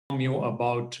you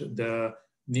about the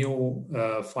new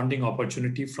funding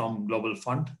opportunity from Global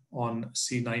Fund on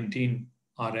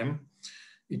C19RM.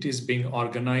 It is being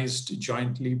organized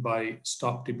jointly by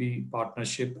Stop TB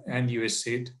Partnership and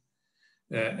USAID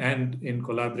and in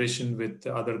collaboration with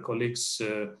other colleagues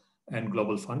and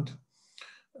Global Fund.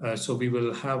 So we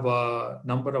will have a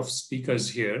number of speakers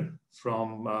here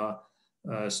from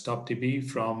Stop TB,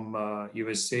 from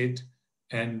USAID,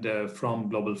 and from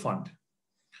Global Fund.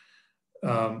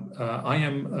 I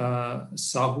am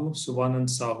Suvanand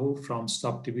Sahu from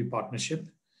Stop TB Partnership.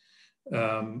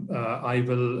 I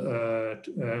will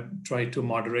try to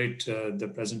moderate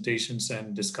the presentations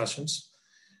and discussions.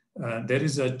 There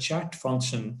is a chat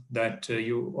function that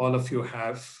all of you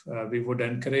have. We would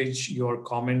encourage your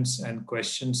comments and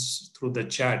questions through the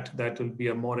chat. That will be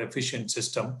a more efficient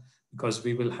system because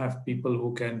we will have people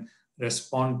who can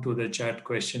respond to the chat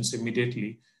questions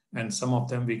immediately. And some of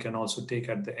them we can also take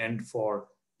at the end for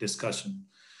discussion.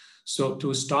 So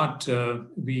to start,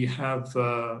 we have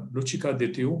Ruchika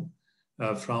Dityu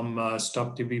from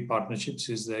Stop TB Partnerships,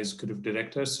 is the executive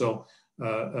director. So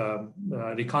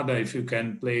Ricarda, if you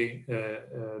can play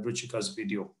Ruchika's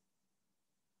video.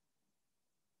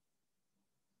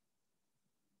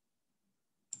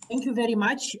 Thank you very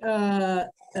much for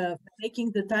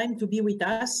taking the time to be with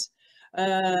us.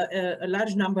 A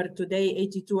large number today,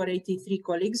 82 or 83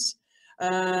 colleagues.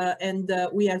 And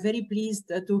we are very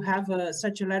pleased to have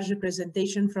such a large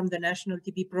representation from the national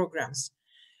TB programs.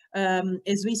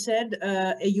 As we said,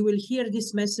 you will hear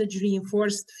this message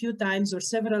reinforced a few times or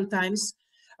several times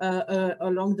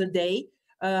along the day.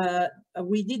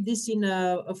 We did this in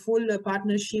a full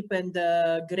partnership and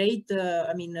great,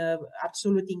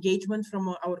 absolute engagement from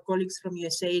our colleagues from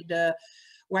USAID,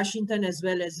 Washington, as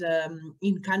well as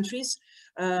in countries,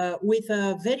 with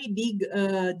a very big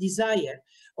desire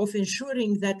of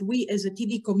ensuring that we as a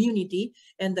TB community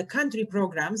and the country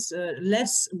programs,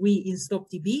 less we in Stop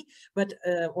TB, but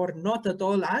or not at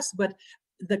all us, but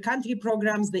the country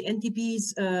programs, the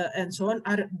NTPs and so on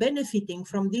are benefiting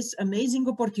from this amazing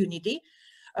opportunity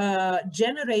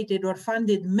generated or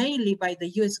funded mainly by the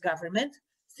US government,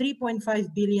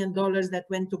 $3.5 billion that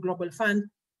went to Global Fund,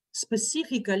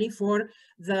 specifically for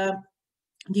the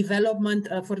development,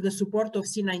 for the support of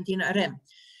C19RM.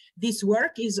 This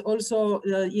work is also,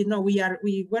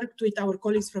 we worked with our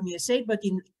colleagues from USAID, but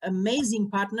in amazing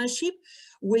partnership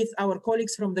with our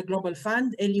colleagues from the Global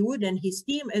Fund, Eli Wood and his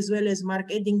team, as well as Mark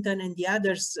Eddington and the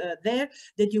others there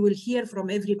that you will hear from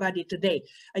everybody today.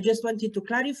 I just wanted to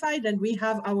clarify that we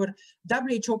have our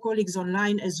WHO colleagues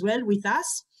online as well with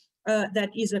us.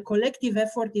 That is a collective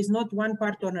effort, is not one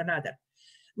part or another.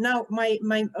 Now,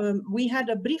 we had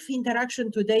a brief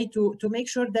interaction today to make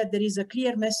sure that there is a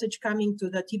clear message coming to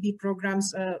the TB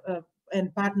programs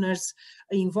and partners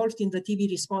involved in the TB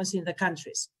response in the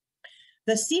countries.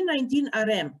 The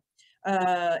C19RM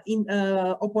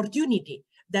opportunity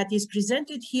that is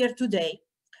presented here today,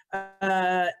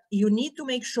 you need to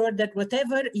make sure that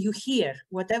whatever you hear,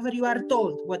 whatever you are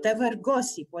told, whatever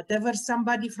gossip, whatever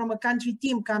somebody from a country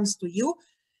team comes to you,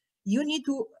 you need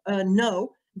to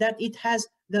know that it has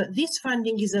this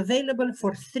funding is available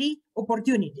for 3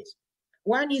 opportunities.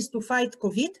 One is to fight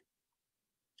COVID.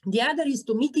 The other is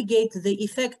to mitigate the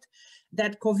effect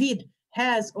that COVID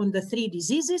has on the 3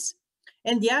 diseases.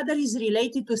 And the other is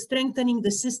related to strengthening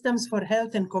the systems for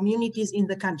health and communities in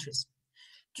the countries.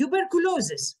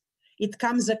 Tuberculosis, it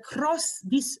comes across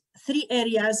these 3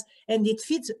 areas and it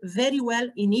fits very well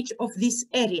in each of these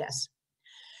areas.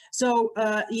 So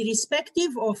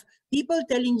irrespective of people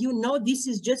telling you, no, this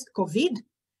is just COVID,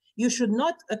 you should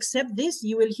not accept this.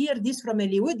 You will hear this from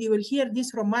Eli Wood, you will hear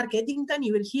this from Mark Eddington,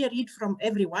 you will hear it from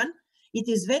everyone. It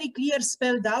is very clear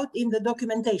spelled out in the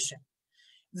documentation.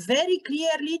 Very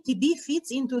clearly, TB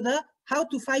fits into the how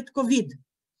to fight COVID.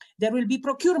 There will be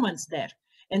procurements there.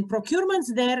 And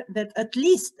procurements there that at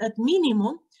least, at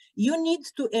minimum, you need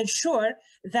to ensure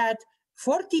that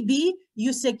for TB,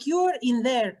 you secure in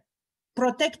there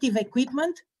protective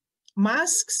equipment,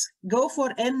 masks, go for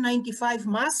N95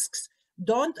 masks.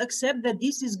 Don't accept that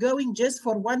this is going just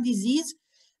for one disease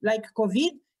like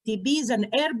COVID. TB is an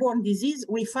airborne disease.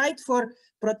 We fight for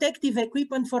protective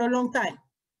equipment for a long time.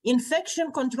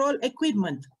 Infection control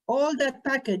equipment, all that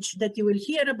package that you will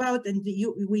hear about and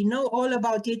we know all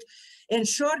about it,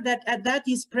 ensure that that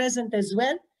is present as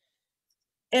well.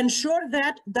 Ensure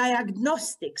that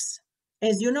diagnostics,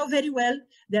 as you know very well,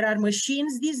 there are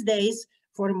machines these days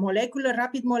for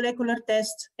rapid molecular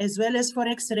tests, as well as for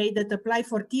X-ray that apply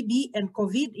for TB and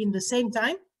COVID in the same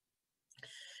time.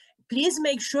 Please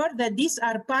make sure that these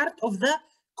are part of the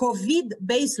COVID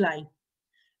baseline.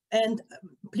 And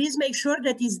please make sure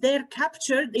that is there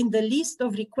captured in the list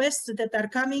of requests that are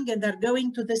coming and are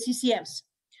going to the CCMs.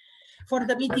 For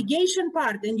the mitigation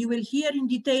part, and you will hear in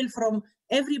detail from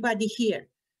everybody here,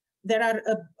 there are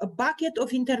a bucket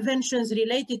of interventions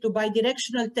related to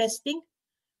bidirectional testing,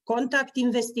 contact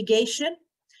investigation,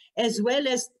 as well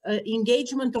as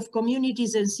engagement of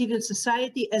communities and civil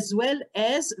society, as well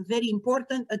as, very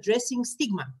important, addressing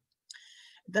stigma.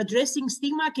 Addressing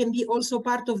stigma can be also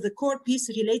part of the core piece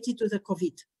related to the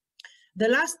COVID. The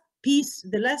last piece,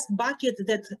 the last bucket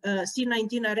that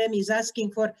C19RM is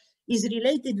asking for is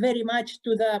related very much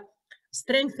to the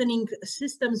strengthening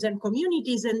systems and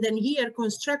communities, and then here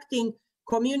constructing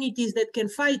communities that can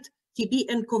fight TB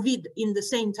and COVID in the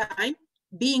same time,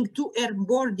 being two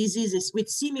airborne diseases with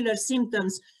similar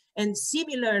symptoms and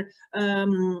similar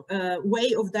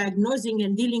way of diagnosing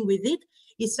and dealing with it,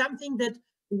 is something that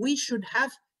we should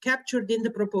have captured in the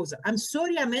proposal. I'm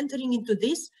sorry I'm entering into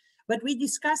this, but we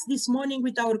discussed this morning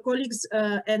with our colleagues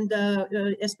and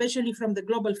especially from the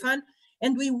Global Fund,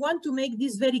 and we want to make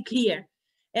this very clear.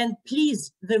 And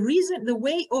please, the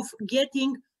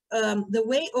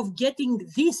way of getting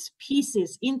these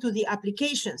pieces into the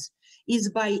applications is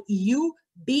by you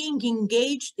being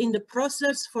engaged in the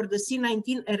process for the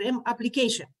C19RM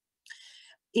application.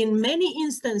 In many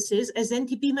instances, as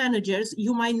NTP managers,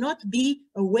 you might not be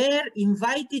aware,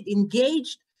 invited,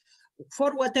 engaged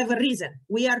for whatever reason.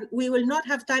 We will not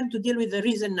have time to deal with the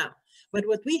reason now. But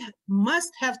what we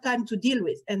must have time to deal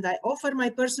with, and I offer my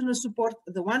personal support,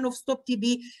 the one of Stop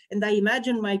TB, and I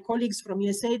imagine my colleagues from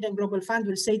USAID and Global Fund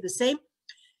will say the same,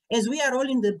 as we are all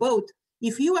in the boat.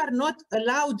 If you are not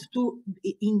allowed to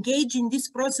engage in this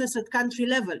process at country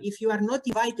level, if you are not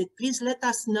invited, please let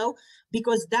us know,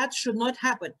 because that should not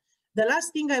happen. The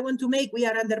last thing I want to make, we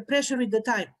are under pressure with the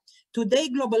time. Today,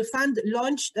 Global Fund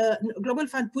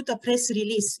put a press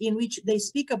release in which they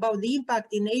speak about the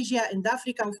impact in Asia and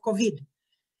Africa of COVID.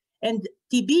 And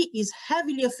TB is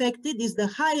heavily affected, is the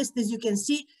highest, as you can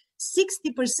see,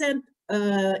 60%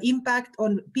 impact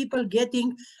on people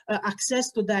getting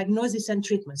access to diagnosis and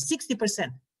treatment,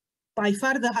 60%, by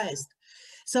far the highest.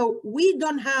 So we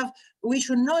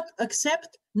should not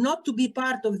accept not to be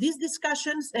part of these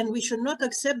discussions, and we should not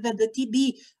accept that the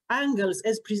TB angles,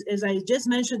 as I just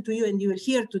mentioned to you and you will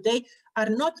hear today, are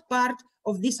not part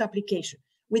of this application.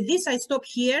 With this, I stop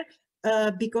here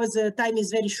because time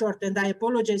is very short, and I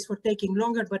apologize for taking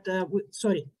longer, but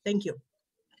sorry, thank you.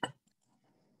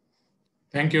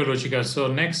 Thank you, Ruchika. So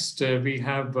next we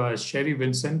have Sherry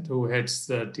Vincent, who heads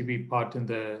the TB part in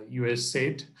the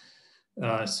USAID.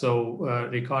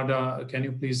 Ricarda, can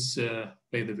you please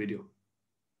play the video?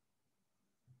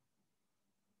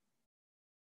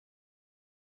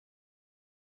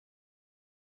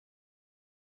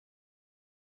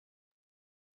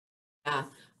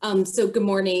 So good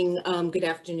morning, good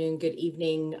afternoon, good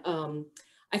evening.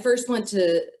 I first want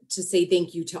to say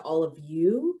thank you to all of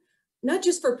you, not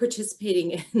just for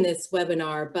participating in this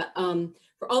webinar, but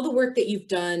for all the work that you've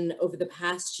done over the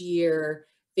past year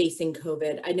facing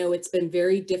COVID. I know it's been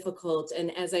very difficult,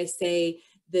 and as I say,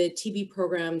 the TB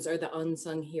programs are the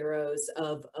unsung heroes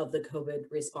of the COVID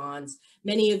response.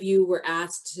 Many of you were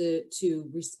asked to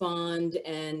respond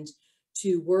and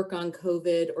to work on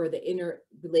COVID or the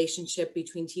interrelationship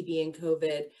between TB and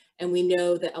COVID. And we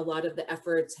know that a lot of the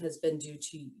efforts has been due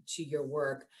to your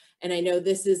work. And I know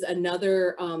this is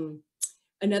another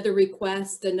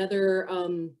request, another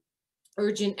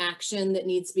urgent action that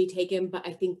needs to be taken, but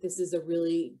I think this is a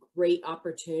really great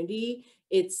opportunity.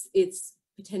 It's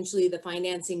potentially the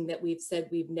financing that we've said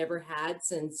we've never had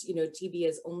since, TB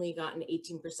has only gotten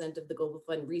 18% of the Global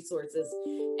Fund resources,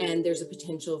 and there's a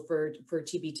potential for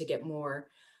TB to get more.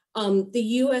 The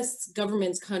US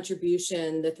government's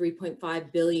contribution, the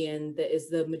 $3.5 billion, that is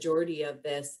the majority of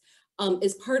this,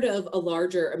 is part of a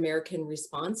larger American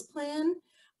response plan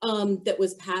that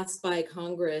was passed by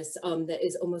Congress that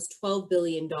is almost $12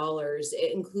 billion.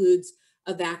 It includes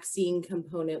a vaccine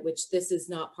component, which this is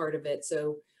not part of it.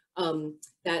 So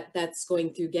that's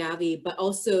going through Gavi, but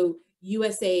also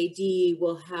USAID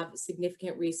will have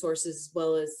significant resources, as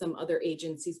well as some other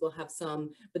agencies will have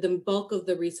some, but the bulk of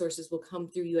the resources will come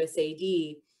through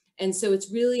USAID. And so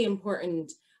it's really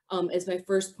important, as my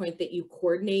first point, that you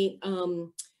coordinate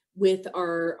with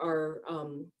our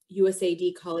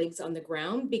USAID colleagues on the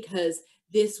ground, because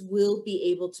this will be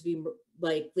able to be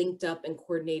linked up and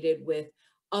coordinated with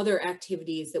other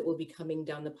activities that will be coming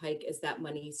down the pike as that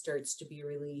money starts to be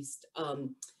released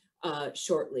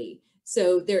shortly.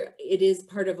 So it is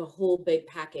part of a whole big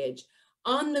package.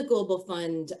 On the Global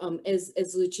Fund,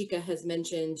 as Luchika has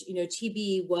mentioned,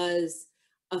 TB was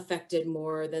affected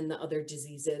more than the other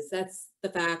diseases. That's the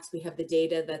facts. We have the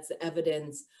data, that's the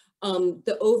evidence.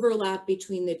 The overlap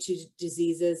between the two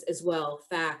diseases as well,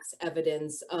 facts,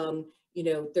 evidence, you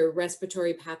know, they're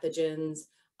respiratory pathogens,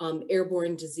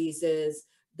 airborne diseases,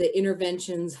 the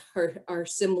interventions are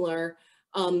similar.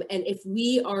 And if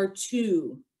we are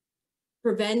to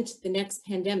prevent the next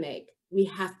pandemic, we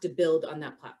have to build on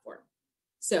that platform.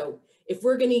 So if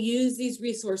we're going to use these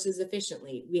resources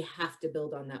efficiently, we have to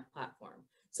build on that platform.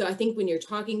 So I think when you're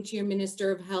talking to your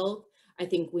Minister of Health, I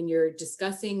think when you're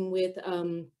discussing with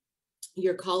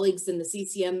your colleagues in the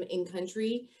CCM in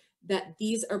country, that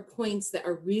these are points that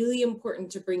are really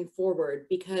important to bring forward,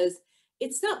 because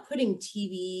it's not putting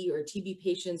TB or TB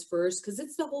patients first, because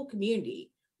it's the whole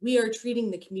community. We are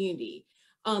treating the community.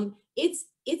 It's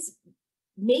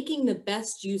making the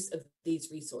best use of these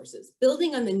resources,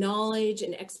 building on the knowledge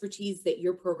and expertise that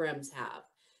your programs have.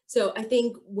 So I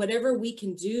think whatever we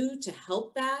can do to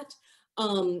help that,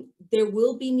 there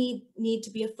will be need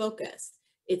to be a focus.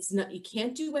 It's not, you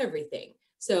can't do everything.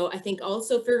 So I think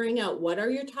also figuring out what are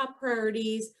your top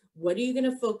priorities, what are you going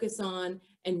to focus on,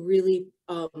 and really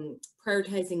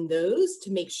prioritizing those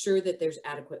to make sure that there's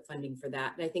adequate funding for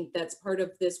that. And I think that's part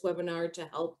of this webinar to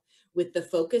help with the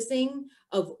focusing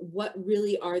of what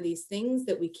really are these things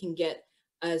that we can get,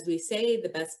 as we say, the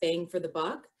best bang for the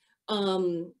buck.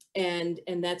 And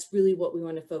that's really what we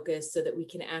want to focus so that we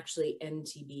can actually end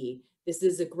TB. This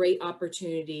is a great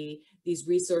opportunity. These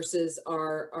resources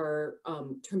are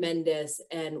tremendous,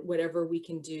 and whatever we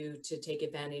can do to take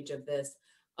advantage of this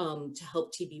to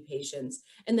help TB patients.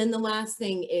 And then the last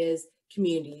thing is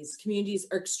communities. Communities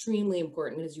are extremely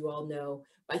important, as you all know.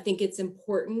 I think it's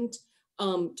important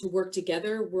to work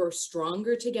together. We're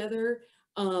stronger together.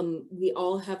 We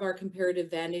all have our comparative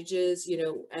advantages, you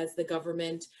know, as the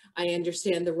government. I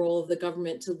understand the role of the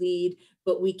government to lead,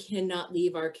 but we cannot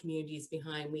leave our communities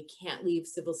behind. We can't leave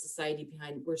civil society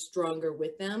behind. We're stronger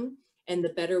with them, and the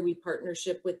better we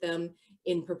partnership with them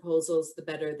in proposals, the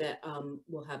better that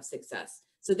we'll have success.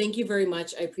 So thank you very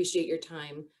much. I appreciate your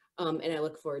time, and I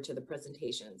look forward to the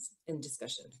presentations and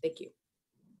discussion. Thank you.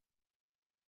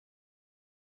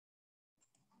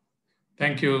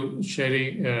 Thank you,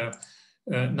 Sherry.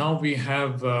 Now we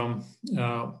have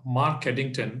Mark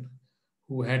Eddington,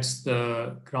 who heads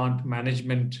the Grant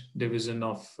Management Division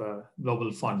of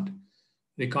Global Fund.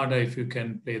 Ricardo, if you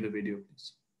can play the video,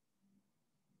 please.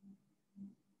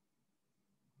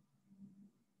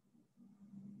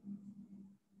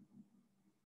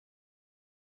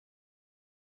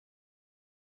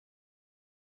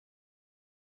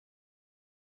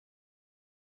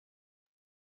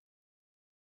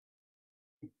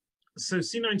 So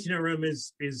C19RM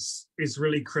is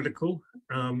really critical.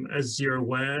 As you're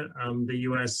aware, the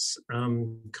US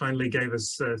kindly gave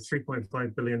us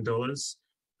 $3.5 billion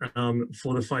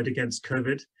for the fight against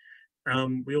COVID.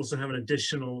 We also have an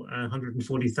additional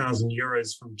 140,000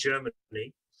 euros from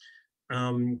Germany.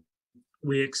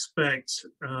 We expect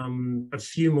a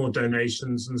few more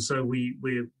donations, and so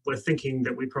we're thinking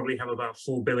that we probably have about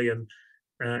 4 billion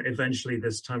eventually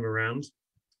this time around.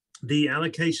 The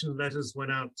allocation letters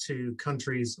went out to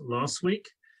countries last week.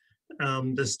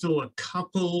 There's still a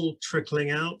couple trickling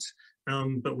out,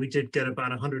 but we did get about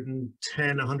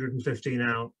 110, 115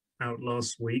 out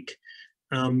last week.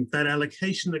 That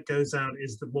allocation that goes out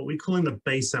is what we're calling the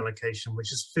base allocation,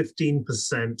 which is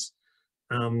 15%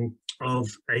 of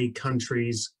a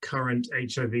country's current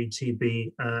HIV,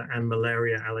 TB, and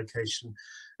malaria allocation.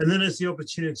 And then there's the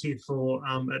opportunity for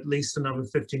at least another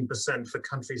 15% for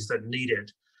countries that need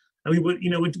it. I mean,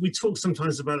 we talk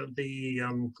sometimes about the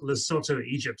Lesotho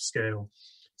Egypt scale.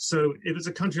 So if it's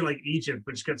a country like Egypt,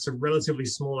 which gets a relatively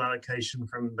small allocation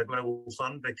from the Global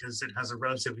Fund because it has a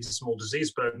relatively small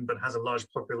disease burden, but has a large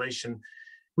population,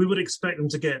 we would expect them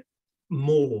to get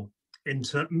more in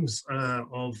terms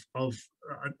of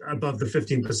above the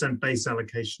 15% base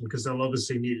allocation, because they'll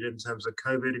obviously need it in terms of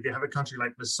COVID. If you have a country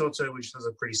like Lesotho, which has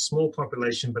a pretty small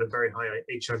population, but a very high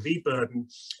HIV burden,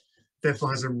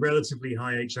 therefore has a relatively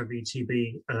high HIV,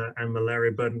 TB, and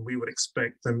malaria burden, we would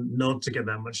expect them not to get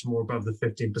that much more above the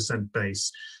 15%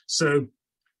 base. So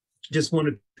just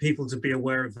wanted people to be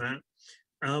aware of that.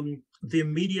 The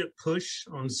immediate push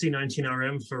on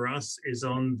C19RM for us is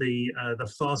on the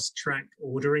fast track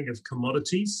ordering of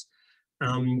commodities.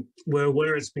 We're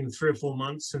aware it's been 3 or 4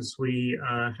 months since we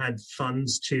had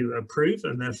funds to approve,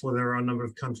 and therefore there are a number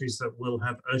of countries that will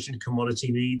have urgent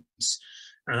commodity needs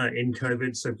in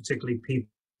COVID, so particularly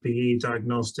PPE,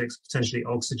 diagnostics, potentially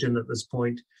oxygen at this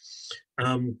point.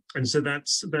 And so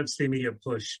that's the immediate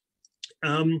push.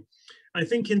 I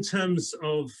think in terms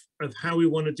of how we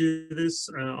want to do this,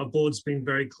 our board's been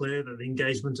very clear that the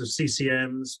engagement of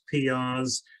CCMs,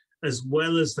 PRs, as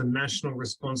well as the National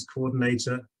Response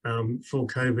Coordinator for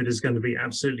COVID is going to be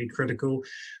absolutely critical.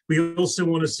 We also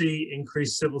want to see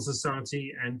increased civil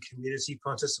society and community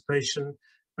participation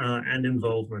and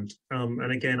involvement.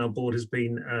 And again, our board has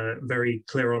been very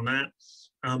clear on that.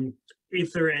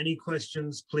 If there are any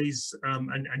questions, please,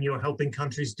 and you're helping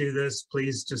countries do this,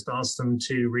 please just ask them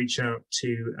to reach out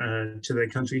to their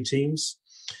country teams.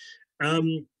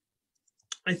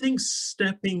 I think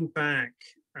stepping back,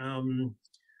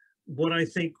 what I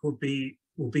think will be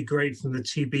great from the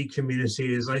TB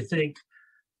community is, I think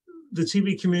the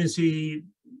TB community,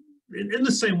 in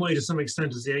the same way to some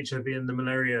extent as the HIV and the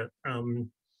malaria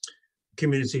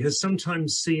community, has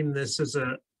sometimes seen this as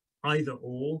a either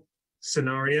or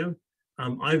scenario.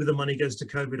 Either the money goes to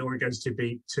COVID or it goes to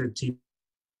TB.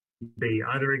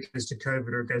 Either it goes to COVID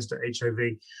or it goes to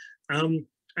HIV.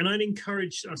 And I'd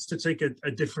encourage us to take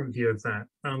a different view of that.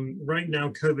 Right now,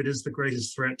 COVID is the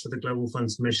greatest threat to the Global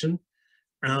Fund's mission.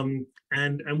 And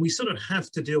we sort of have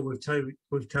to deal with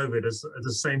COVID at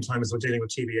the same time as we're dealing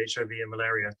with TB, HIV, and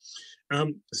malaria.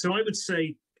 So I would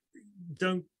say,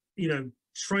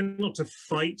 try not to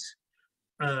fight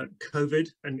COVID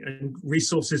and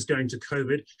resources going to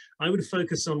COVID. I would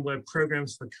focus on where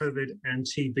programs for COVID and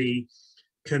TB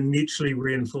can mutually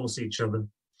reinforce each other.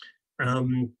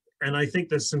 And I think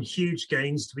there's some huge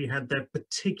gains to be had there,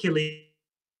 particularly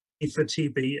for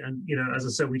TB. And, as I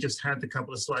said, we just had a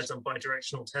couple of slides on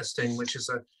bidirectional testing, which is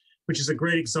a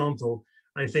great example,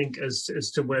 I think, as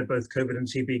to where both COVID and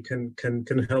TB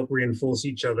can help reinforce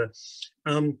each other,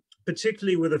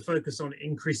 particularly with a focus on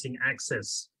increasing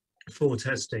access for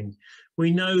testing.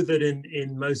 We know that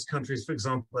in most countries, for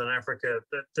example, in Africa,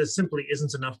 that there simply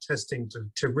isn't enough testing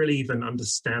to really even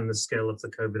understand the scale of the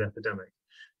COVID epidemic.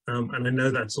 And I know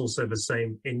that's also the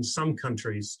same in some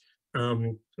countries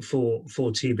for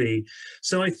TB.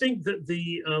 So I think that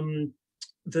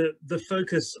the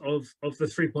focus of the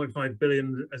 3.5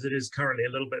 billion, as it is currently,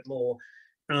 a little bit more,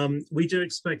 we do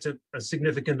expect a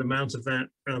significant amount of that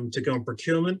to go on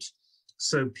procurement.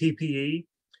 So PPE,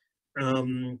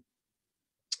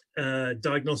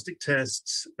 diagnostic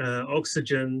tests,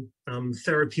 oxygen,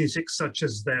 therapeutics, such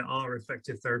as there are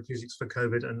effective therapeutics for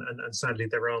COVID, and sadly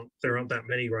there aren't that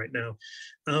many right now.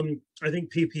 I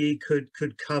think PPE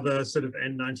could cover sort of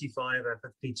N95,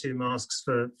 FFP2 masks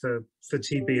for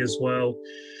TB as well.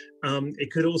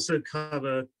 It could also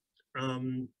cover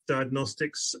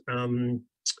diagnostics,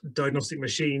 diagnostic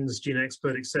machines,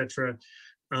 GeneXpert, etc.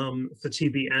 For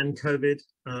TB and COVID,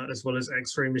 as well as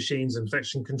X-ray machines,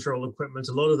 infection control equipment.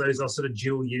 A lot of those are sort of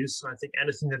dual use. I think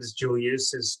anything that is dual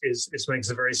use makes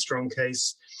a very strong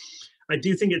case. I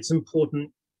do think it's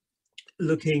important,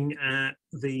 looking at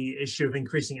the issue of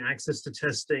increasing access to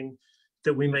testing,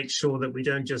 that we make sure that we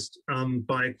don't just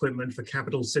buy equipment for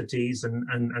capital cities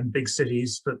and big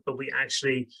cities, but we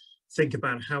actually think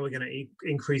about how we're going to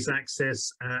increase access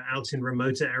out in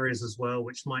remote areas as well,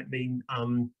 which might mean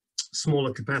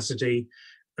smaller capacity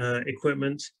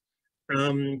equipment.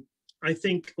 I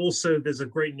think also there's a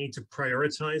great need to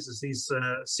prioritize as these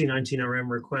C19RM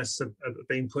requests are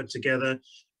being put together,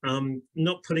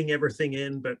 not putting everything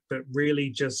in, but really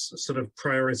just sort of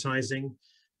prioritizing.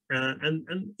 And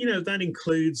that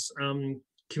includes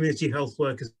community health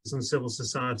workers and civil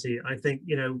society. I think,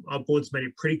 our board's made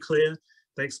it pretty clear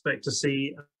they expect to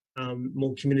see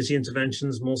more community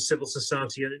interventions, more civil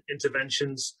society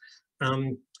interventions.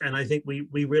 And I think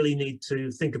we really need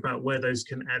to think about where those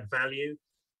can add value,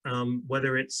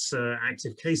 whether it's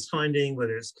active case finding,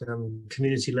 whether it's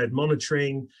community-led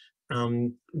monitoring,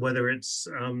 whether it's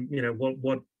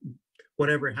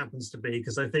whatever it happens to be,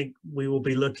 because I think we will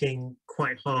be looking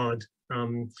quite hard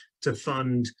to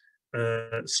fund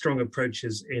strong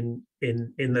approaches in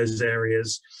those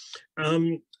areas.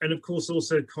 And of course,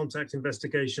 also contact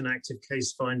investigation, active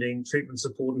case finding, treatment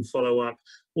support and follow-up.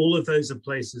 All of those are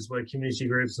places where community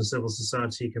groups and civil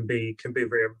society can be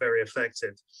very, very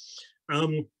effective.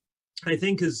 I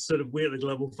think as sort of we at the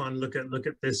Global Fund look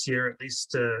at this year, at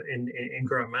least in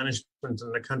grant management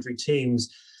and the country teams,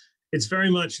 it's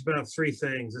very much about three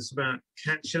things. It's about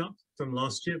catch up from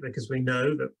last year, because we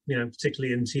know that,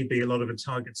 particularly in TB, a lot of the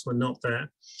targets were not there.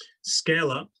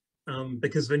 Scale up,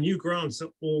 because the new grants are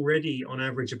already on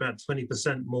average about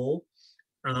 20% more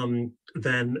than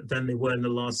they were in the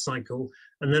last cycle.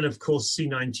 And then of course,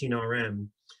 C19RM.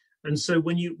 And so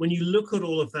when you look at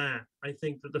all of that, I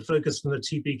think that the focus from the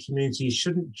TB community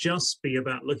shouldn't just be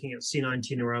about looking at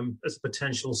C19RM as a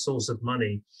potential source of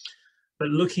money, but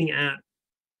looking at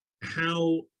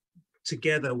how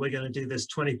together we're going to do this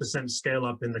 20% scale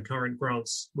up in the current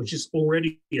grants, which is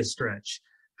already a stretch.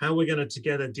 How we're going to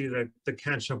together do the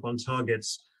catch up on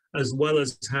targets, as well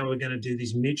as how we're going to do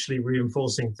these mutually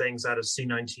reinforcing things out of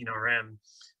C19RM,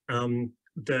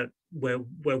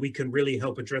 where we can really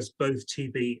help address both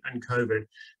TB and COVID.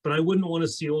 But I wouldn't want to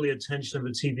see all the attention of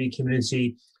the TB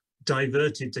community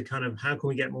diverted to kind of how can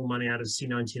we get more money out of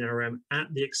C19RM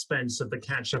at the expense of the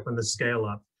catch up and the scale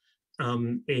up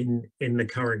in the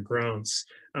current grants.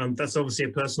 That's obviously a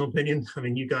personal opinion. I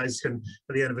mean, you guys can,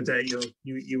 at the end of the day,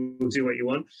 you will do what you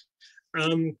want.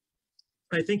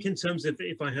 I think in terms of,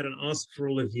 if I had an ask for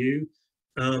all of you,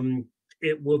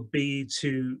 it would be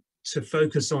to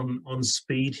focus on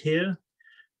speed here.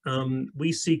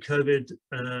 We see COVID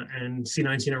and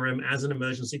C19RM as an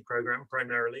emergency program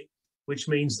primarily, which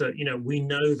means that, you know, we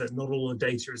know that not all the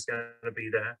data is going to be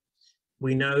there.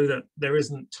 We know that there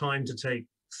isn't time to take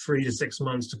 3 to 6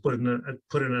 months to put in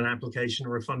an application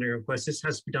or a funding request. This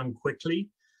has to be done quickly.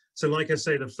 So like I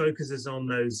say, the focus is on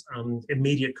those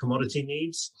immediate commodity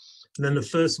needs. And then the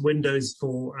first windows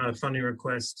for funding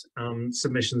request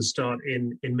submissions start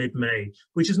in mid-May,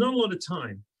 which is not a lot of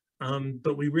time.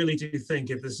 But we really do think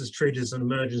if this is treated as an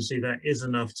emergency, that is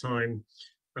enough time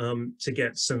to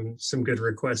get some good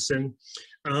requests in.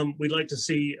 We'd like to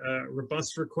see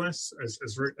robust requests,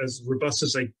 as robust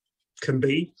as they can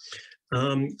be.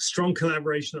 Strong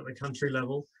collaboration at the country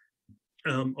level.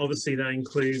 Obviously, that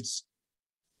includes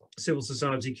civil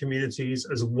society communities,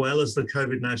 as well as the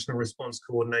COVID National Response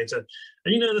Coordinator.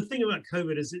 And you know, the thing about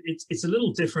COVID is it's a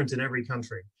little different in every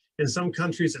country. In some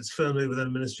countries, it's firmly within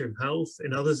the Ministry of Health.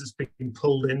 In others, it's being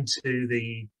pulled into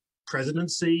the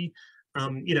presidency.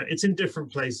 You know, it's in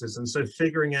different places. And so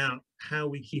figuring out how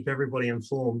we keep everybody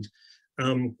informed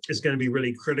is going to be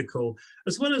really critical,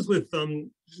 as well as with,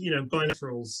 you know,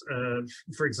 bilaterals,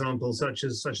 for example, such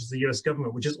as the US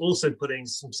government, which is also putting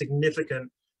some significant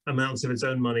amounts of its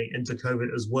own money into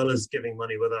COVID, as well as giving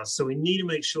money with us. So we need to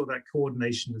make sure that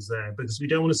coordination is there, because we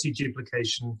don't want to see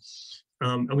duplication.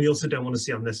 And we also don't want to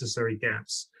see unnecessary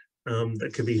gaps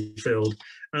that could be filled,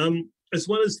 as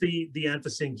well as the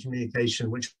advocacy and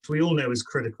communication, which we all know is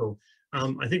critical.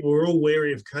 I think we're all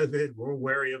wary of COVID, we're all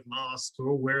wary of masks, we're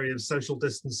all wary of social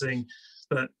distancing,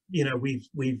 but you know,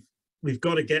 we've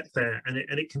got to get there, and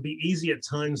it can be easy at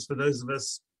times for those of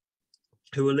us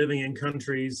who are living in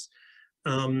countries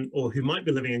or who might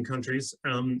be living in countries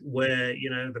where, you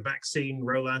know, the vaccine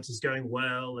rollout is going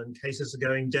well and cases are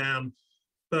going down.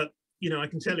 But, you know, I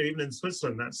can tell you, even in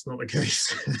Switzerland, that's not the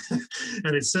case.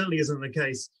 And it certainly isn't the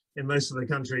case in most of the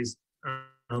countries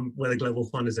where the Global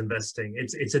Fund is investing.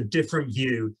 It's a different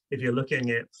view if you're looking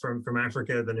at it from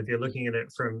Africa than if you're looking at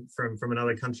it from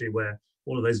another country where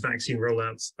all of those vaccine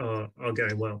rollouts are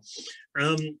going well.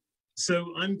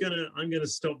 So I'm gonna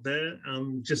stop there,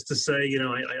 just to say, you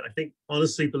know, I think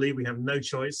honestly believe we have no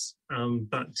choice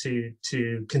but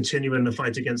to continue in the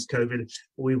fight against COVID.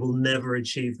 We will never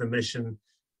achieve the mission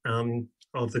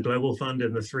of the Global Fund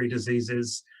and the 3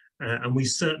 diseases, and we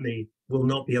certainly will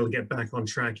not be able to get back on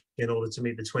track in order to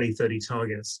meet the 2030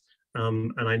 targets.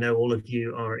 And I know all of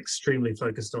you are extremely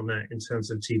focused on that in terms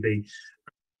of TB.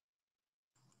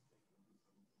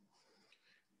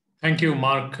 Thank you,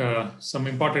 Mark. Some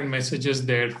important messages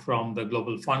there from the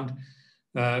Global Fund.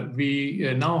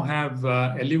 We now have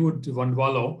Eliud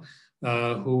Vandwalo,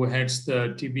 who heads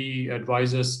the TB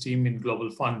Advisors team in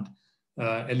Global Fund.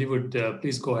 Eliud,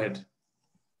 please go ahead.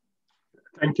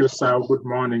 Thank you, sir. Good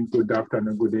morning, good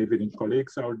afternoon, good evening,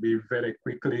 colleagues. I'll be very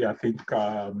quickly. I think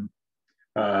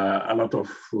a lot of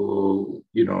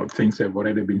you know, things have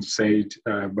already been said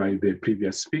by the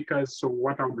previous speakers. So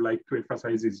what I would like to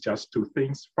emphasize is just 2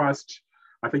 things. First,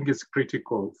 I think it's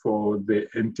critical for the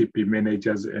NTP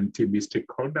managers and TB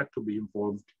stakeholder to be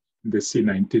involved in the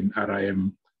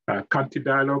C19RM country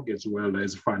dialogue, as well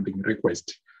as funding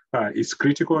request. It's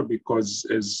critical because,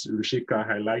 as Rushika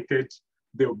highlighted,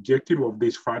 the objective of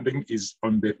this funding is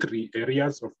on the 3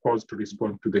 areas, of course, to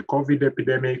respond to the COVID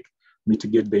epidemic,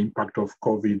 mitigate the impact of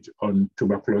COVID on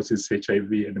tuberculosis, HIV,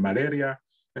 and malaria,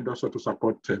 and also to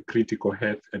support critical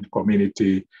health and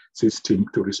community system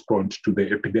to respond to the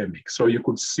epidemic. So you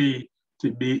could see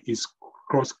TB is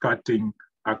cross-cutting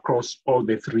across all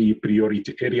the 3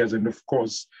 priority areas. And of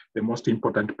course, the most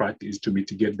important part is to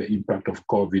mitigate the impact of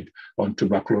COVID on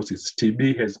tuberculosis.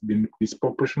 TB has been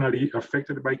disproportionately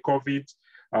affected by COVID.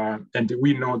 And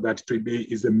we know that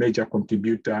TB is a major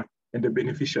contributor and the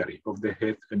beneficiary of the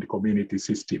health and community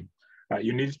system.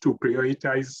 You need to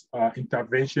prioritize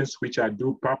interventions which are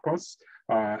due purpose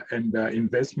and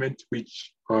investment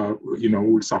which you know,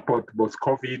 will support both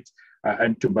COVID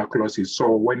and tuberculosis.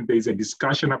 So when there's a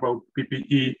discussion about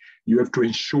PPE, you have to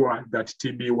ensure that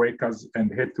TB workers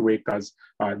and health workers,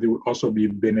 they will also be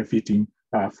benefiting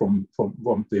from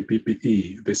the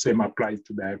PPE. The same applies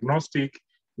to diagnostic,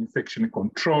 infection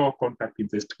control, contact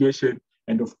investigation,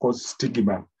 and of course,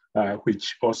 stigma,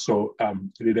 which also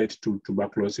relate to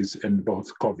tuberculosis and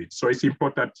both COVID. So it's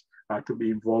important to be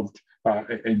involved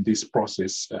in this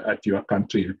process at your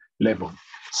country level.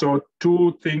 So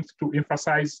 2 things to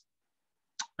emphasize.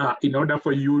 In order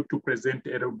for you to present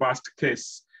a robust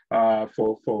case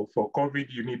for COVID,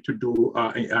 you need to do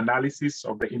an analysis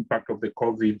of the impact of the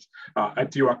COVID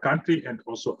at your country and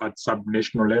also at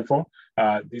sub-national level.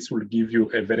 This will give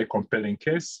you a very compelling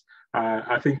case.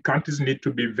 I think countries need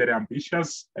to be very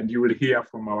ambitious, and you will hear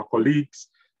from our colleagues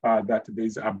that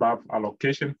there's above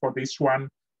allocation for this one,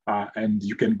 and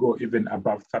you can go even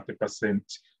above 30%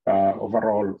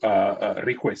 overall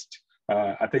request.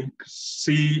 I think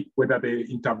see whether the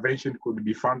intervention could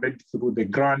be funded through the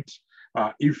grant.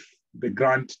 If the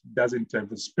grant doesn't have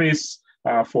the space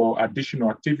for additional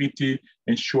activity,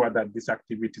 ensure that these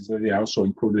activities are also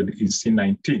included in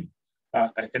C19.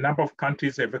 A number of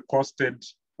countries have costed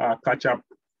catch-up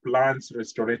plans,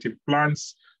 restorative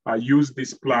plans, use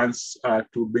these plans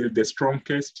to build a strong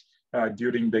case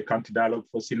during the country dialogue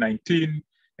for C19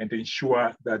 and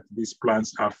ensure that these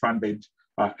plans are funded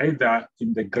either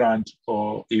in the grant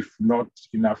or if not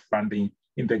enough funding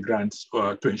in the grants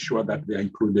to ensure that they are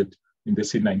included in the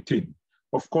C19.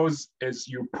 Of course, as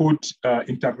you put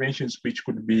interventions which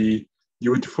could be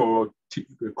used for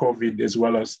COVID as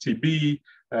well as TB,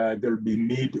 there will be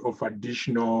need of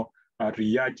additional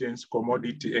reagents,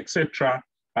 commodity, etc.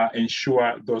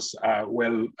 Ensure those are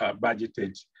well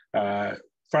budgeted.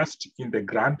 First in the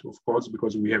grant, of course,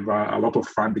 because we have a lot of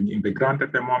funding in the grant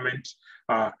at the moment.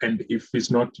 And if it's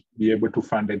not be able to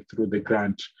fund it through the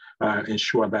grant,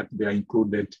 ensure that they are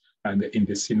included in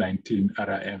the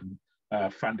C19RM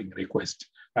funding request.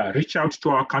 Reach out to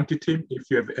our country team if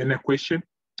you have any question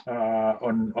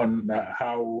on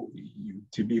how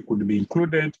TB could be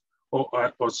included,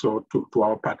 or also to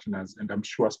our partners. And I'm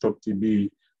sure Stop TB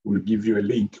will give you a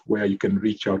link where you can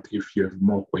reach out if you have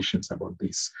more questions about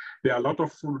this. There are a lot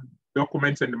of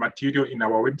documents and material in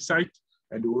our website,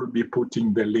 and we'll be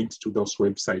putting the links to those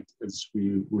websites as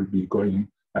we will be going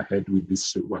ahead with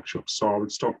this workshop. So I'll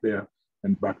stop there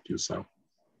and back to you, Sal.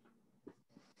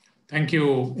 Thank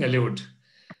you, Eliud.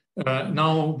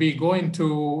 Now we go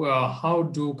into how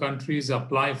do countries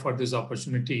apply for this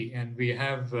opportunity, and we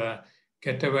have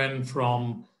Ketevan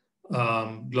from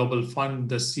Global Fund,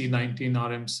 the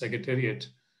C19RM Secretariat,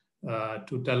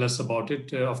 to tell us about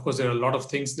it. Of course, there are a lot of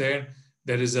things there.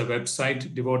 There is a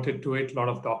website devoted to it, a lot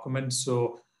of documents.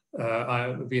 So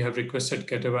we have requested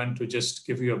Ketevan to just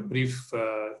give you a brief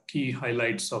key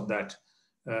highlights of that.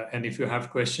 And if you have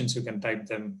questions, you can type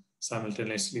them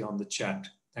simultaneously on the chat.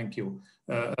 Thank you.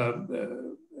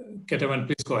 Ketevan,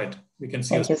 please go ahead. We can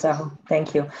see you. Thank you, Sahu.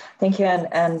 Thank you. Thank you,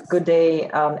 and good day,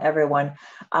 everyone.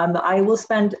 I will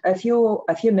spend a few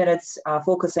minutes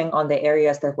focusing on the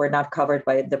areas that were not covered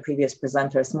by the previous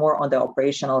presenters, more on the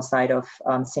operational side of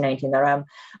C19RM.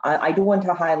 I do want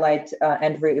to highlight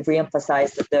and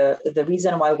re-emphasize that the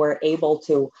reason why we're able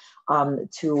to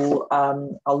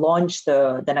launch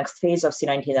the next phase of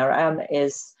C19RM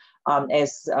is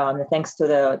thanks to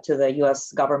the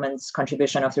U.S. government's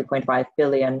contribution of $3.5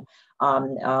 billion,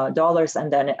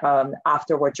 and then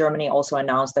afterward, Germany also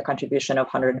announced the contribution of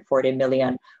 140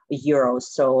 million euros.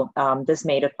 So this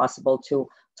made it possible to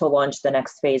launch the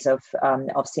next phase of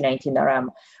C19RM.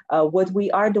 What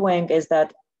we are doing is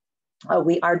that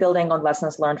we are building on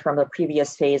lessons learned from the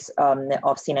previous phase of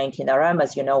C19RM,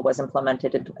 as you know, was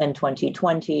implemented in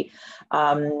 2020,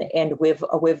 and we've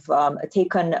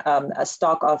taken a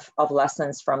stock of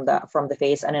lessons from the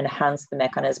phase and enhanced the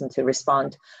mechanism to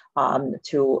respond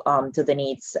to the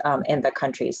needs in the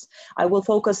countries. I will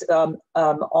focus on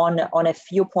a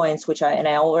few points, and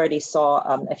I already saw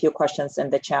a few questions in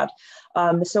the chat.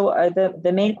 So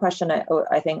the main question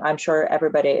I'm sure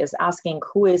everybody is asking,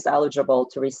 who is eligible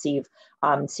to receive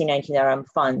C19RM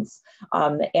funds?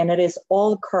 And it is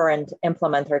all current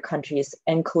implementer countries,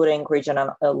 including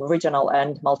regional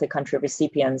and multi-country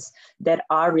recipients that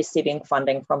are receiving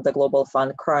funding from the Global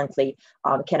Fund currently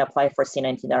can apply for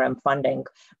C19RM funding.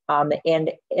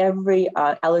 And every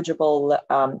eligible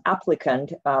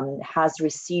applicant has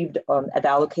received the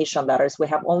allocation letters. We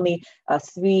have only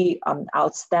 3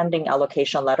 outstanding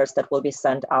allocation letters that will be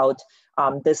sent out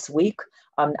this week.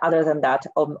 Other than that,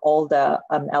 all the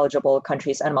eligible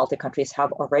countries and multi-countries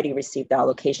have already received the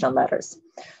allocation letters.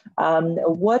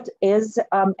 What is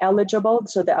eligible?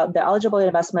 So the eligible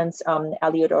investments,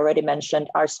 Elliot already mentioned,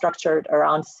 are structured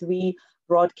around 3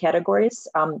 broad categories.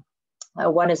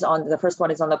 The first one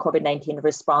is on the COVID-19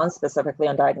 response, specifically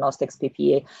on diagnostics,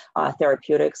 PPE,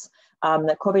 therapeutics.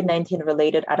 The COVID-19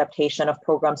 related adaptation of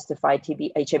programs to fight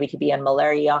TB, HIV, TB, and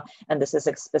malaria, and this is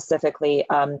specifically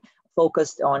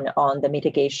focused on the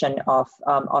mitigation of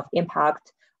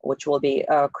impact, which will be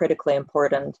critically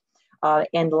important.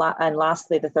 And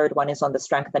lastly, the third one is on the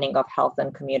strengthening of health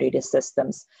and community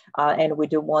systems. And we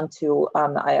do want to,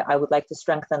 I would like to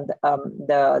strengthen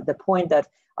the point that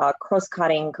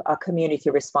cross-cutting community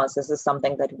responses is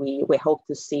something that we hope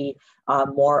to see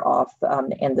more of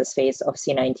in this phase of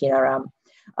C19RM.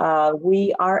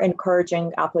 We are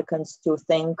encouraging applicants to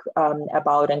think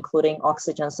about including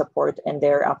oxygen support in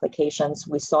their applications.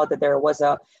 We saw that there was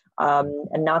a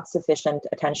not sufficient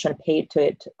attention paid to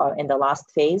it in the last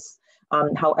phase.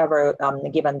 However,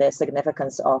 given the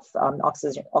significance of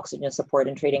oxygen support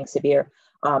in treating severe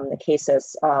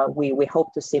cases, we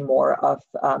hope to see more of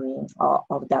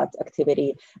that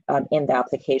activity in the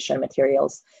application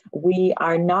materials. We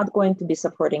are not going to be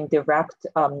supporting direct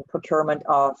procurement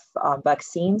of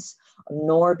vaccines,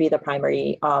 nor be the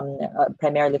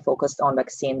primarily focused on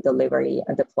vaccine delivery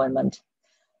and deployment.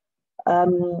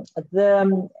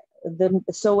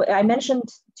 So I mentioned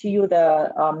to you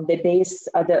the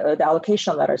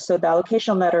allocation letter. So the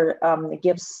allocation letter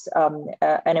gives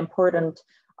an important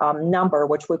number,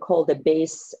 which we call the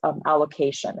base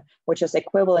allocation, which is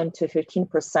equivalent to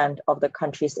 15% of the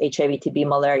country's HIV, TB,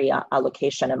 malaria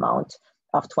allocation amount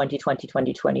of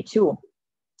 2020-2022.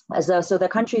 So the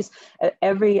countries,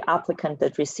 every applicant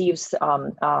that receives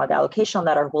the allocation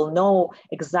letter will know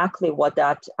exactly what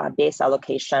that base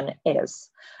allocation is.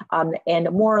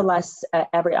 And more or less,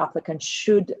 every applicant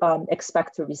should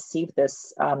expect to receive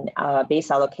this base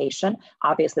allocation,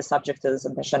 obviously subject to the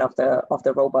submission of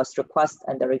the robust request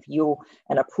and the review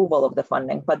and approval of the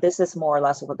funding. But this is more or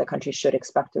less what the country should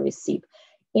expect to receive.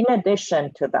 In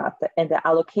addition to that, in the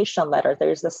allocation letter,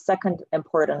 there is a second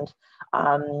important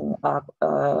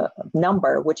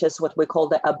number, which is what we call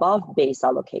the above base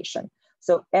allocation.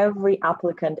 So every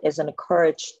applicant is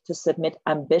encouraged to submit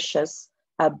ambitious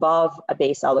above a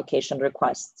base allocation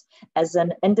requests. As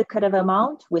an indicative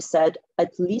amount, we said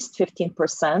at least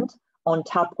 15% on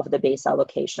top of the base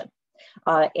allocation.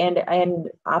 And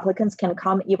applicants can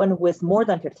come even with more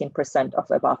than 15% of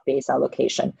above base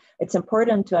allocation. It's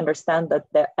important to understand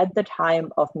that at the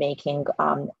time of making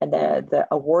the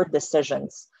award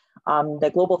decisions,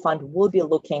 the Global Fund will be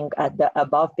looking at the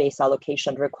above base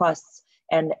allocation requests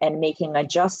and making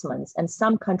adjustments. And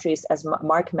some countries, as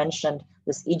Mark mentioned,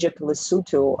 this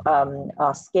Egypt-Lesotho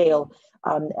scale,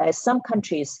 some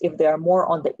countries, if they are more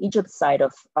on the Egypt side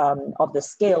of the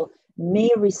scale,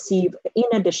 may receive, in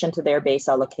addition to their base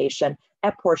allocation,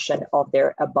 a portion of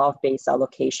their above base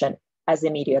allocation as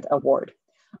immediate award.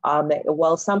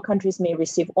 While some countries may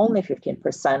receive only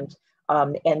 15%,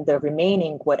 and the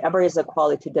remaining, whatever is a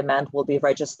quality demand, will be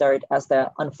registered as the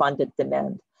unfunded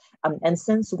demand. And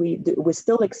since we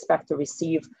still expect to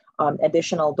receive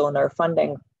additional donor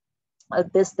funding,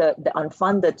 the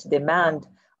unfunded demand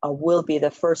will be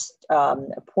the first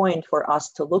point for us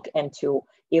to look into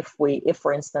if,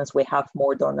 for instance, we have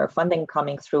more donor funding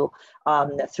coming through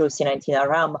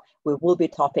C19RM. We will be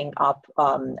topping up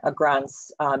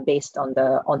grants based on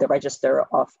the register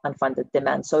of unfunded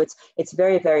demand. So it's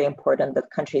very, very important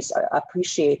that countries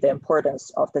appreciate the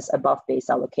importance of this above base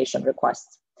allocation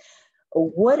requests.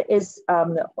 What is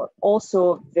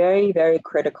also very, very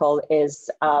critical is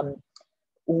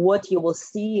what you will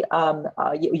see,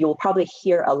 you will probably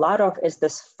hear a lot of, is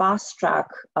this fast track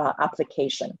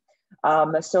application.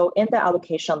 So in the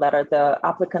allocation letter, the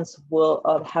applicants will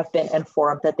have been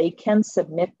informed that they can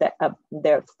submit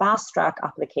their fast track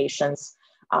applications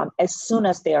as soon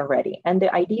as they are ready. And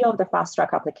the idea of the fast track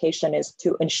application is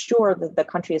to ensure that the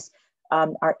countries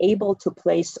are able to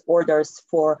place orders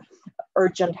for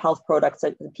urgent health products,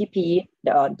 like the PPE,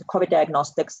 the COVID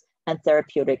diagnostics, and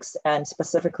therapeutics, and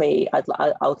specifically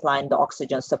outline the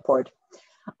oxygen support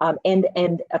and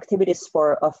activities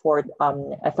for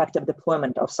effective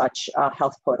deployment of such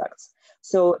health products.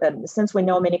 So since we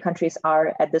know many countries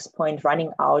are at this point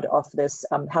running out of this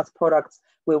health products,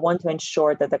 we want to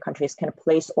ensure that the countries can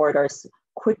place orders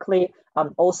quickly,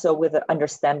 also with the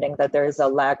understanding that there is a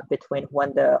lag between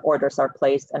when the orders are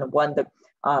placed and when the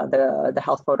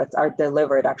health products are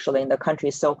delivered actually in the country.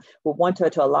 So we want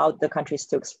to allow the countries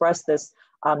to express this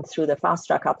through the fast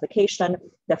track application.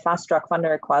 The fast track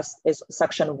funding request is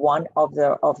section 1 of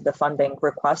the funding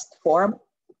request form,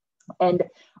 and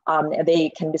they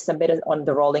can be submitted on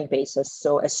the rolling basis.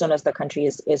 So as soon as the country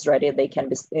is ready, they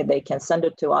can send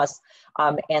it to us,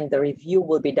 and the review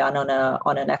will be done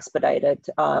on an expedited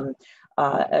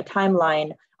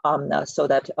timeline, so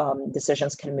that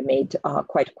decisions can be made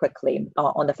quite quickly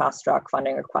on the fast track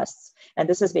funding requests. And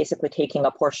this is basically taking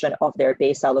a portion of their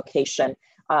base allocation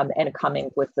and coming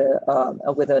with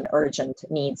an urgent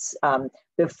needs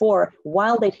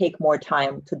while they take more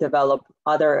time to develop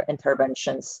other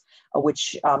interventions,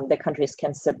 which the countries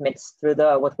can submit through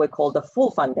what we call the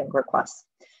full funding request.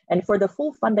 And for the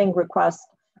full funding request,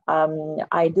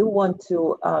 I do want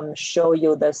to show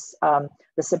you this,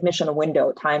 the submission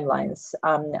window timelines.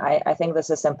 I think this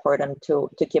is important to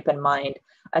keep in mind.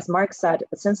 As Mark said,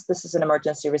 since this is an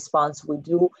emergency response, we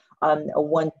do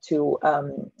want to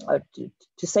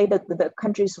say that the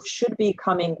countries should be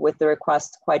coming with the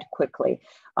request quite quickly.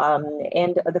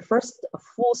 And the first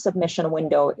full submission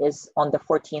window is on the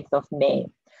 14th of May.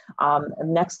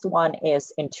 Next one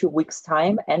is in 2 weeks'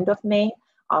 time, end of May.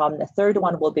 The third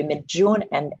one will be mid-June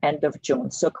and end of June.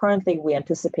 So currently we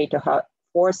anticipate to have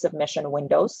 4 submission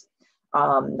windows,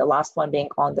 the last one being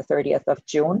on the 30th of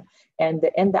June. And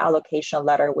in the allocation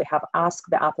letter, we have asked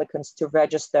the applicants to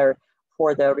register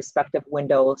for the respective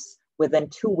windows within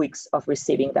 2 weeks of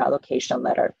receiving the allocation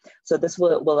letter. So this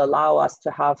will allow us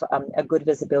to have a good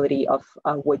visibility of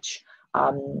which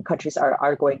countries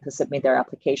are going to submit their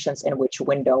applications in which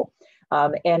window.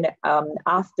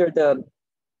 After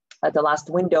the last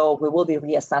window, we will be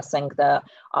reassessing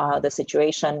the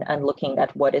situation and looking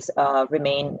at what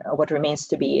remains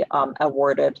to be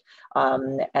awarded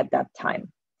at that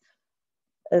time.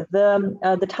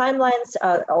 The timelines,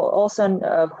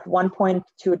 also one point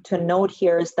to note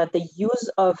here is that the use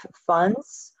of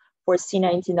funds for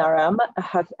C19RM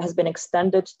has been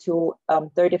extended to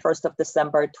 31st of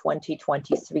December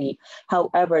 2023.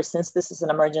 However, since this is an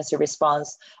emergency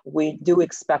response, we do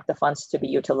expect the funds to be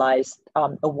utilized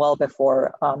well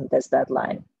before this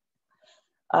deadline.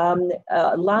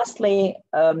 Lastly,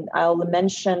 I'll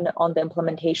mention on the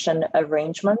implementation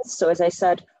arrangements. So as I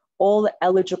said, all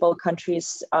eligible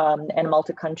countries and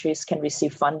multi-countries can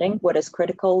receive funding. What is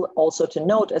critical also to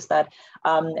note is that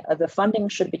the funding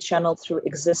should be channeled through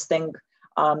existing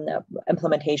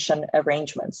implementation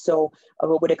arrangements. So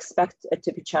we would expect it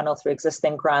to be channeled through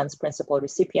existing grants, principal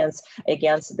recipients.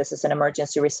 Again, so this is an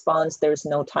emergency response. There's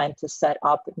no time to set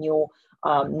up new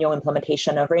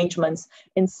implementation arrangements.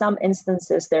 In some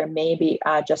instances, there may be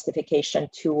a justification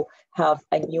to have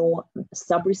a new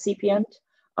sub-recipient.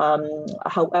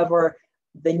 However,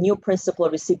 the new principal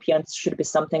recipients should be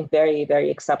something very,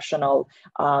 very exceptional,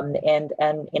 and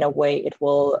in a way it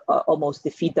will almost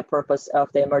defeat the purpose of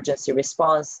the emergency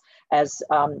response. As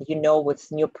you know,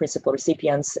 with new principal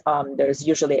recipients, there's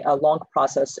usually a long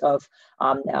process of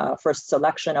first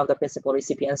selection of the principal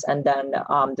recipients and then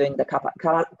doing the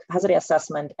capacity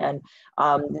assessment and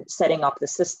setting up the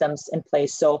systems in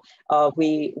place. So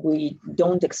we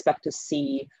don't expect to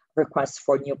see requests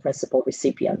for new principal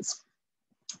recipients.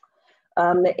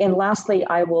 And lastly,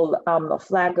 I will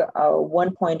flag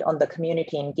one point on the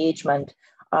community engagement.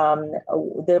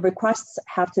 The requests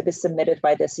have to be submitted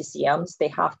by the CCMs. They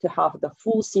have to have the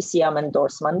full CCM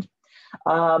endorsement.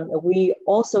 We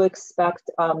also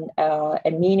expect a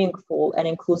meaningful and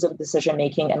inclusive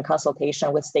decision-making and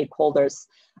consultation with stakeholders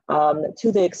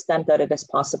to the extent that it is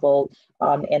possible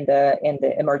in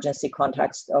the emergency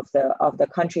context of the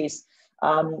countries.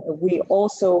 We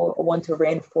also want to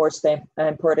reinforce the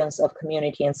importance of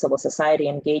community and civil society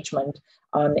engagement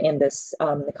in this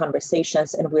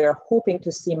conversations, and we are hoping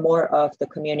to see more of the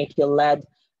community-led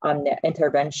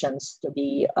interventions to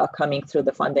be coming through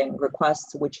the funding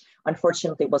requests, which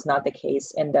unfortunately was not the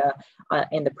case in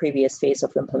the previous phase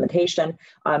of implementation.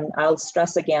 I'll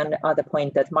stress again the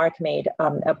point that Mark made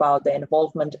about the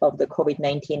involvement of the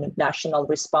COVID-19 national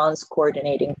response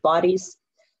coordinating bodies.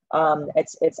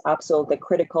 It's absolutely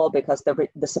critical because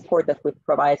the support that we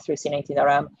provide through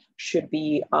C19RM should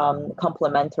be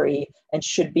complementary and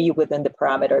should be within the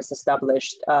parameters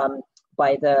established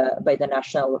by the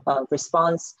national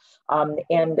response.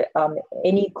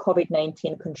 Any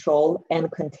COVID-19 control and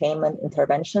containment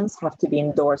interventions have to be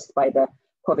endorsed by the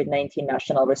COVID-19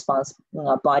 national response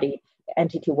body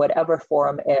entity, whatever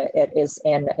form it is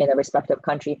in a respective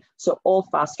country. So all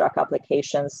fast track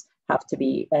applications have to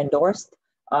be endorsed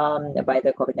by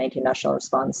the COVID-19 national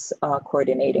response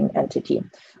coordinating entity.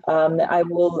 I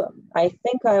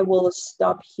think I will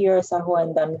stop here, Sahu,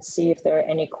 and then see if there are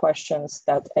any questions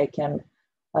that I can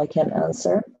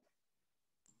answer.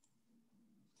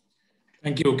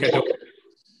 Thank you, Keto.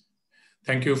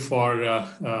 Thank you for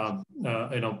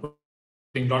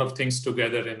putting a lot of things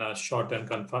together in a short and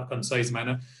concise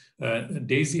manner.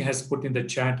 Daisy has put in the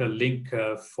chat a link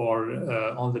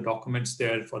for all the documents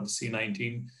there for the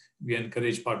C19. We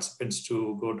encourage participants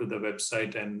to go to the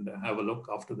website and have a look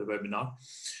after the webinar.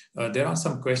 There are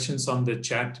some questions on the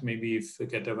chat. Maybe if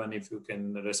Ketavan, if you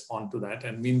can respond to that.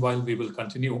 And meanwhile, we will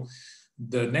continue.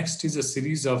 The next is a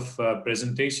series of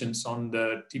presentations on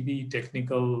the TB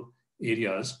technical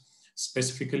areas.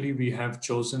 Specifically, we have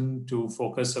chosen to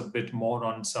focus a bit more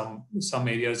on some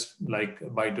areas like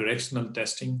bidirectional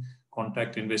testing,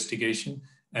 contact investigation,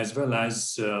 as well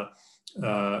as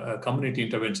community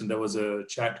intervention. There was a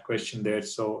chat question there.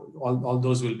 So all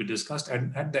those will be discussed.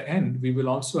 And at the end, we will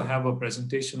also have a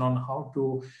presentation on how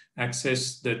to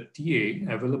access the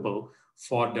TA available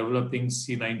for developing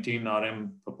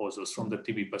C19RM proposals from the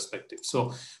TB perspective.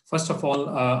 So first of all,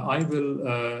 I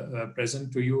will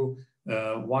present to you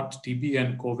what TB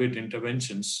and COVID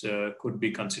interventions could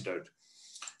be considered.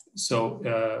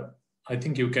 So I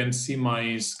think you can see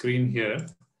my screen here.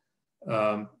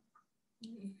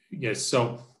 Yes,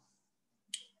 so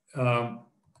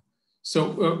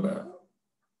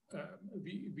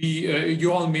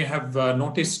you all may have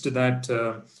noticed that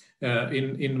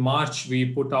in March we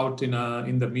put out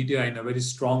in the media in a very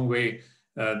strong way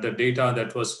the data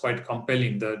that was quite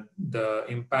compelling, the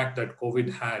impact that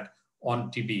COVID had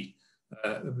on TB.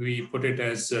 We put it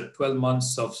as 12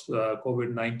 months of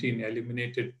COVID-19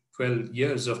 eliminated 12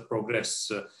 years of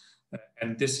progress.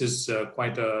 And this is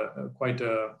quite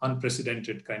a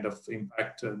unprecedented kind of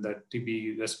impact that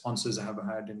TB responses have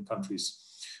had in countries.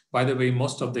 By the way,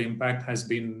 most of the impact has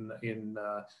been in,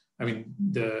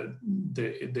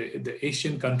 the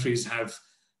Asian countries have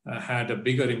had a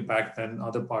bigger impact than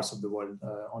other parts of the world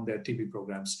on their TB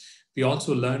programs. We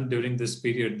also learned during this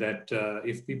period that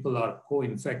if people are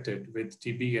co-infected with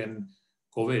TB and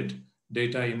COVID,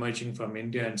 data emerging from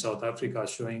India and South Africa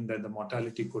showing that the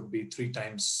mortality could be 3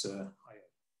 times higher.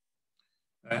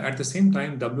 At the same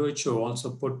time, WHO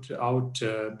also put out,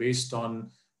 based on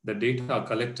the data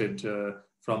collected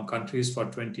from countries for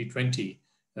 2020,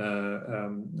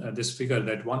 this figure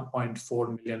that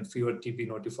 1.4 million fewer TB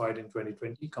notified in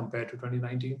 2020 compared to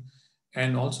 2019.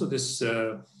 And also this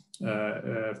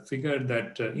figure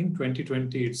that in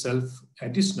 2020 itself,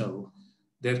 additional,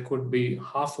 there could be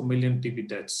 500,000 TB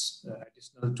deaths,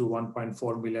 additional to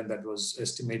 1.4 million that was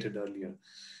estimated earlier.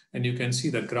 And you can see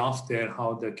the graph there,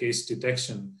 how the case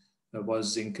detection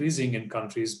was increasing in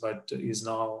countries, but has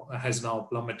now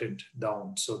plummeted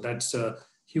down. So that's a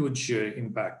huge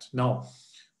impact. Now,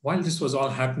 while this was all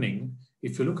happening,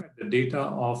 if you look at the data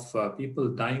of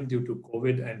people dying due to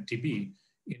COVID and TB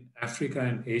in Africa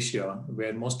and Asia,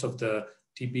 where most of the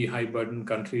TB high burden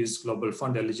countries, Global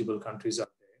Fund eligible countries are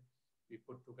there, we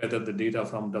put together the data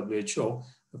from WHO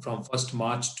from 1st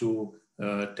March to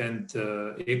 10th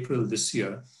April this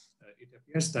year. It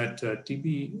appears that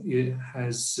TB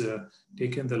has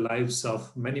taken the lives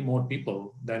of many more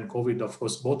people than COVID. Of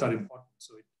course, both are important.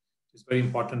 So it is very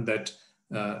important that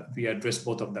we address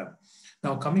both of them.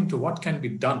 Now, coming to what can be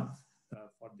done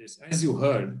for this, as you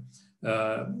heard,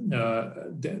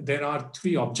 there are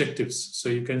 3 objectives. So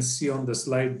you can see on the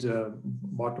slide,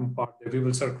 bottom part, we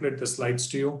will circulate the slides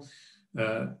to you.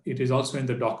 It is also in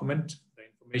the document, the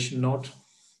information note.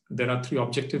 There are 3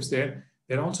 objectives there.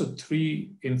 There are also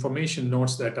 3 information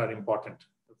notes that are important.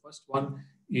 The first one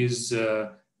is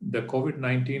the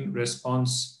COVID-19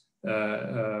 response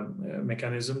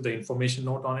mechanism, the information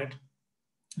note on it,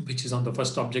 which is on the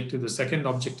first objective. The second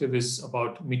objective is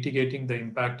about mitigating the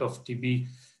impact of TB,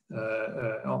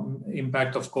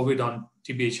 impact of COVID on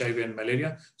TB, HIV, and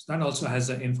malaria. So that also has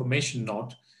an information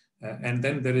note. And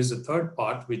then there is a third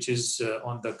part, which is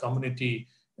on the community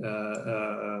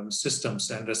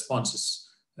systems and responses,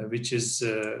 which is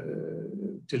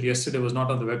till yesterday was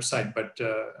not on the website, but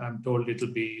I'm told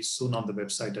it'll be soon on the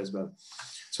website as well.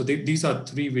 So these are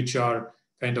 3 which are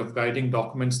kind of guiding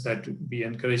documents that we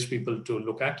encourage people to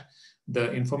look at.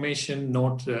 The information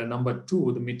note number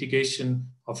 2, the mitigation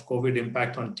of COVID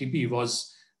impact on TB,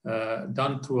 was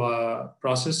done through a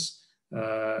process,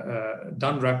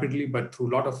 done rapidly, but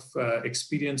through a lot of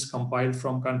experience compiled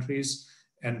from countries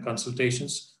and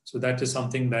consultations. So that is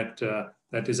something that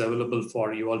that is available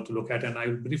for you all to look at. And I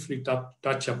will briefly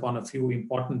touch upon a few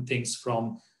important things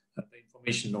from the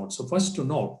information note. So first to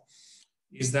note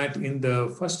is that in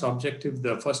the first objective,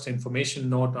 the first information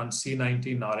note on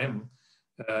C19RM,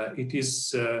 it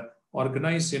is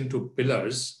organized into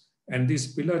pillars. And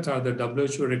these pillars are the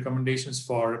WHO recommendations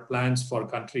for plans for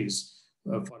countries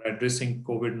for addressing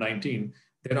COVID-19.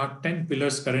 There are 10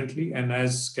 pillars currently, and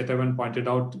as Ketavan pointed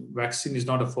out, vaccine is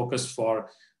not a focus for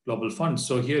global funds.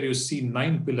 So here you see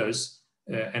 9 pillars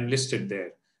enlisted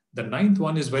there. The 9th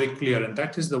one is very clear, and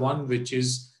that is the one which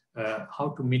is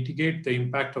how to mitigate the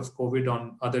impact of COVID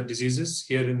on other diseases.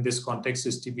 Here in this context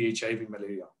is TB, HIV,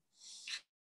 malaria.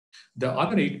 The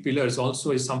other 8 pillars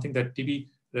also is something that TB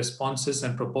responses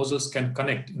and proposals can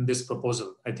connect in this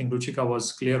proposal. I think Ruchika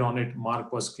was clear on it,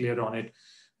 Mark was clear on it.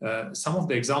 Some of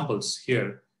the examples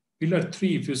here, pillar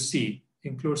 3, if you see,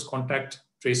 includes contact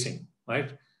tracing,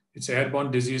 right? It's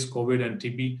airborne disease, COVID and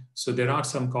TB. So there are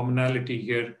some commonality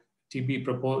here, TB,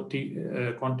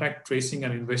 contact tracing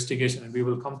and investigation. And we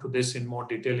will come to this in more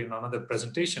detail in another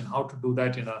presentation, how to do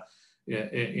that in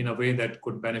a way that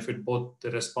could benefit both the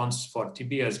response for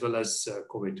TB as well as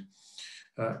COVID.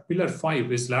 Pillar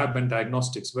 5 is lab and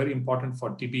diagnostics, very important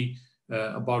for TB,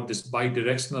 about this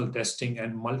bidirectional testing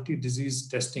and multi-disease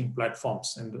testing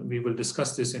platforms. And we will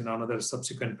discuss this in another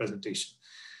subsequent presentation.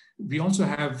 We also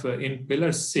have in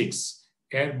pillar 6,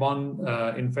 airborne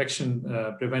infection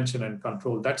prevention and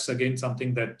control. That's again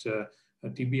something that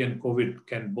TB and COVID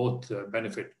can both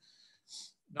benefit.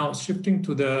 Now, shifting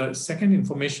to the second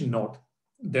information note,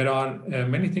 there are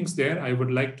many things there I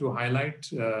would like to highlight.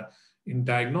 In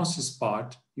diagnosis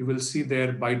part, you will see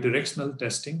there bidirectional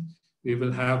testing. We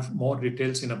will have more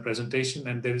details in a presentation,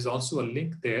 and there is also a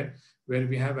link there where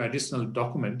we have additional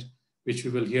document, which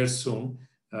we will hear soon,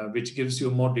 which gives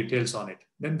you more details on it.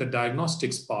 Then the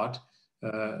diagnostics part,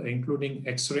 including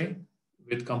X-ray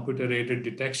with computer-aided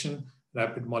detection,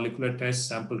 rapid molecular tests,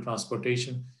 sample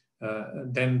transportation.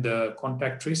 Then the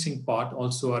contact tracing part,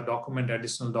 also a document,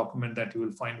 additional document that you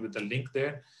will find with the link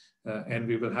there, and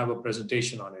we will have a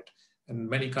presentation on it. And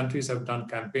many countries have done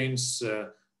campaigns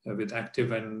with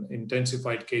active and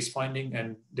intensified case finding,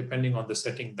 and depending on the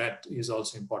setting, that is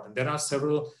also important. There are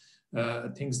several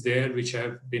things there which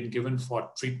have been given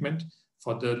for treatment.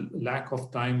 For the lack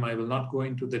of time, I will not go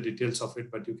into the details of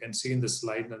it, but you can see in the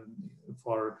slide,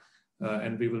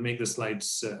 and we will make the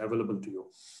slides available to you.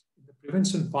 The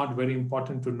prevention part, very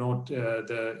important to note,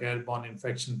 the airborne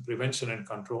infection prevention and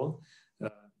control, the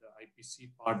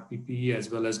IPC part, PPE, as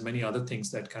well as many other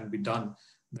things that can be done,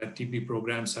 that TB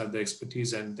programs have the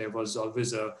expertise, and there was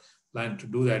always a plan to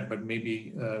do that, but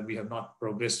maybe we have not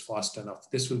progressed fast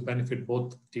enough. This will benefit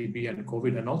both TB and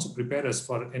COVID, and also prepare us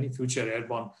for any future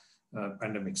airborne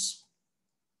pandemics.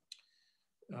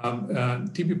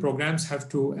 TB programs have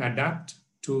to adapt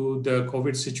to the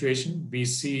COVID situation. We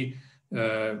see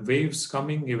waves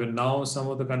coming. Even now, some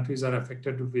of the countries are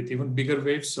affected with even bigger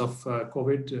waves of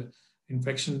COVID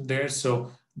infection there.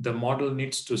 So the model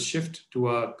needs to shift to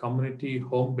a community,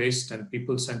 home-based and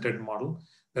people-centered model.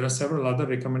 There are several other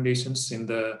recommendations in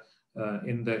the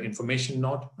information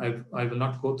note. I will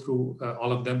not go through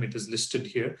all of them. It is listed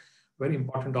here. Very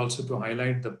important also to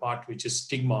highlight the part which is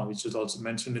stigma, which was also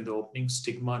mentioned in the opening.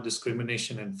 Stigma,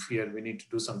 discrimination, and fear. We need to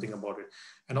do something about it.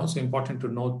 And also important to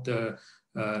note the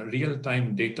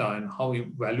real-time data and how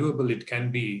valuable it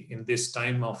can be in this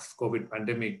time of COVID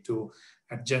pandemic to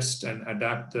adjust and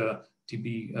adapt the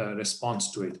TB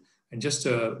response to it. And just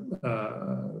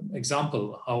an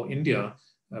example how India,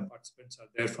 participants are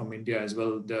there from India as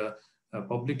well, the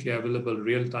publicly available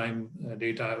real-time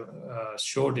data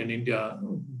showed in India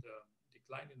the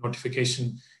decline in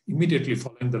notification immediately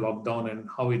following the lockdown, and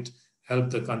how it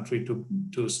helped the country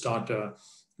to start a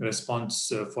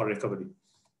response for recovery.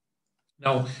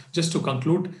 Now, just to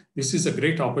conclude, this is a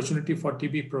great opportunity for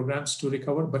TB programs to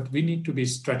recover, but we need to be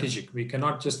strategic. We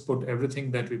cannot just put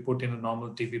everything that we put in a normal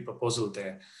TB proposal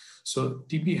there. So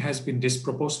TB has been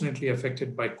disproportionately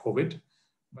affected by COVID,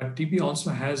 but TB also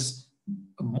has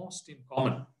most in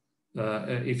common.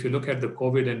 If you look at the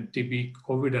COVID and TB,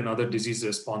 COVID and other disease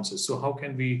responses. So how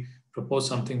can we propose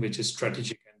something which is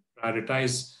strategic and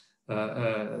prioritize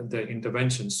the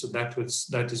interventions? So that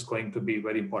is going to be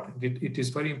very important. It is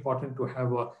very important to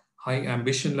have a high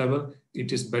ambition level.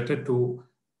 It is better to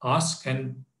ask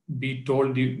and be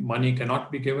told the money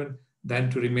cannot be given than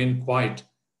to remain quiet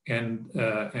and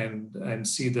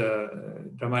see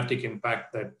the dramatic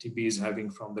impact that TB is having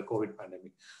from the COVID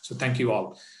pandemic. So thank you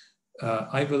all.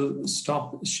 I will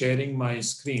stop sharing my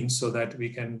screen so that we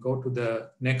can go to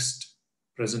the next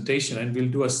presentation, and we'll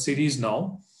do a series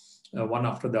now, one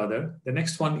after the other. The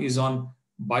next one is on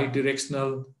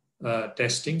bidirectional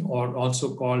testing, or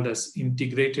also called as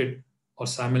integrated or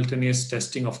simultaneous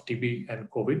testing of TB and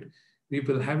COVID. We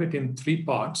will have it in 3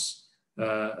 parts,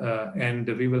 and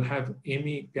we will have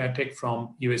Amy Piatek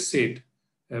from USAID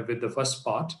with the first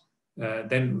part.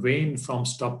 Then Wayne from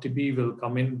Stop TB will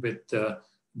come in with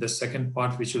the second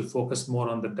part, which will focus more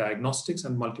on the diagnostics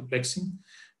and multiplexing.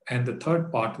 And the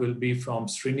third part will be from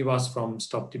Srinivas from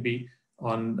Stop TB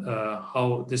on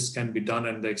how this can be done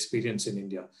and the experience in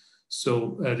India.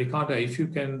 So Ricarda, if you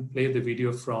can play the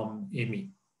video from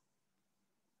Amy.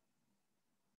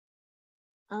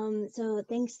 So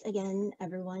thanks again,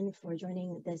 everyone, for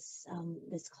joining this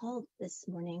this call this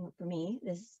morning for me,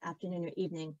 this afternoon or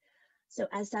evening. So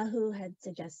as Sahu had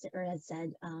suggested or had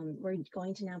said, we're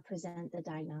going to now present the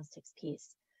diagnostics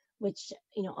piece, which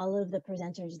all of the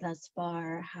presenters thus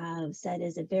far have said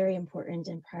is a very important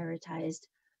and prioritized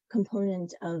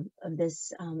component of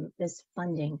this this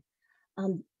funding.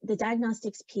 The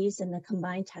diagnostics piece and the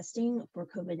combined testing for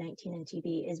COVID-19 and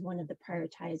TB is one of the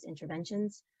prioritized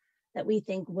interventions that we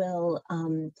think will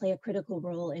play a critical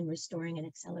role in restoring and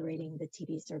accelerating the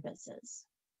TB services.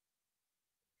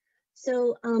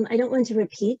 So I don't want to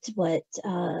repeat what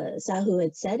Sahu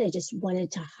had said. I just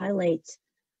wanted to highlight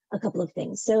a couple of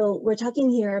things. So we're talking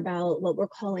here about what we're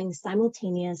calling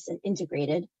simultaneous and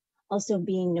integrated, also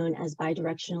being known as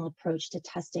bidirectional approach to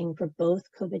testing for both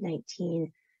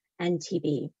COVID-19 and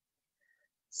TB.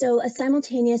 So a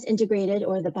simultaneous integrated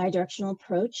or the bidirectional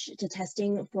approach to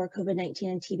testing for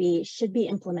COVID-19 and TB should be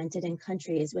implemented in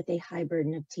countries with a high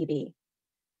burden of TB.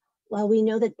 While we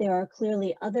know that there are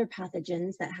clearly other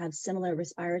pathogens that have similar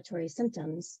respiratory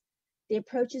symptoms, the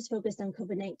approach is focused on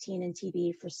COVID-19 and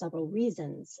TB for several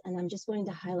reasons, and I'm just going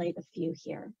to highlight a few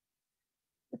here.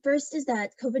 The first is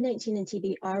that COVID-19 and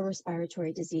TB are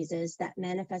respiratory diseases that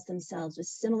manifest themselves with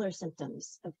similar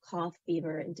symptoms of cough,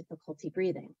 fever, and difficulty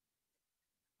breathing.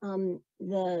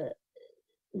 The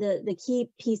key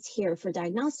piece here for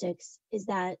diagnostics is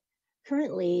that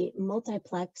currently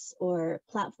multiplex or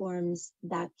platforms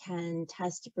that can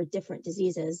test for different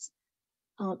diseases,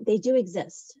 they do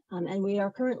exist, and we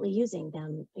are currently using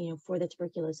them, for the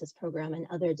tuberculosis program and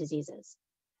other diseases,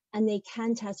 and they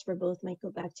can test for both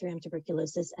Mycobacterium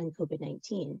tuberculosis and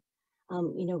COVID-19.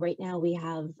 Right now we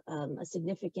have a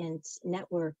significant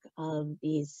network of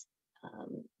these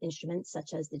instruments,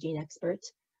 such as the Gene Expert,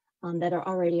 that are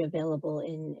already available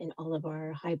in all of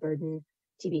our high burden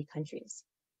TB countries.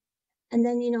 And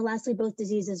then, lastly, both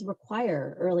diseases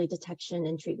require early detection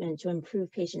and treatment to improve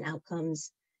patient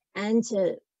outcomes and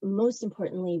to, most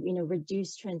importantly,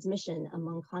 reduce transmission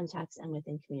among contacts and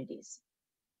within communities.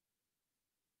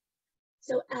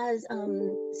 So as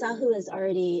Sahu has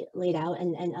already laid out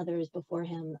and others before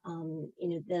him,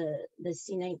 the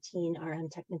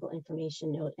C19RM technical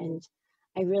information note, and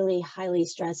I really highly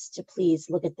stress to please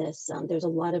look at this. There's a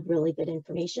lot of really good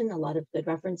information, a lot of good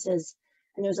references,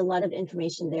 and there's a lot of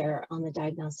information there on the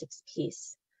diagnostics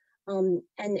piece. And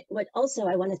what also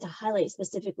I wanted to highlight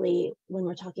specifically when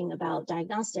we're talking about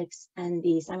diagnostics and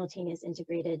the simultaneous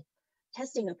integrated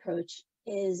testing approach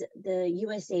is the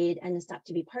USAID and the Stop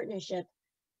TB partnership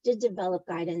did develop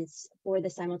guidance for the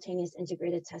simultaneous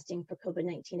integrated testing for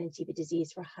COVID-19 and TB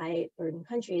disease for high burden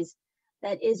countries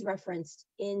that is referenced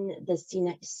in the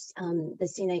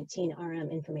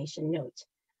C19RM information note.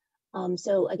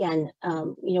 So again,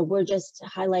 we're just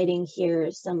highlighting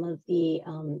here some of the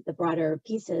broader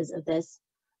pieces of this.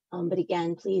 But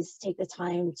again, please take the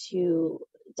time to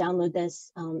download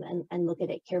this and look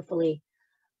at it carefully.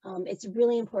 It's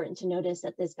really important to notice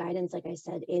that this guidance, like I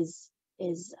said, is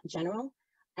general,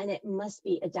 and it must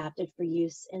be adapted for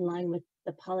use in line with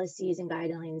the policies and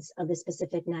guidelines of the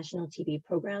specific national TB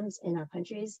programs in our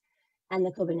countries and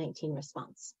the COVID-19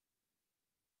 response.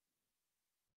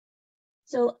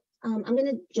 So I'm going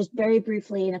to just very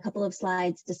briefly in a couple of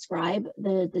slides describe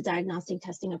the diagnostic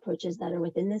testing approaches that are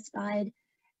within this guide.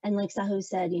 And like Sahu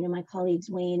said, my colleagues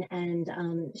Wayne and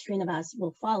Srinivas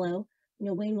will follow.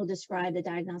 Wayne will describe the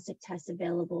diagnostic tests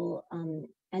available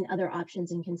and other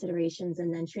options and considerations,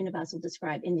 and then Srinivas will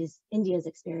describe India's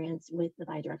experience with the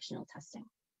bidirectional testing.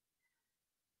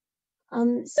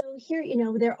 So here,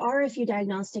 there are a few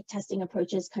diagnostic testing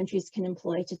approaches countries can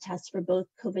employ to test for both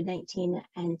COVID-19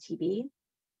 and TB.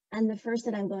 And the first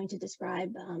that I'm going to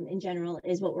describe in general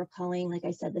is what we're calling, like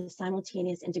I said, the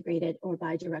simultaneous integrated or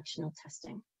bidirectional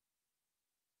testing.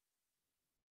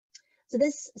 So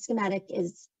this schematic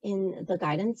is in the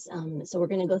guidance. So we're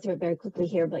going to go through it very quickly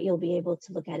here, but you'll be able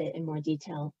to look at it in more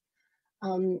detail.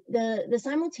 The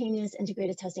simultaneous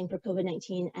integrated testing for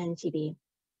COVID-19 and TB.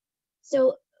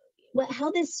 So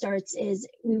how this starts is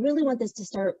we really want this to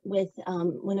start with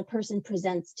when a person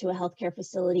presents to a healthcare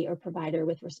facility or provider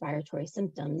with respiratory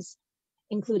symptoms,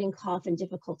 including cough and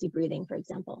difficulty breathing, for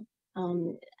example.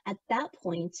 At that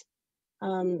point,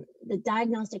 the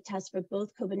diagnostic test for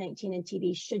both COVID-19 and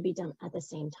TB should be done at the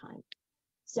same time.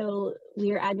 So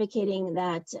we are advocating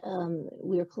that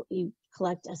you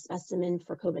collect a specimen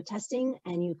for COVID testing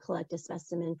and you collect a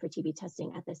specimen for TB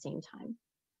testing at the same time.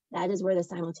 That is where the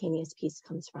simultaneous piece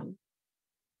comes from.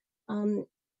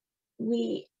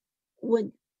 We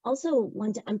would also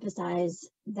want to emphasize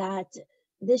that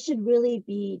this should really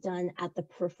be done at the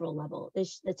peripheral level.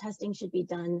 The testing should be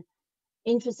done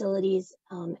in facilities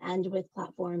and with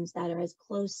platforms that are as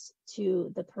close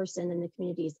to the person and the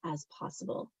communities as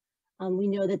possible. We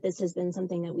know that this has been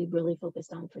something that we've really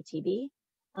focused on for TB.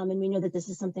 And we know that this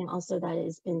is something also that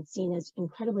has been seen as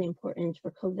incredibly important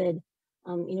for COVID,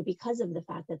 because of the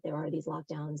fact that there are these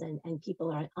lockdowns and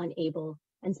people are unable,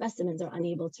 and specimens are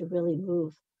unable to really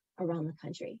move around the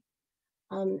country.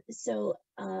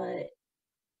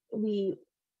 We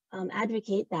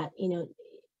advocate that,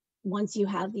 once you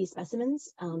have these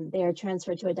specimens, they are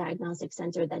transferred to a diagnostic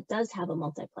center that does have a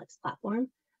multiplex platform.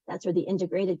 That's where the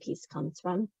integrated piece comes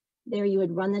from. There you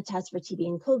would run the test for TB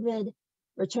and COVID,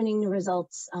 returning the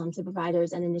results to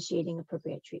providers and initiating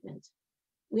appropriate treatment.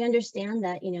 We understand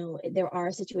that, there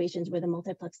are situations where the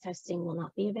multiplex testing will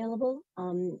not be available.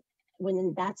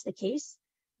 When that's the case,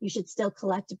 you should still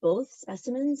collect both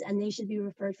specimens and they should be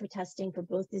referred for testing for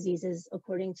both diseases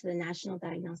according to the national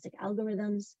diagnostic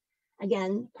algorithms.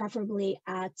 Again, preferably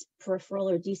at peripheral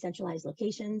or decentralized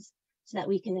locations so that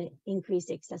we can increase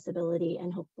accessibility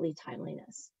and hopefully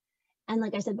timeliness. And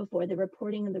like I said before, the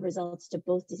reporting of the results to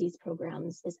both disease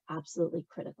programs is absolutely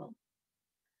critical.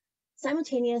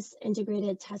 Simultaneous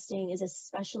integrated testing is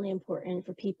especially important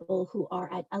for people who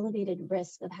are at elevated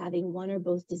risk of having one or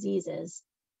both diseases,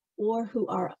 or who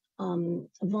are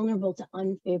vulnerable to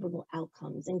unfavorable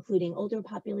outcomes, including older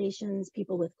populations,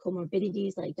 people with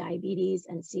comorbidities like diabetes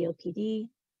and COPD.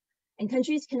 And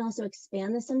countries can also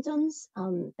expand the symptoms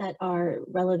that are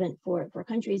relevant for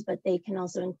countries, but they can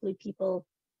also include people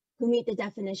who meet the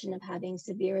definition of having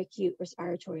severe acute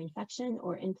respiratory infection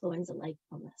or influenza-like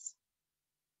illness.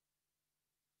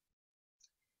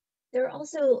 There are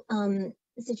also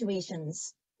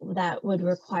situations that would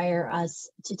require us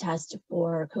to test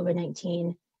for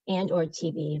COVID-19 and or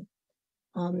TB.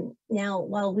 Now,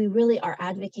 while we really are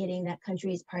advocating that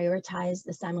countries prioritize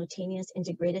the simultaneous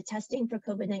integrated testing for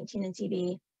COVID-19 and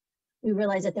TB, we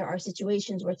realize that there are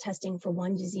situations where testing for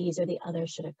one disease or the other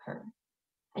should occur.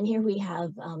 And here we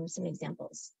have some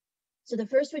examples. So the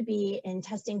first would be in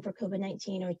testing for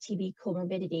COVID-19 or TB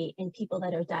comorbidity in people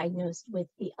that are diagnosed with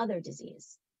the other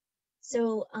disease.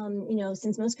 So,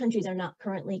 since most countries are not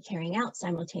currently carrying out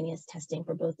simultaneous testing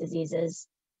for both diseases,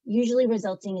 usually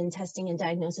resulting in testing and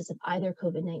diagnosis of either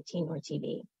COVID-19 or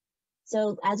TB.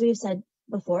 So as we've said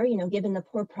before, given the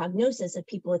poor prognosis of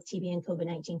people with TB and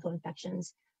COVID-19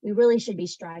 co-infections, we really should be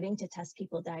striving to test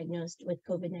people diagnosed with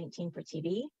COVID-19 for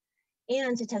TB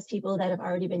and to test people that have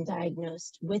already been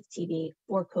diagnosed with TB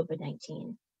for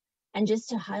COVID-19. And just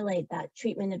to highlight that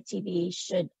treatment of TB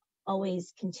should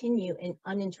always continue and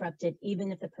uninterrupted,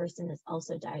 even if the person is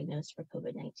also diagnosed for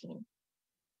COVID-19.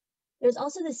 There's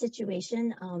also the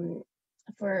situation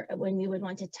for when we would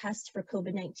want to test for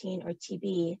COVID-19 or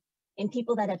TB in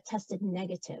people that have tested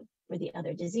negative for the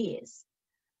other disease.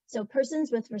 So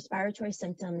persons with respiratory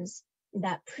symptoms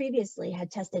that previously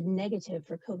had tested negative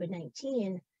for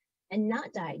COVID-19 and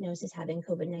not diagnosed as having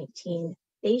COVID-19,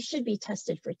 they should be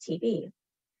tested for TB.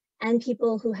 And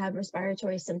people who have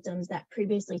respiratory symptoms that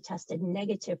previously tested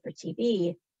negative for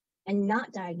TB and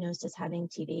not diagnosed as having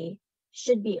TB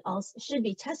should be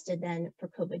tested then for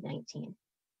COVID-19.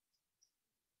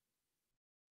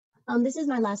 This is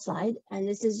my last slide, and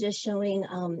this is just showing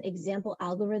example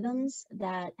algorithms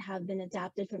that have been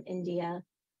adapted from India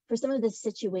for some of the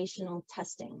situational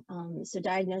testing. So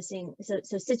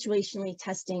situationally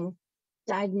testing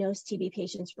diagnosed TB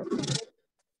patients for COVID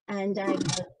and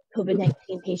diagnosed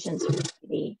COVID-19 patients for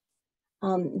TB.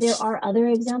 There are other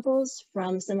examples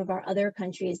from some of our other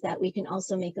countries that we can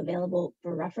also make available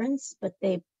for reference, but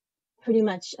they pretty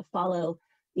much follow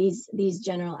these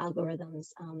general algorithms,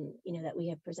 that we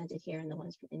have presented here and the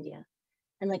ones from India.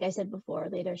 And like I said before,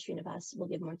 later Srinivas will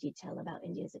give more detail about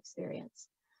India's experience.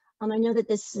 I know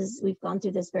that we've gone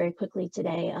through this very quickly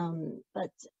today,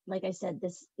 but like I said,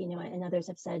 this, and others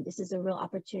have said, this is a real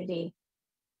opportunity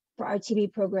for our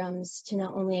TB programs to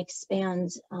not only expand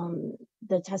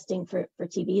the testing for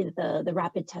TB, the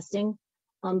rapid testing,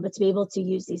 but to be able to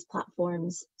use these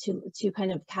platforms to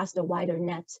kind of cast a wider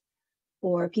net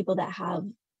for people that have,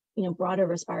 broader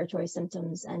respiratory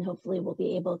symptoms, and hopefully we'll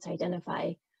be able to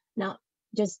identify not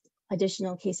just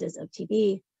additional cases of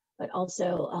TB, but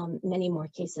also many more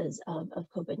cases of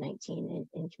COVID-19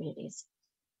 in communities.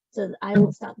 So I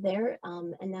will stop there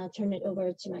and now turn it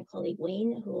over to my colleague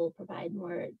Wayne, who will provide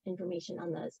more information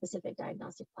on the specific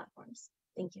diagnostic platforms.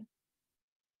 Thank you.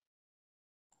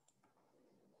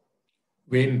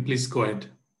 Wayne, please go ahead.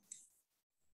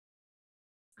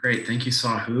 Great, thank you,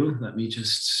 Sahu. Let me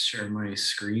just share my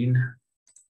screen.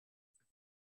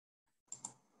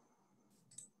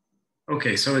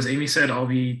 Okay, so as Amy said, I'll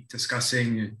be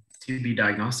discussing TB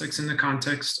diagnostics in the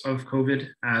context of COVID.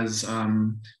 As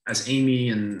Amy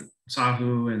and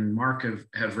Sahu and Mark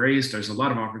have raised, there's a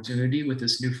lot of opportunity with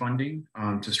this new funding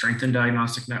to strengthen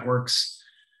diagnostic networks,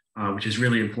 which is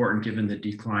really important given the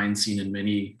decline seen in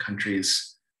many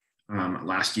countries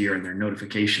last year in their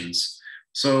notifications.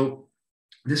 So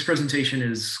this presentation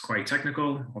is quite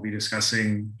technical. I'll be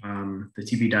discussing the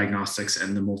TB diagnostics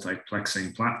and the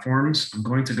multiplexing platforms. I'm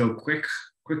going to go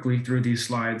quickly through these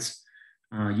slides.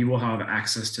 You will have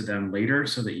access to them later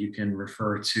so that you can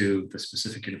refer to the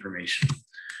specific information.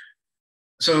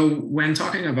 So when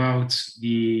talking about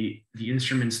the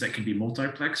instruments that can be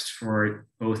multiplexed for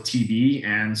both TB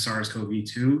and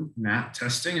SARS-CoV-2 NAT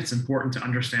testing, it's important to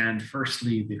understand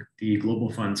firstly the Global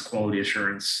Fund's quality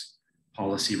assurance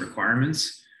policy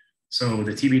requirements. So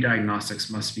the TB diagnostics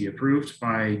must be approved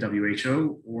by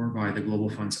WHO or by the Global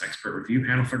Fund's expert review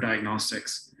panel for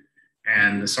diagnostics.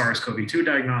 And the SARS-CoV-2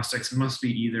 diagnostics must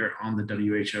be either on the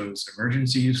WHO's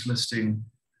emergency use listing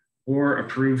or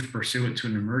approved pursuant to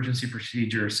an emergency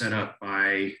procedure set up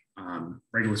by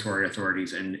regulatory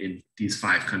authorities in these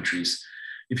 5 countries.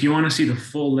 If you want to see the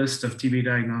full list of TB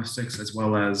diagnostics as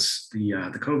well as the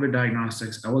COVID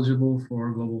diagnostics eligible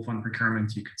for Global Fund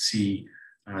procurement, you can see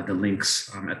the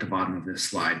links at the bottom of this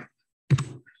slide.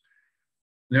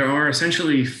 There are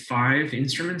essentially 5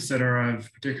 instruments that are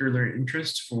of particular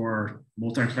interest for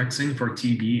multiplexing for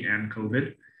TB and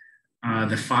COVID.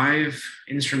 The 5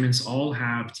 instruments all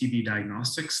have TB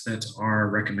diagnostics that are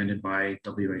recommended by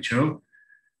WHO.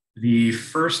 The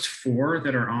first 4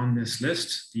 that are on this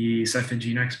list, the Cepheid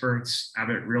Gene Experts,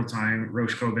 Abbott Real-Time,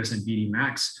 Roche Cobas, and BD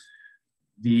Max,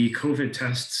 the COVID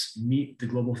tests meet the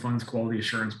Global Fund's quality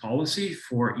assurance policy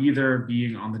for either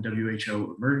being on the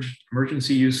WHO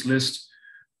emergency use list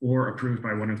or approved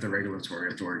by one of the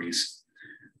regulatory authorities.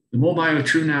 The MolBio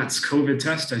TrueNAT's COVID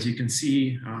test, as you can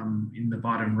see in the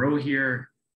bottom row here,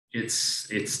 its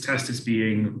test is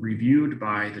being reviewed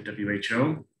by the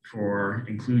WHO for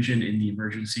inclusion in the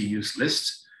emergency use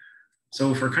list.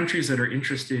 So for countries that are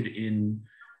interested in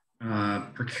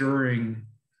procuring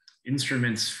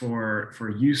instruments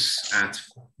for use at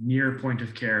near point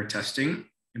of care testing,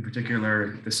 in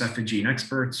particular the Cepheid Gene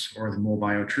Experts or the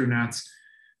MolBio TrueNATs,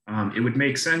 it would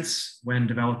make sense when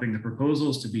developing the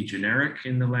proposals to be generic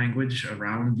in the language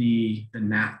around the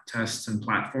NAT tests and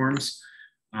platforms,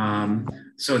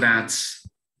 so that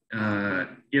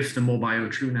if the MolBio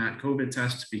TrueNAT COVID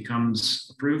test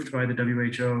becomes approved by the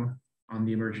WHO on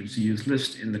the emergency use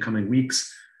list in the coming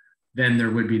weeks, then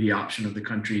there would be the option of the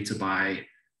country to buy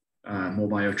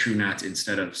MolBio TrueNAT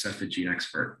instead of Cepheid Gene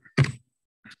Expert.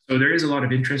 So there is a lot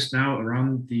of interest now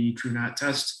around the TrueNAT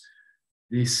test.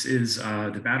 This is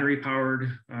the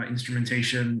battery-powered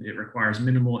instrumentation. It requires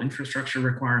minimal infrastructure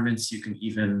requirements. You can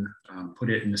even put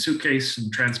it in a suitcase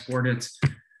and transport it.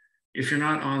 If you're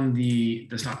not on the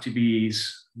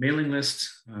StopTB's mailing list,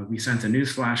 we sent a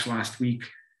newsflash last week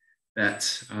that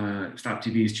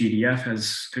StopTB's GDF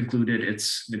has concluded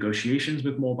its negotiations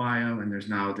with MolBio, and there's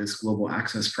now this global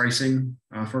access pricing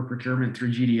for procurement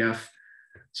through GDF.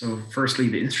 So firstly,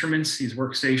 the instruments, these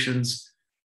workstations,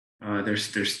 there's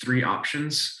 3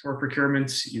 options for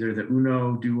procurement, either the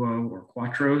Uno, Duo, or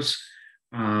Quattros.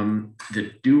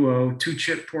 The Duo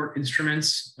 2-chip port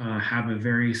instruments have a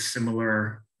very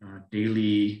similar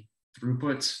daily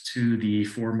throughput to the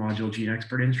 4-module Gene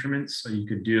Expert instruments. So you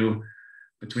could do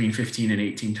between 15 and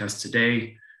 18 tests a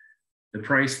day. The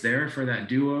price there for that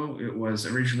Duo, it was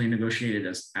originally negotiated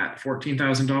at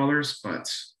 $14,000,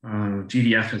 but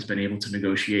GDF has been able to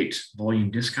negotiate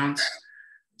volume discounts.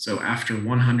 So after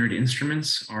 100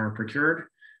 instruments are procured,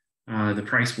 the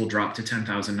price will drop to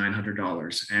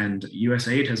 $10,900. And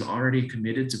USAID has already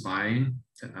committed to buying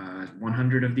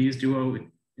 100 of these Duo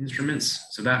instruments.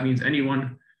 So that means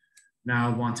anyone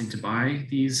now wanting to buy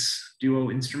these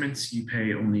Duo instruments, you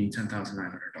pay only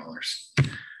 $10,900.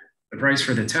 The price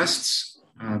for the tests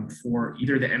for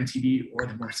either the MTB or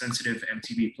the more sensitive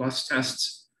MTB Plus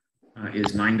tests is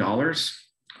 $9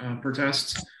 per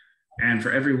test. And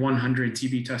for every 100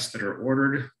 TB tests that are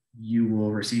ordered, you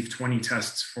will receive 20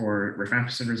 tests for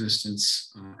rifampicin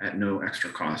resistance at no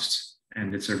extra cost.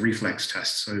 And it's a reflex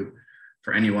test. So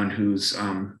for anyone who's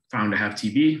found to have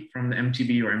TB from the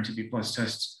MTB or MTB Plus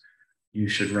tests, you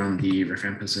should run the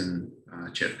rifampicin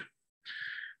chip.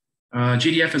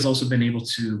 GDF has also been able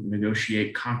to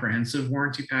negotiate comprehensive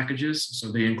warranty packages. So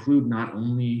they include not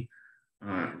only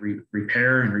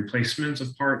repair and replacement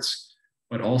of parts,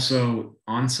 but also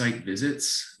on-site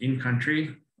visits in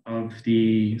country of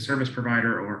the service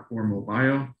provider or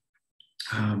mobile.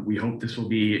 We hope this will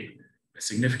be a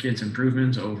significant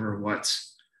improvement over what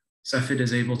Cepheid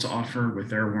is able to offer with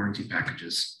their warranty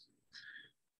packages.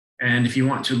 And if you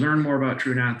want to learn more about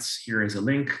TrueNATs, here is a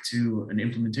link to an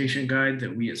implementation guide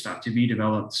that we at StopTB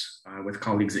developed with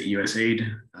colleagues at USAID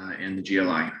and the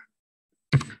GLI.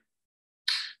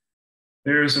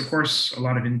 There's, of course, a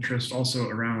lot of interest also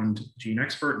around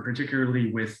GeneXpert,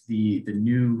 particularly with the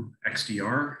new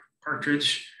XDR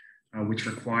cartridge, which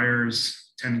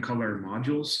requires 10 color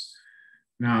modules.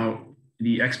 Now,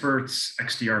 the Expert's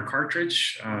XDR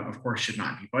cartridge, of course, should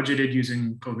not be budgeted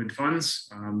using COVID funds.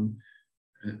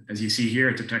 As you see here,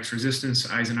 it detects resistance,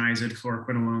 isoniazid,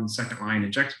 fluoroquinolone, second-line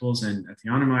injectables, and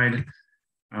ethionamide.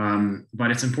 But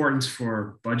it's important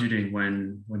for budgeting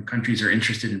when countries are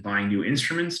interested in buying new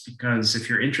instruments, because if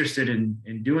you're interested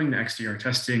in doing the XDR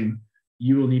testing,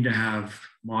 you will need to have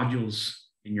modules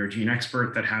in your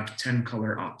GeneXpert that have 10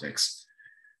 color optics.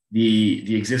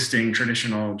 The existing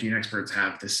traditional GeneXperts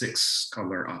have the 6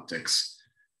 color optics.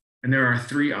 And there are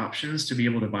 3 options to be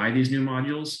able to buy these new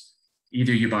modules.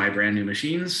 Either you buy brand new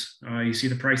machines, you see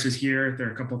the prices here,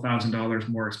 they're a couple $1,000s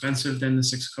more expensive than the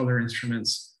 6 color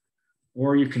instruments,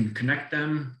 or you can connect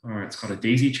them, or it's called a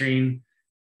daisy chain,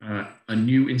 a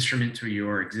new instrument to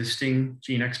your existing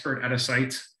GeneXpert at a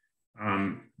site.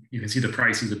 You can see the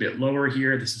price is a bit lower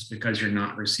here. This is because you're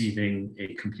not receiving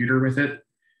a computer with it.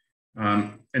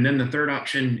 And then the third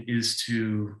option is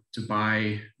to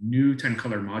buy new 10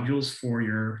 color modules for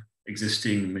your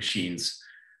existing machines.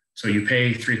 So you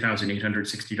pay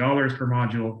 $3,860 per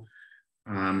module,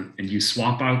 and you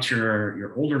swap out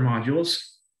your older modules.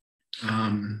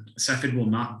 Cepheid will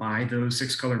not buy those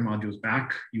 6 color modules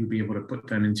back. You would be able to put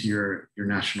them into your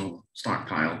national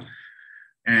stockpile.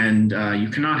 And you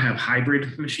cannot have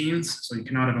hybrid machines. So you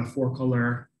cannot have a 4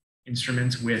 color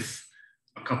instrument with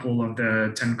a couple of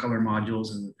the 10 color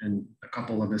modules and a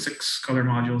couple of the 6 color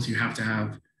modules. You have to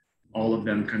have all of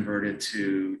them converted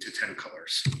to 10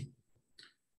 colors.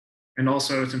 And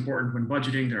also, it's important when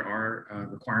budgeting, there are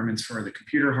requirements for the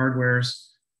computer hardwares.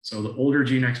 So the older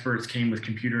GeneXperts came with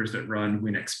computers that run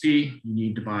WinXP. You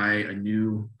need to buy a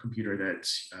new computer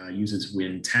that uses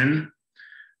Win10.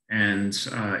 And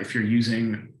if you're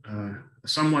using a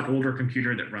somewhat older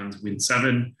computer that runs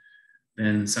Win7,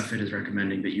 then Cepheid is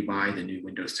recommending that you buy the new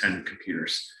Windows 10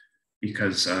 computers,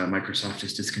 because Microsoft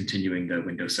is discontinuing the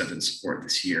Windows 7 support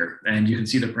this year. And you can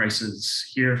see the prices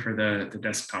here for the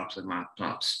desktops and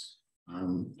laptops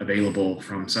available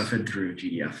from Cepheid through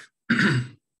GDF.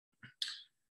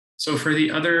 So for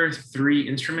the other 3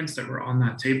 instruments that were on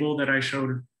that table that I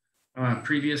showed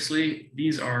previously,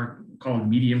 these are called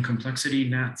medium complexity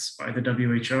NATs by the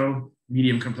WHO.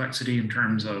 Medium complexity in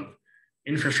terms of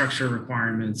infrastructure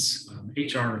requirements,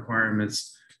 HR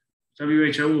requirements.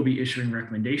 WHO will be issuing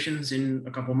recommendations in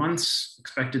a couple months,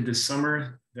 expected this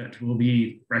summer, that will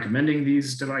be recommending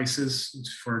these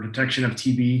devices for detection of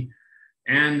TB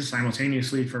and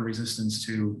simultaneously for resistance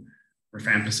to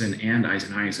rifampicin and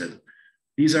isoniazid.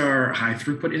 These are high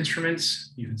throughput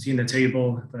instruments. You can see in the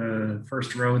table, the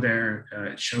first row there,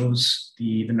 it shows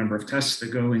the number of tests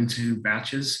that go into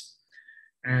batches.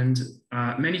 And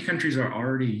many countries are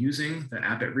already using the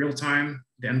Abbott real-time,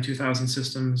 the M2000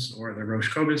 systems, or the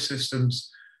Roche Cobas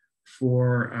systems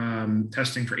for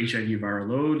testing for HIV viral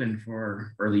load and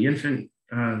for early infant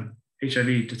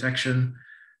HIV detection.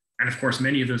 And of course,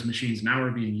 many of those machines now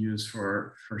are being used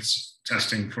for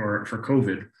testing for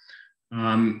COVID.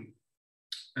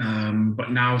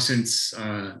 But now, since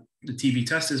the TB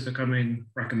test is becoming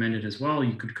recommended as well,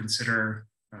 you could consider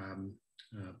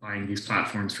buying these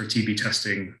platforms for TB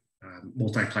testing,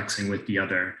 multiplexing with the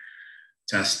other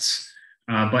tests.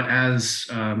 But as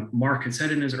Mark had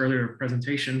said in his earlier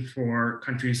presentation, for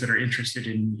countries that are interested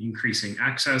in increasing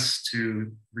access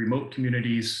to remote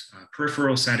communities,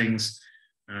 peripheral settings,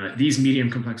 these medium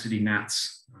complexity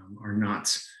NATs are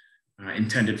not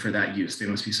intended for that use. They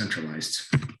must be centralized.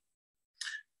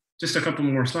 Just a couple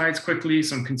more slides quickly,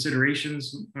 some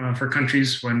considerations for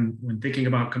countries when thinking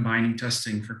about combining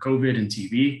testing for COVID and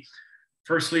TB.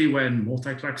 Firstly, when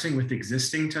multiplexing with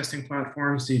existing testing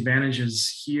platforms, the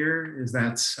advantages here is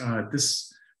that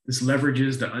this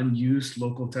leverages the unused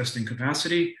local testing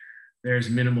capacity.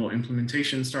 There's minimal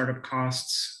implementation startup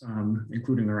costs,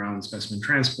 including around specimen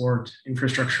transport,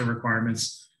 infrastructure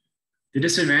requirements. The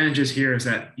disadvantages here is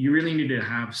that you really need to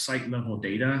have site level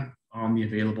data on the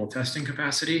available testing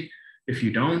capacity. If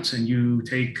you don't, and you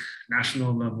take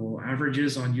national level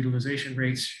averages on utilization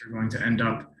rates, you're going to end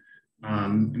up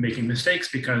making mistakes,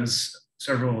 because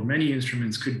many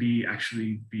instruments could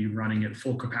actually be running at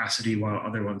full capacity while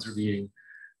other ones are being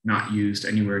not used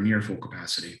anywhere near full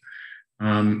capacity.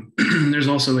 There's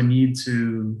also a need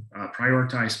to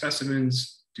prioritize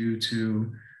specimens due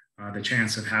to the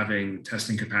chance of having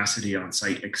testing capacity on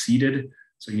site exceeded.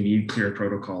 So you need clear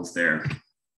protocols there.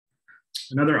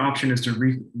 Another option is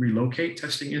to relocate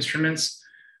testing instruments,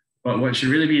 but what should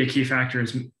really be a key factor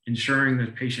is ensuring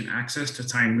that patient access to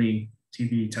timely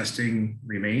TB testing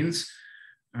remains.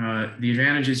 The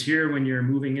advantages here, when you're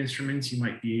moving instruments, you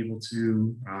might be able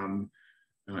to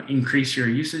increase your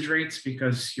usage rates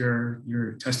because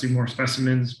you're testing more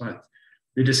specimens, but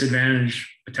the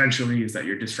disadvantage potentially is that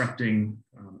you're disrupting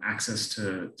access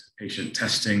to patient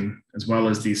testing, as well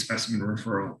as these specimen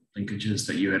referral linkages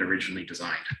that you had originally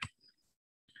designed.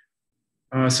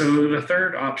 So the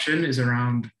third option is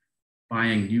around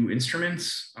buying new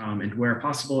instruments and where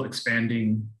possible,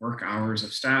 expanding work hours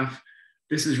of staff.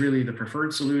 This is really the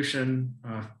preferred solution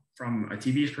from a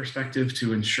TB's perspective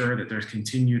to ensure that there's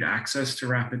continued access to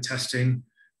rapid testing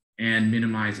and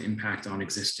minimize impact on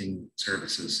existing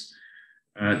services.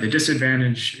 The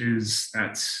disadvantage is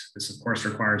that this, of course,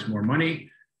 requires more money,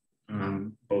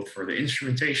 both for the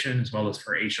instrumentation as well as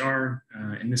for HR.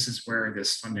 And this is where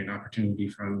this funding opportunity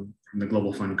from the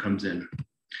Global Fund comes in.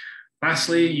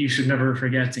 Lastly, you should never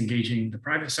forget engaging the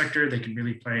private sector. They can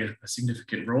really play a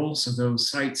significant role. So those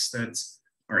sites that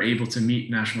are able to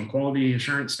meet national quality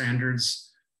assurance standards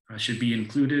should be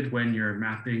included when you're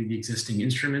mapping the existing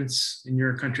instruments in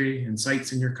your country and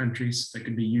sites in your countries that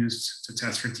can be used to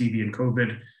test for TB and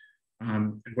COVID.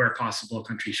 And where possible,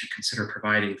 countries should consider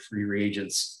providing free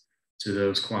reagents to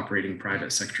those cooperating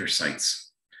private sector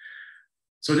sites.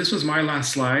 So this was my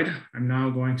last slide. I'm now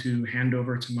going to hand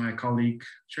over to my colleague,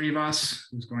 Srinivas,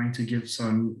 who's going to give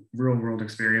some real world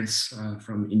experience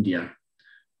from India.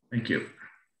 Thank you.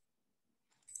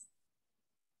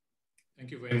 Thank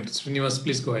you very much. Srinivas,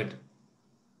 please go ahead.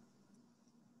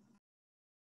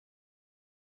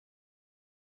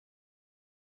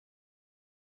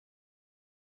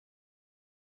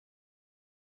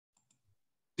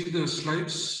 See the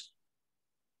slides.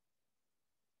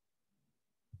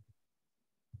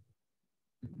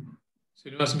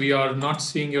 Srinivas, we are not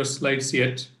seeing your slides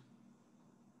yet.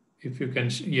 If you can,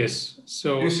 yes.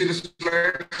 So you see the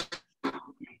slides?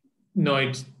 No,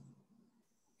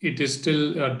 it is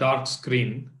still a dark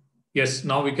screen. Yes,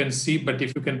 now we can see, but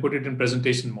if you can put it in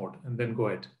presentation mode and then go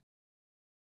ahead.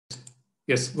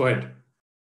 Yes, go ahead.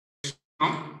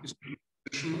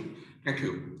 Thank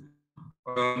you.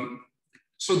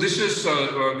 So this is,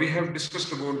 we have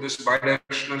discussed about this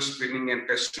bidirectional screening and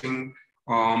testing,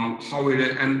 how it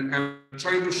is, and I'm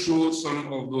trying to show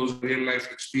some of those real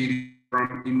life experience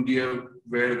from India,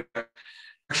 where they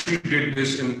actually did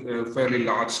this in a fairly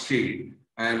large scale.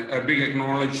 And a big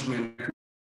acknowledgement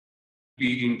to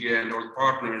India and all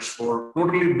partners for not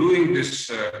only doing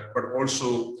this, but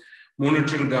also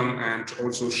monitoring them and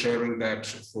also sharing that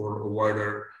for a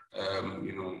wider,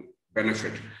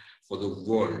 benefit for the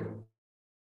world.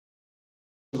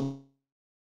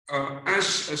 As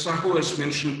Sahu has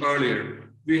mentioned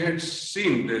earlier, we had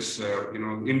seen this,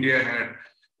 India had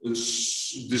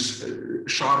this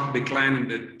sharp decline in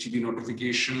the TB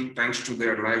notification thanks to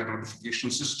their live notification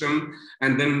system.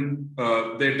 And then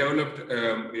they developed,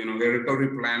 a recovery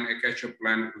plan, a catch-up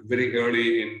plan very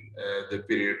early in the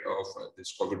period of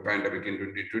this COVID pandemic in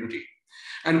 2020.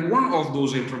 And one of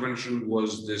those interventions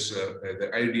was this,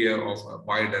 the idea of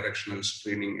bidirectional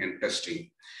screening and testing.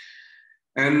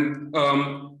 And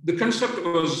the concept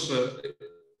was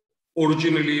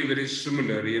originally very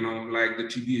similar, like the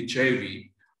TB HIV.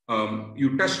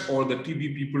 You test all the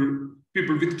TB people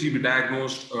with TB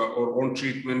diagnosed or on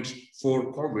treatment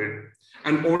for COVID.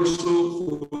 And also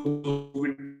for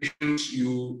COVID patients,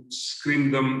 you screen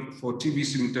them for TB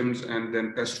symptoms and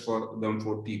then test for them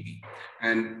for TB.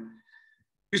 And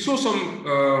we saw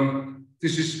some,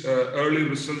 this is early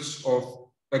results of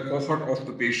a cohort of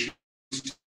the patients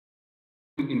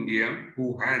in India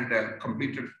who had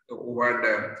completed, who had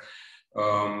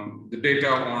the data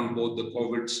on both the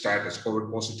COVID status,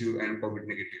 COVID positive and COVID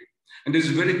negative. And it's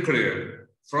very clear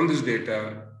from this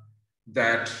data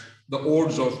that the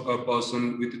odds of a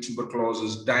person with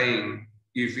tuberculosis dying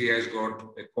if he has got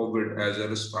a COVID as a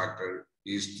risk factor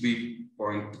is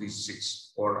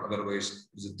 3.36, or otherwise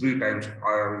is a 3 times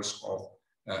higher risk of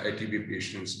TB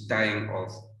patients dying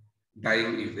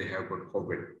if they have got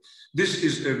COVID. This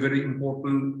is a very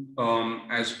important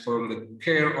as from the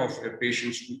care of a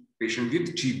patient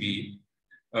with TB.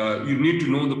 You need to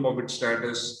know the COVID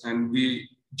status, and we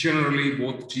generally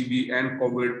both TB and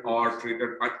COVID are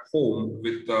treated at home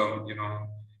with,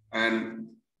 and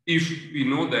if we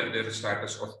know that there is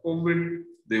status of COVID,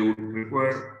 they would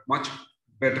require much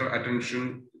better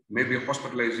attention maybe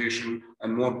hospitalization,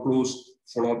 and more close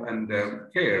follow-up and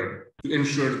care to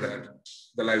ensure that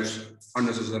the lives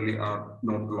unnecessarily are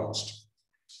not lost.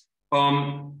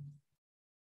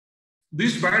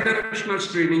 This bidirectional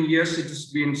screening, yes, it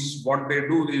means what they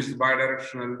do is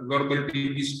bidirectional verbal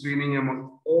TB screening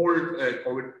among all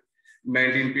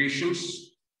COVID-19 patients,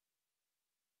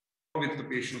 with the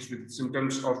patients with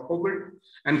symptoms of COVID,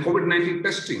 and COVID-19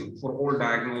 testing for all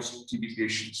diagnosed TB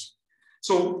patients.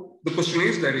 So the question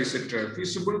is that, is it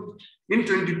feasible? In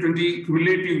 2020,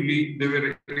 cumulatively, they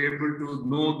were able to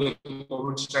know the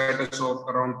COVID status of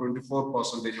around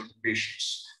 24% of the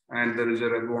patients, and there is a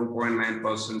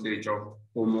 1.9% of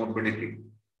comorbidity.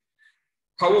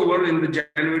 However, in the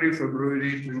January,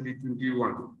 February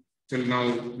 2021, till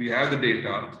now we have the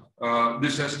data,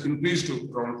 this has increased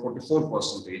to around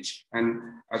 44%. And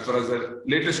as far as the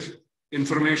latest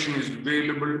information is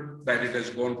available, that it has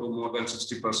gone to more than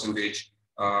 60%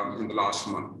 in the last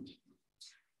month.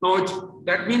 Now,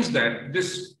 that means that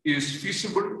this is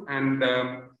feasible, and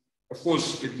of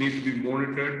course, it needs to be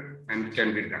monitored and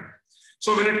can be done.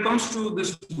 So when it comes to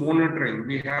this monitoring,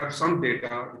 we have some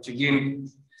data, which again,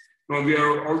 we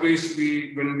are always,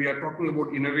 when we are talking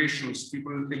about innovations,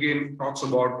 people again talks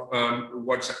about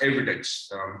what's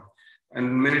evidence.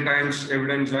 And many times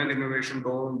evidence and innovation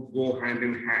don't go hand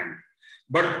in hand.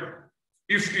 But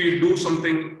if we do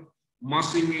something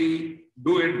massively,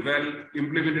 do it well,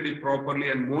 implemented it properly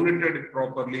and monitored it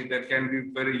properly, there can be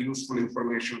very useful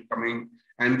information coming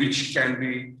and which can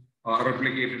be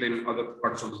replicated in other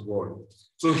parts of the world.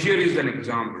 So here is an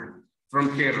example from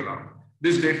Kerala.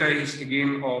 This data is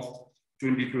again of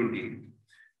 2020.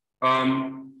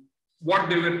 What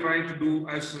they were trying to do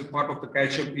as a part of the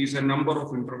catch-up is a number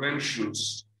of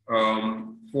interventions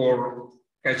for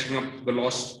catching up the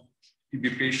lost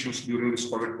TB patients during this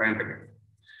COVID pandemic.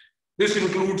 This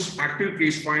includes active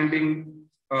case finding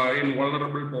in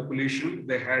vulnerable population.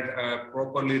 They had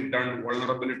properly done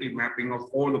vulnerability mapping of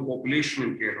all the population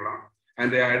in Kerala,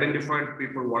 and they identified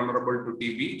people vulnerable to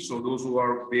TB. So those who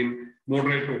are been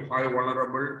moderate to high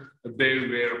vulnerable, they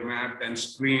were mapped and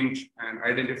screened and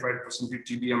identified presented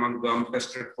TB among them,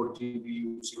 tested for TB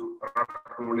using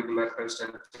rapid molecular test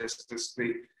and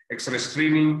X-ray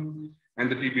screening, and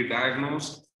the TB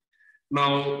diagnosed.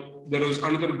 Now, there was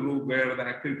another group where the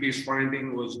active case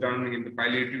finding was done in the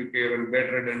palliative care and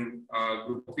bedridden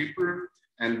group of people.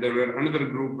 And there were another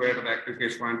group where the active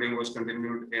case finding was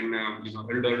continued in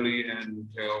elderly and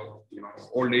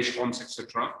old age homes,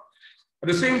 etc. At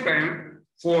the same time,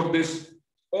 for this,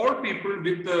 all people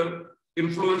with the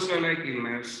influenza-like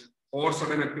illness or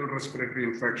sudden acute respiratory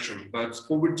infection, that's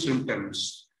COVID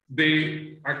symptoms,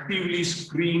 they actively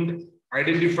screened,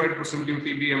 identified presumptive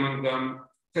TB among them,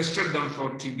 tested them for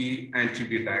TB and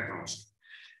TB diagnosed.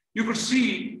 You could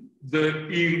see the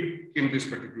yield in this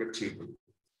particular table.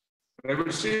 I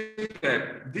would say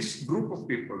that this group of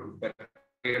people, that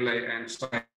ALI and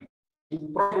SARI,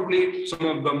 probably some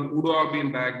of them would have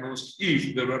been diagnosed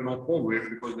if there were no COVID,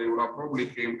 because they would have probably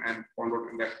came and found out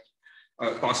in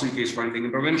that passive case finding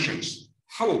interventions.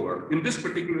 However, in this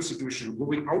particular situation,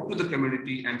 going out to the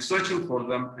community and searching for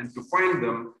them and to find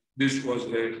them, this was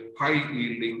a high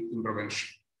yielding intervention.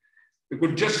 We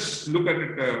could just look at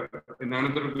it in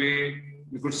another way.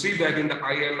 We could see that in the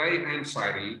ILI and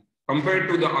SARI, compared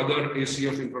to the other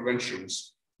ACF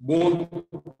interventions, both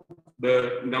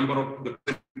the number of the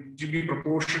TB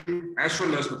proportion as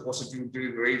well as the positivity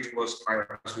rate was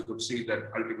higher. As we could see that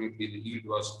ultimately the yield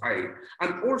was high.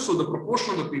 And also the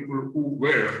proportion of the people who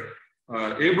were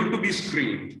able to be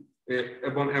screened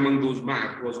among those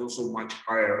mapped was also much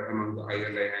higher among the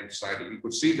ILI and SARI. You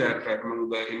could see that among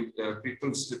the people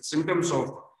with symptoms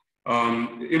of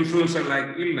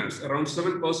influenza-like illness, around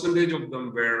 7% of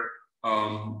them were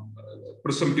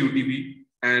presumptive TB,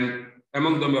 and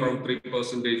among them around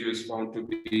 3% was found to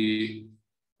be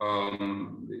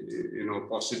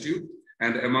positive.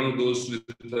 And among those with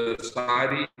the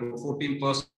SARI,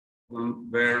 14%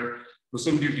 were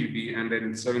presumptive TB, and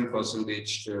then 7%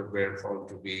 were found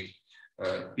to be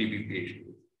TB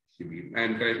patients.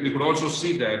 And we could also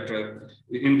see that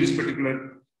in this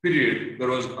particular period, there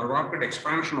was a rapid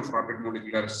expansion of rapid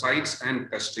molecular sites and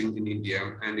testing in India.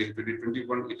 And in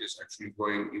 2021, it is actually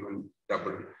going even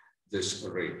double this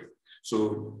rate.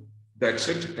 So that's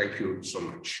it. Thank you so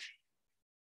much.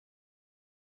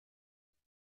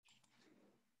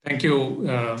 Thank you,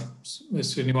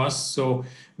 Ms. Srinivas. So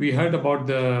we heard about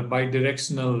the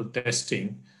bidirectional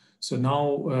testing. So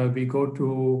now we go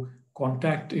to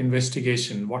contact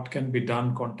investigation. What can be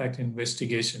done, contact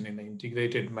investigation in an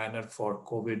integrated manner for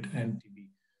COVID and TB.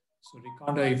 So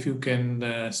Ricardo, if you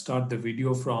can start the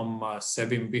video from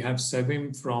Sevim. We have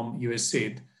Sevim from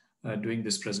USAID doing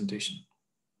this presentation.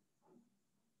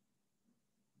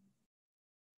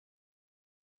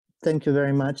 Thank you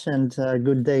very much, and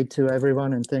good day to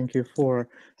everyone, and thank you for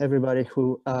everybody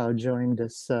who joined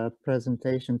this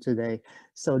presentation today.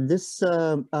 So this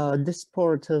this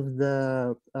part of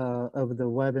the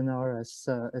webinar, as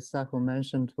Sahu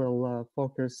mentioned, will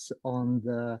focus on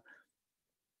the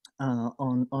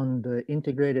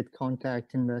integrated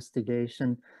contact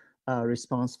investigation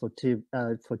response for TB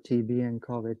and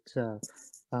COVID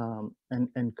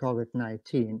and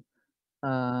COVID-19.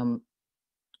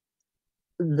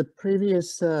 The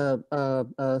previous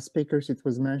speakers, it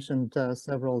was mentioned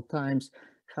several times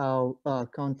how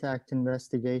contact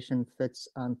investigation fits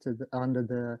under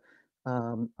the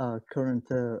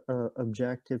current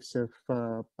objectives of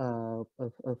the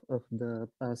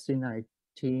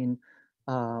C19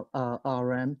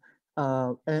 RM,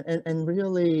 and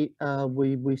really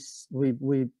we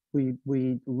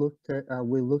look at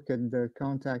the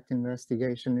contact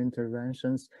investigation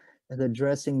interventions and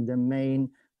addressing the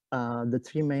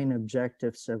three main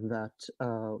objectives of that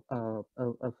of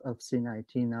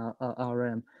C19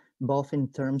 RM, both in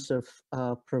terms of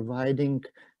providing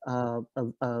a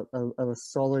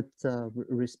solid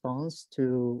response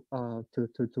to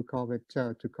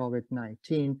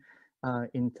COVID-19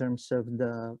 in terms of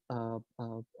the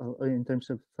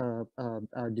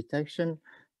detection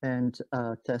and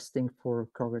testing for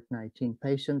COVID-19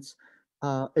 patients.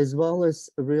 As well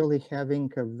as really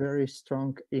having a very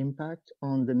strong impact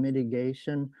on the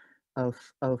mitigation of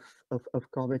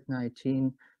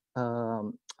COVID-19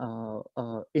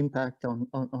 impact on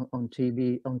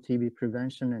TB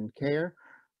prevention and care,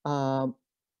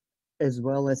 as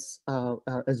well as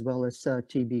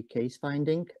TB case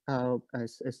finding,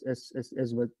 as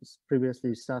what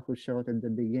previously Sahu showed at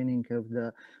the beginning of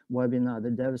the webinar,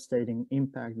 the devastating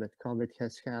impact that COVID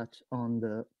has had on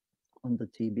the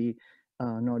TB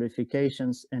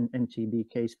notifications and TB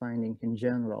case finding in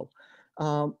general.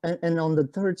 And on the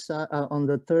third side, on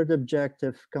the third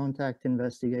objective, contact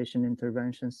investigation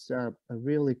interventions are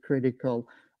really critical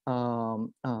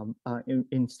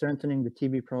in strengthening the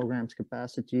TB program's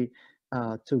capacity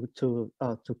to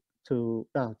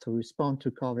respond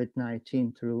to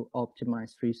COVID-19 through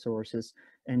optimized resources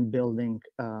and building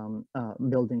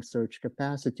search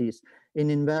capacities.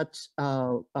 And in that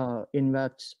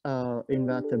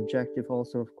objective,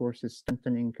 also, of course, is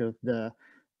strengthening of the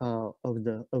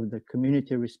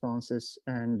community responses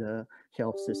and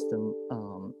health system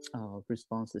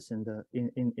responses in the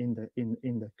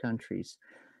countries.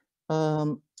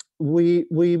 We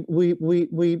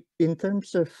in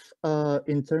terms of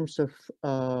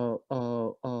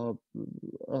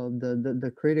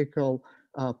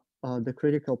the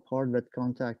critical part that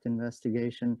contact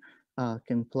investigation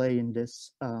can play in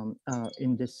this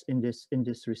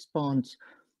response.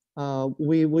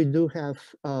 We do have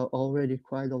already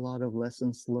quite a lot of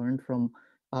lessons learned from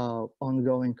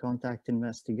ongoing contact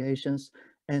investigations,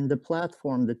 and the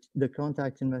platform, the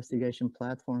contact investigation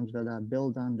platforms that are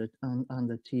built on the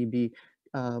TB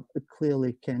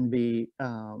clearly can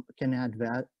add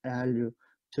value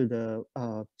to the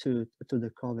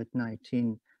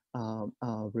COVID-19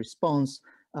 response,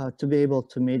 to be able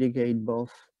to mitigate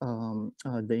both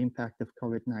the impact of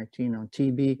COVID-19 on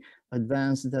TB,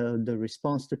 advance the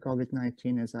response to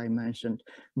COVID-19, as I mentioned,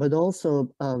 but also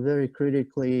very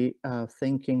critically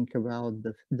thinking about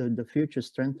the future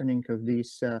strengthening of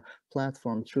these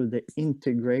platforms through the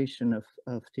integration of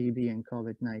TB and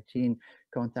COVID-19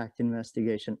 contact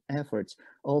investigation efforts,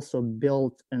 also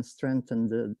build and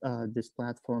strengthen this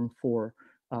platform for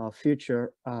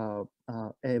future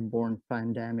airborne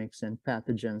pandemics and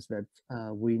pathogens that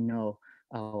we know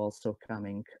are also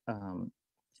coming,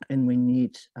 and we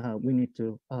need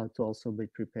to also be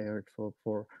prepared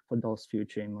for those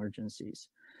future emergencies.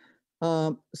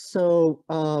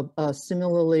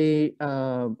 Similarly,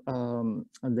 the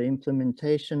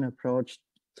implementation approach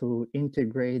to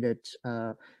integrated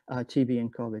TB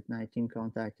and COVID-19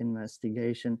 contact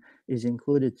investigation is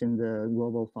included in the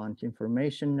Global Fund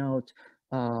information note,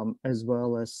 as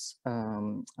well as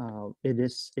it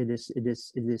is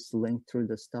linked through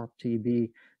the Stop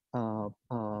TB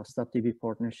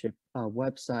partnership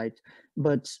website.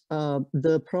 But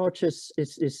the approach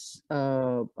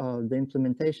the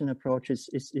implementation approach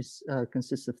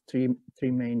consists of three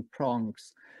main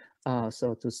prongs,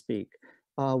 so to speak.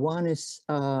 One is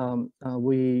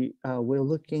we're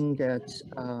looking at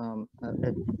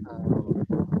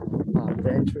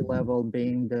the entry level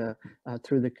being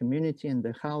through the community and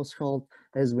the household.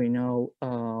 As we know,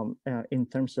 in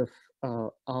terms of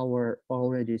our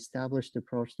already established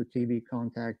approach to TB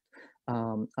contact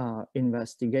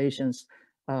investigations,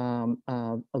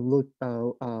 look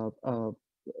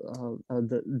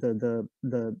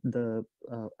the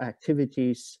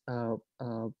activities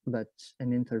that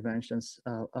and interventions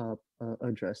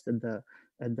addressed at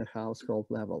the household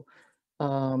level.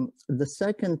 The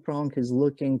second prong is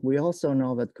looking. We also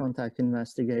know that contact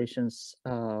investigations,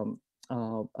 some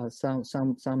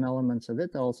elements of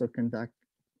it, also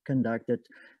conducted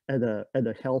at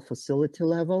a health facility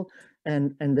level,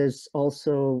 and there's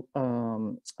also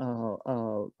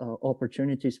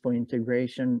opportunities for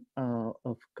integration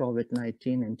of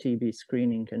COVID-19 and TB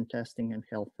screening and testing and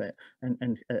health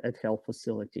and at health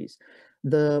facilities.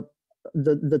 The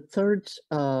third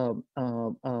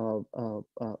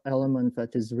element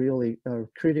that is really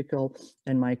critical,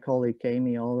 and my colleague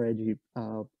Amy already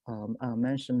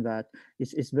mentioned that,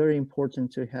 is very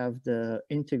important to have the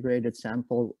integrated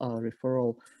sample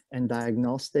referral and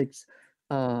diagnostics,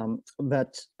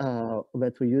 that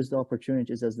we use the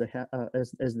opportunities as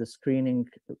the screening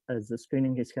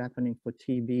is happening for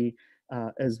TB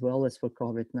as well as for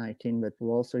COVID-19, but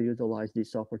we'll also utilize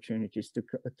these opportunities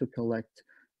to collect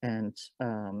and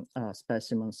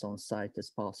specimens on site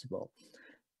as possible.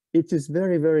 It is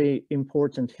very, very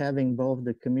important having both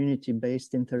the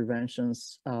community-based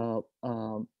interventions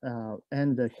and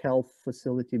the health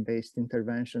facility-based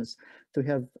interventions to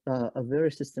have a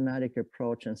very systematic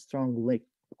approach and strong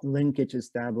linkage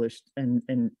established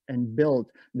and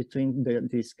built between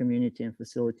these community and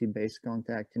facility-based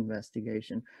contact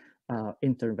investigation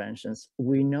interventions.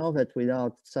 We know that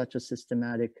without such a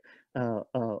systematic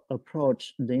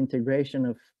approach, the integration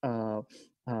of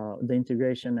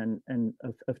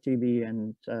TB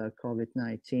and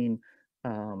COVID-19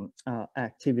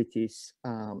 activities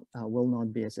will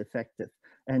not be as effective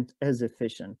and as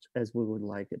efficient as we would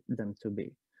like them to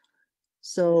be.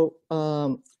 So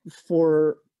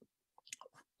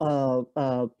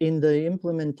in the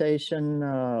implementation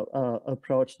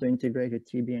approach to integrated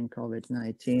TB and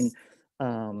COVID-19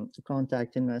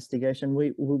 contact investigation,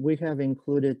 we have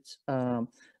included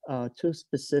two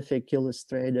specific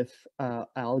illustrative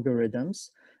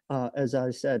algorithms. As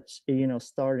I said,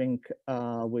 starting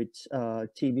with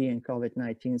TB and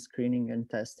COVID-19 screening and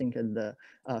testing at the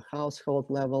household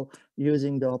level,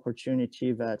 using the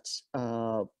opportunity that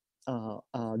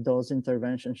those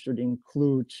interventions should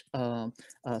include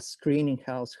screening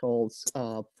households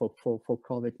for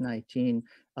COVID-19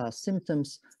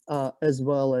 symptoms, as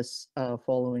well as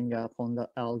following up on the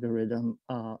algorithm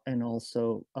and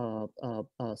also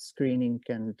screening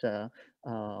and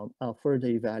further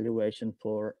evaluation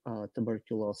for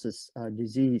tuberculosis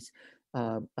disease,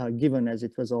 given, as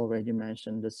it was already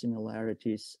mentioned, the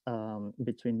similarities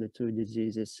between the two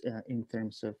diseases in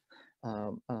terms of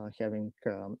having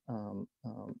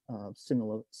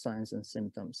similar signs and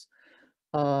symptoms.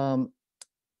 And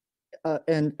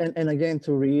again,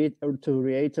 to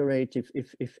reiterate,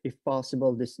 if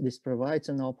possible, this provides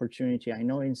an opportunity. I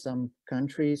know in some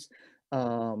countries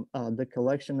the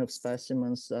collection of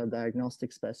specimens,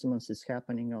 diagnostic specimens, is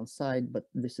happening on site, but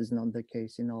this is not the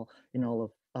case in all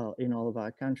of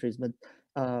our countries. But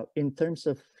in terms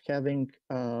of having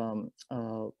an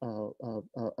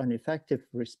effective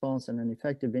response and an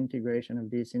effective integration of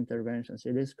these interventions,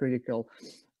 it is critical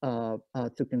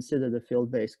to consider the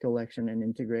field-based collection and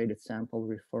integrated sample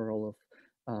referral of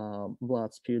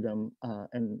blood, sputum,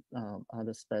 and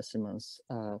other specimens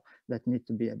that need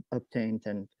to be obtained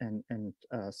and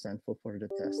sent for further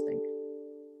testing.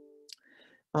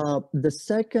 The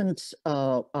second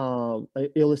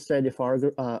illustrative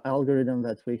algorithm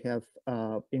that we have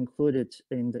included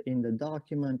in the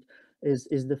document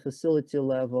is the facility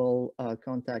level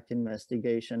contact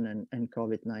investigation and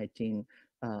COVID-19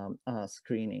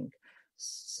 screening.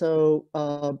 So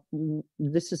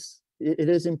it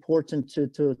is important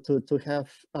to have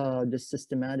the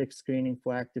systematic screening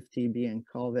for active TB and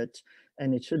COVID,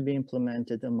 and it should be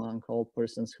implemented among all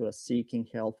persons who are seeking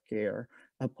health care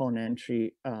upon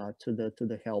entry to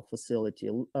the health facility.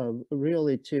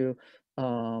 Really to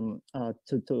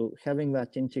having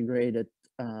that integrated,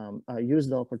 use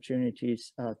the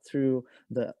opportunities through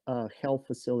the health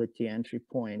facility entry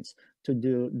points to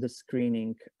do the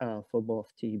screening for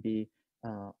both TB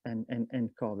and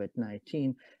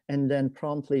COVID-19, and then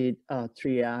promptly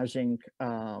triaging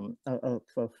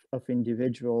of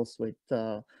individuals with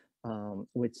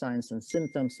signs and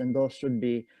symptoms, and those should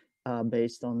be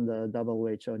based on the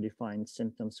WHO defined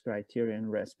symptoms criteria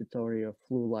and respiratory or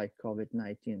flu-like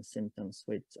COVID-19 symptoms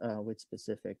with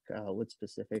specific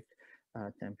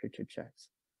temperature checks.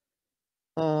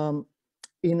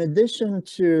 In addition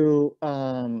to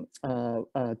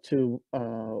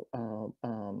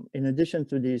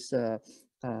these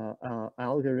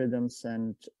algorithms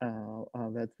and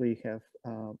that we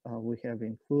have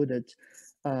included.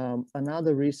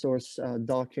 Another resource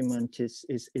document is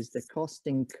the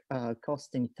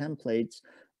costing templates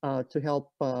to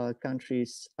help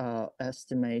countries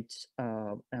estimate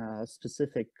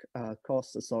specific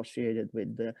costs associated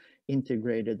with the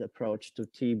integrated approach to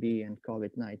TB and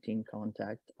COVID-19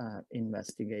 contact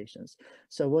investigations.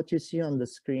 So what you see on the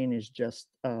screen is just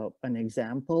an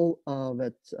example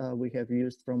that we have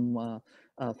used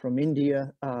from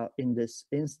India in this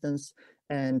instance.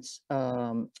 And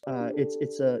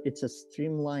it's a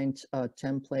streamlined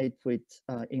template with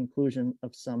inclusion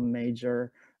of some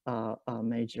major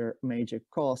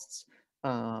costs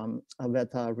that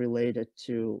are related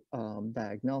to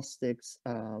diagnostics,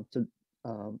 to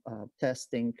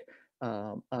testing,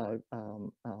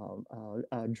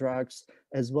 drugs,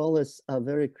 as well as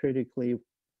very critically,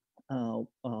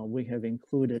 we have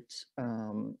included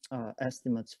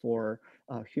estimates for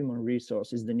human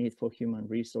resources, the need for human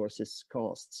resources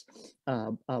costs,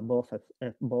 both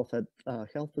at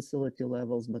health facility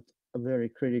levels, but very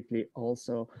critically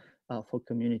also for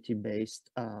community-based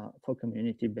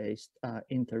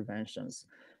interventions.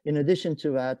 In addition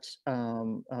to that,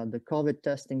 the COVID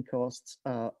testing costs,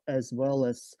 as well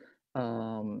as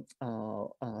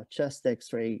chest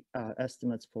X-ray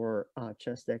estimates for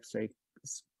chest X-ray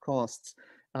costs,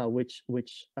 which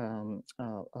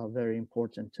are very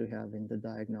important to have in the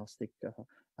diagnostic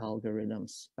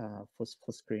algorithms for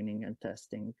screening and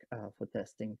testing,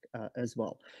 as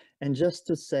well. And just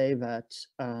to say that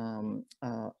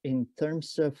in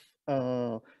terms of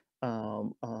the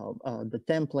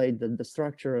template, the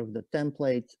structure of the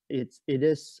template, it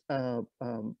is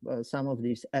some of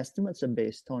these estimates are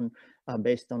based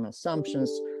on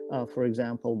assumptions. For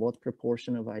example, what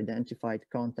proportion of identified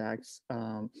contacts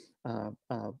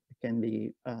can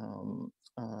be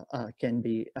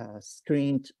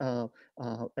screened at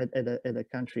a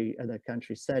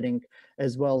country setting,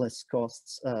 as well as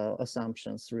costs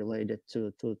assumptions related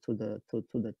to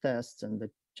the tests and the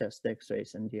chest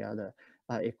X-rays and the other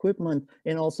equipment,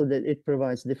 and also that it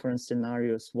provides different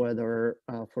scenarios whether,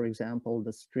 for example,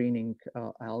 the screening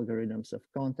algorithms of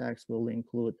contacts will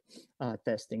include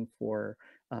testing for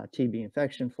TB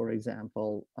infection, for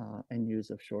example, and use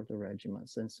of shorter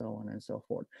regimens, and so on and so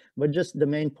forth. But just the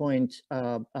main point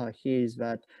here is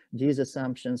that these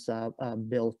assumptions are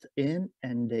built in,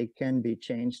 and they can be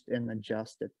changed and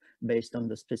adjusted based on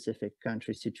the specific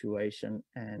country situation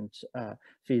and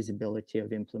feasibility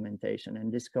of implementation.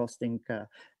 And this costing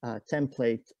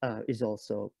template is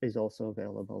also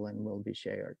available and will be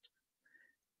shared.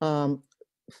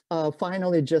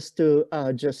 Finally, just to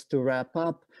wrap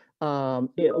up,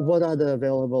 what are the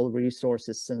available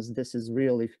resources, since this is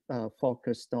really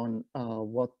focused on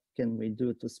what can we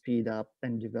do to speed up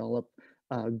and develop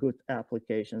good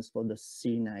applications for the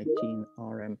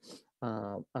C19RM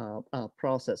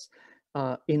process.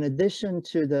 In addition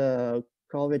to the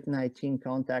COVID-19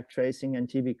 contact tracing and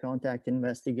TB contact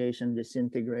investigation, this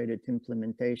integrated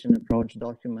implementation approach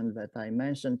document that I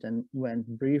mentioned and went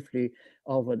briefly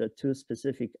over the two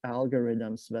specific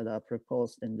algorithms that are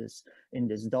proposed in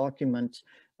this document.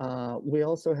 We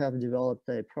also have developed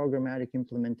a programmatic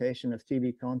implementation of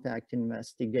TB contact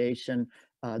investigation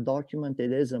document.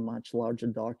 It is a much larger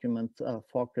document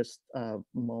focused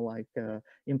more like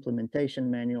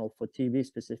implementation manual for TB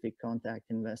specific contact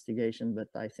investigation, but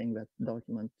I think that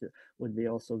document would be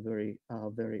also very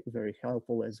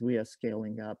helpful as we are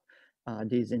scaling up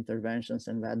these interventions,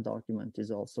 and that document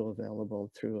is also available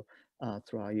through our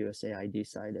USAID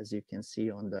site, as you can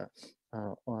see on the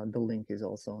link is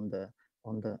also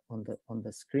on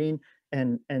the screen.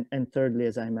 And thirdly,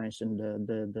 as I mentioned,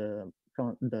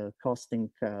 the costing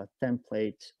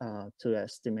template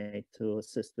to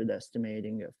assist with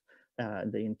estimating of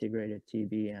the integrated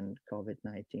TB and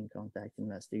COVID-19 contact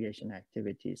investigation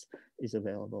activities is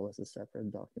available as a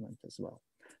separate document as well.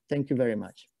 Thank you very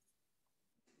much.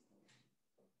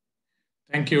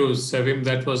 Thank you, Sevim.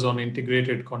 That was on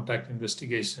integrated contact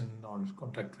investigation or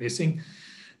contact tracing.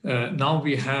 Now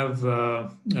we have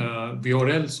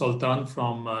Viorel Sultan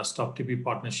from Stop TB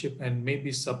Partnership, and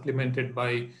maybe supplemented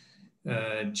by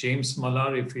James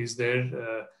Malar, if he's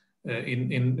there,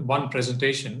 in one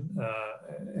presentation,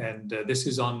 and this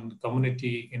is on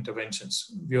community interventions.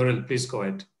 Viorel, please go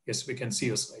ahead. Yes, we can see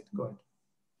your slide. Go ahead.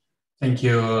 Thank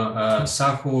you,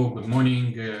 Sahu. Good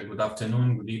morning, good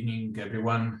afternoon, good evening,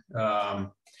 everyone.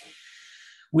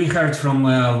 We heard from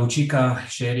Lucica,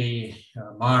 Sherry,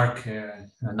 Mark,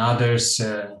 and others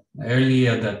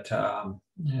earlier that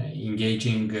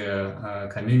engaging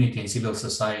community and civil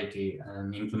society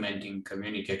and implementing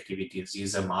community activities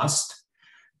is a must.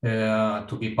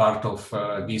 to be part of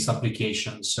this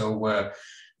application. So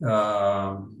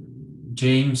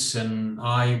James and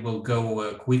I will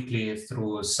go quickly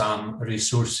through some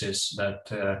resources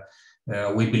that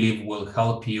we believe will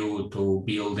help you to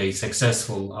build a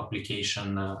successful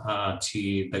application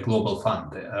to the Global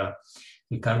Fund.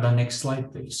 Ricardo, next slide,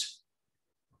 please.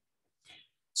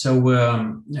 So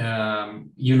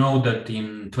you know that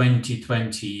in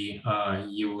 2020,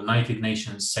 United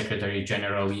Nations Secretary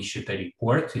General issued a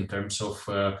report in terms of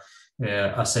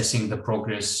assessing the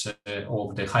progress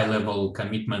of the high-level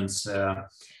commitments,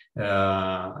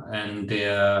 and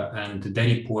the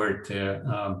report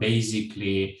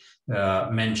basically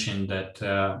mentioned that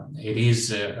it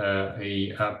is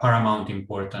a paramount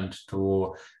important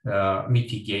to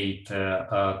mitigate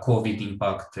COVID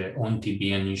impact on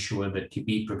TB and ensure that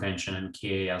TB prevention and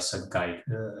care are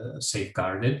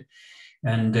safeguarded.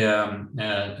 And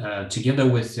together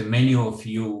with many of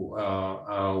you,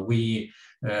 we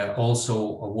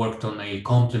also worked on a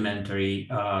complementary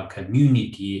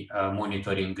community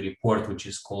monitoring report, which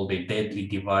is called a Deadly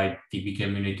Divide: TB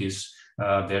Communities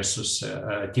versus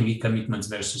TB Commitments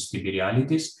versus TB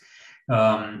Realities,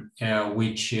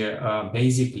 which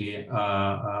basically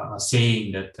is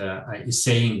saying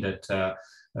that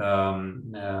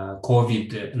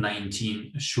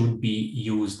COVID-19 should be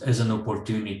used as an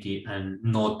opportunity and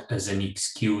not as an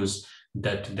excuse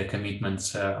that the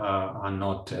commitments are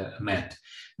not met.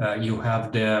 You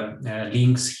have the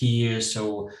links here,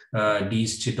 so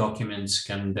these two documents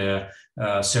can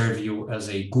serve you as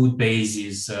a good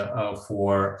basis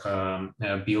for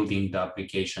building the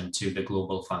application to the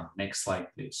Global Fund. Next slide,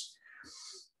 please.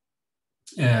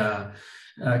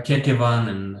 Ketevan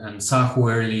and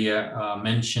Sahu earlier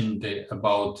mentioned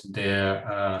about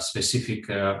the specific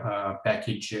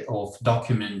package of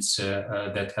documents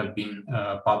that have been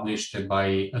published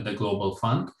by the Global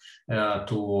Fund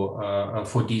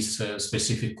for this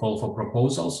specific call for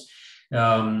proposals.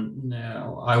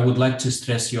 I would like to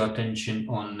stress your attention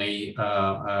on a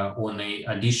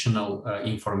additional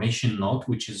information note,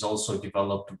 which is also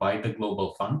developed by the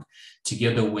Global Fund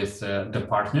together with the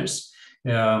partners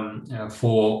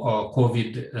for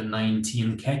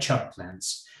COVID-19 catch-up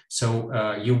plans. So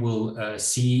you will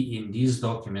see in this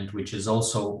document, which is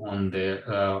also on the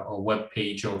web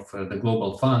page of the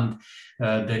Global Fund,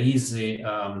 there is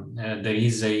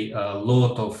a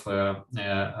lot of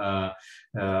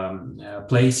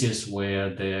places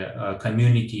where the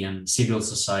community and civil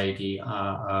society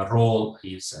role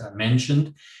is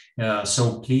mentioned.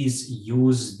 So please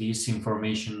use this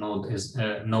information note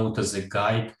as a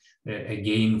guide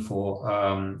again for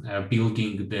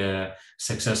building the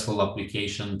successful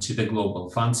application to the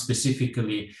Global Fund.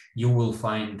 Specifically, you will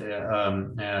find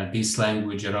this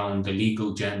language around the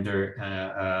legal, gender,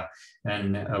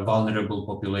 and vulnerable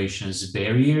populations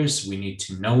barriers. We need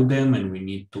to know them, and we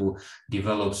need to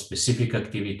develop specific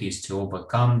activities to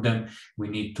overcome them. We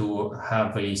need to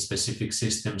have a specific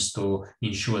systems to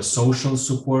ensure social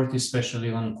support,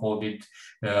 especially on COVID.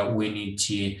 We need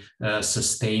to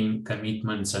sustain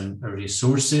commitments and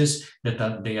resources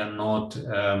that they are not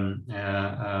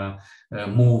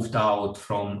moved out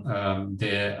from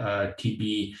the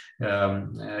TB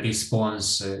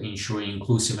response, ensuring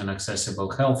inclusive and accessible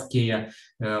healthcare.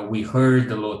 We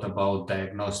heard a lot about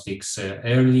diagnostics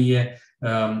earlier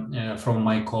from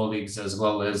my colleagues, as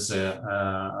well as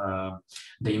the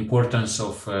importance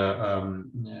of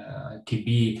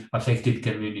TB affected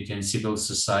community and civil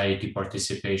society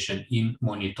participation in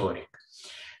monitoring.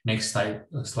 Next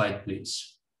slide,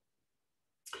 please.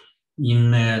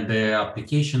 In the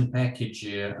application package,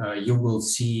 you will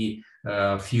see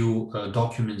a few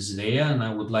documents there, and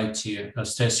I would like to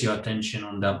stress your attention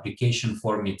on the application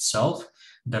form itself.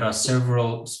 There are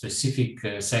several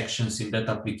specific sections in that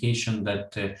application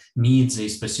that needs a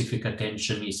specific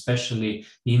attention, especially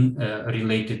in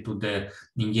related to the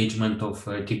engagement of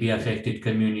TB affected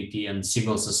community and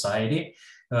civil society.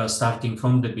 Starting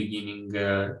from the beginning,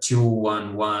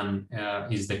 211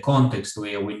 is the context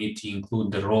where we need to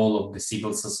include the role of the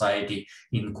civil society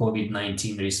in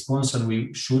COVID-19 response, and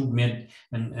we should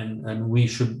we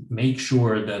should make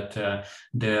sure that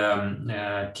the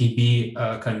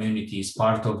TB community is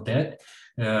part of that.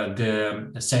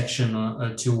 The section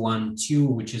 212,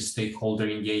 which is stakeholder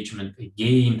engagement,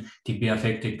 again, TB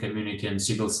affected community and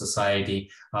civil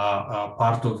society are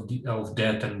part of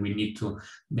that, and we need to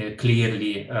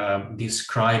clearly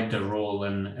describe the role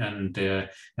and the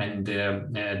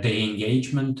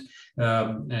engagement.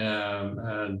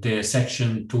 The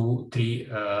section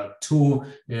 232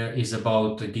 is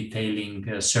about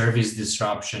detailing service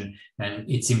disruption and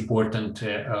it's important.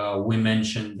 We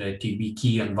mentioned the TB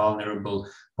key and vulnerable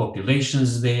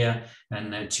populations there,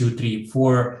 and 2, 3,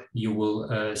 4, you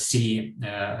will see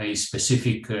a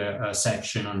specific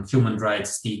section on human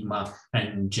rights, stigma,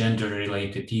 and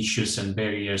gender-related issues and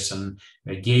barriers. And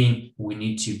again, we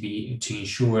need to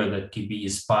ensure that TB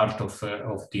is part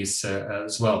of this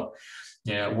as well.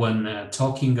 When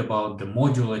talking about the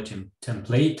modular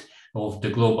template of the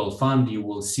Global Fund, you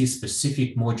will see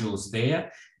specific modules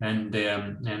there, and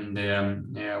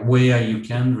where you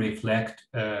can reflect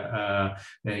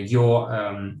your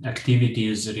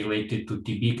activities related to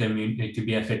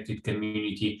TB affected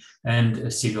community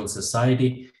and civil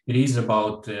society. It is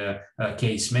about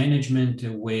case management,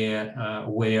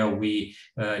 where we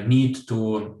need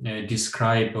to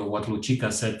describe what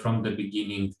Lucica said from the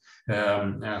beginning,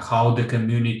 how the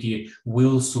community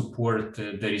will support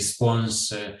the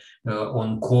response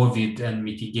on COVID and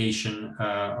mitigation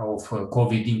of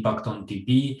COVID impact on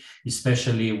TB,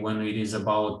 especially when it is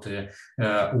about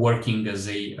working as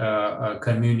a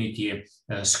community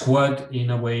squad in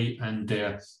a way, and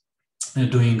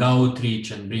doing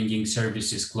outreach and bringing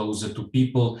services closer to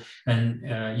people.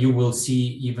 And you will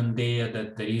see even there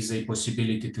that there is a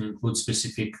possibility to include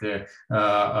specific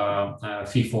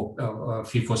fee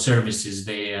for services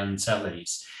there and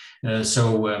salaries.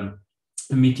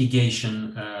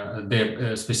 Mitigation,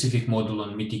 the specific model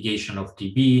on mitigation of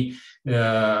TB,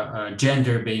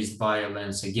 gender-based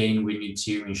violence. Again, we need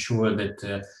to ensure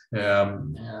that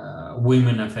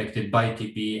women affected by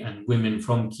TB and women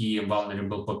from key and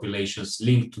vulnerable populations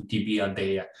linked to TB are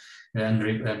there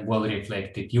and well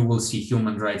reflected. You will see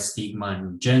human rights, stigma,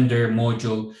 and gender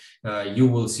module. You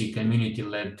will see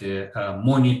community-led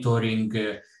monitoring,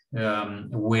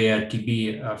 where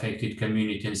TB affected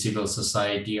community and civil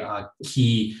society are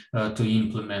key to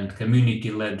implement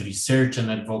community-led research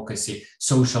and advocacy,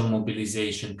 social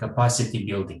mobilization, capacity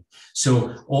building.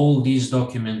 So all these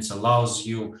documents allows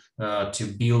you to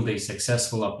build a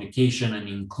successful application and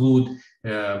include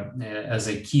as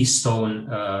a keystone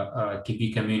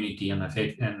TB community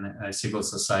and civil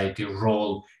society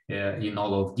role in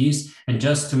all of this. And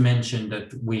just to mention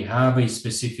that we have a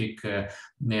specific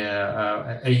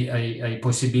a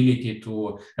possibility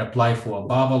to apply for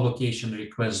above allocation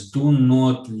requests. Do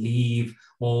not leave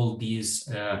all these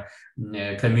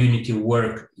community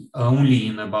work only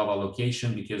in above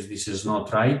allocation, because this is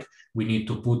not right. We need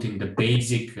to put in the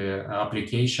basic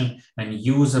application and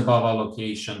use above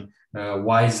allocation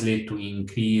wisely to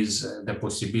increase the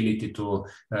possibility to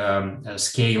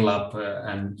scale up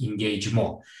and engage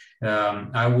more.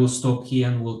 I will stop here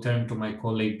and will turn to my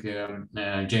colleague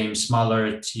James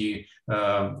Muller to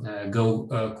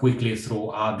go quickly through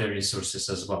other resources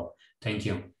as well. Thank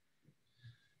you.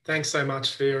 Thanks so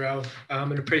much, VRL,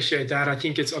 and appreciate that. I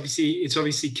think it's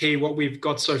obviously key. What we've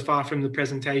got so far from the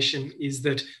presentation is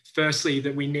that, firstly,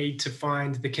 that we need to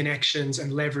find the connections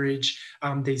and leverage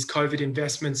these COVID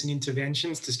investments and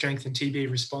interventions to strengthen TB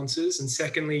responses. And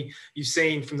secondly, you've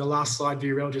seen from the last slide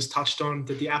VRL just touched on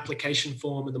that the application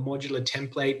form and the modular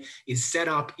template is set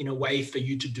up in a way for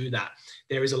you to do that.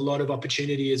 There is a lot of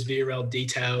opportunity, as VRL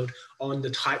detailed, on the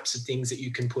types of things that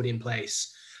you can put in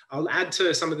place. I'll add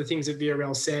to some of the things that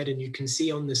VRL said, and you can see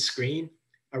on the screen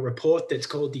a report that's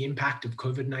called The Impact of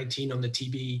COVID-19 on the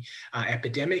TB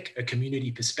Epidemic, a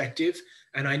Community Perspective.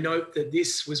 And I note that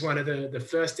this was one of the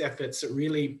first efforts that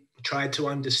really tried to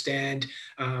understand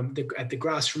at the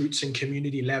grassroots and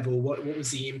community level, what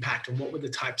was the impact and what were the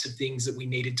types of things that we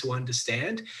needed to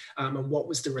understand, and what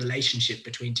was the relationship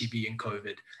between TB and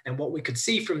COVID. And what we could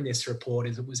see from this report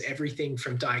is it was everything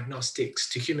from diagnostics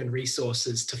to human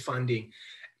resources to funding.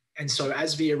 And so,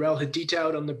 as VRL had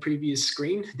detailed on the previous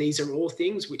screen, these are all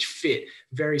things which fit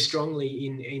very strongly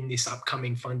in this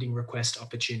upcoming funding request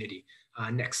opportunity.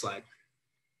 Next slide.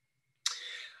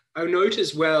 I note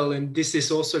as well, and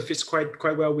this also fits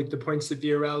quite well with the points that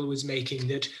VRL was making,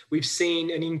 that we've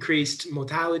seen an increased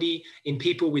mortality in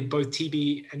people with both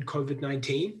TB and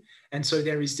COVID-19. And so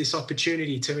there is this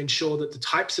opportunity to ensure that the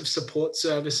types of support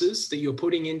services that you're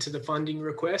putting into the funding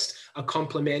request are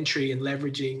complementary and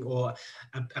leveraging or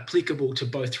applicable to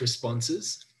both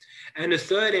responses. And a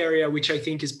third area, which I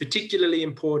think is particularly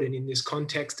important in this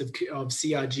context of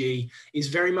CRG, is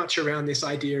very much around this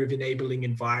idea of enabling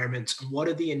environments. And what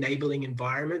are the enabling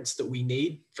environments that we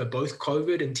need for both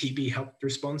COVID and TB health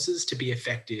responses to be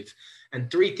effective? And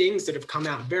three things that have come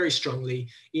out very strongly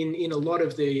in a lot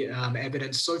of the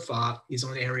evidence so far is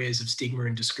on areas of stigma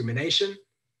and discrimination,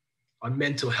 on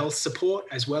mental health support,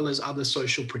 as well as other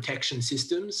social protection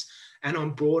systems, and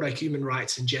on broader human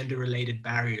rights and gender-related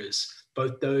barriers.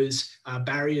 both those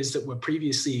barriers that were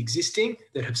previously existing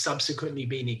that have subsequently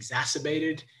been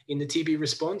exacerbated in the TB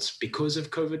response because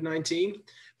of COVID-19,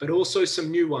 but also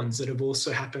some new ones that have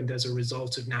also happened as a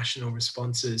result of national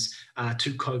responses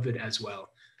to COVID as well.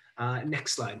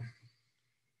 Next slide.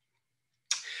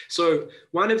 So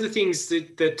one of the things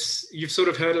that you've sort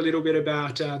of heard a little bit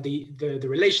about the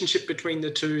relationship between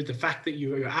the two, the fact that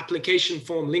your application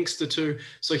form links the two.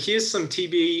 So here's some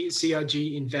TB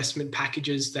CRG investment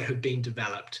packages that have been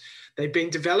developed. They've been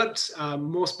developed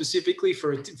more specifically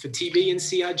for TB and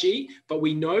CRG, but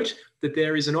we note that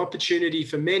there is an opportunity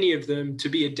for many of them to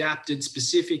be adapted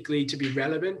specifically to be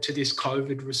relevant to this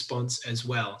COVID response as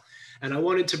well. And I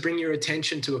wanted to bring your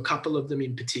attention to a couple of them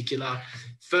in particular.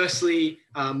 Firstly,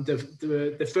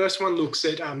 the first one looks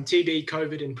at TB,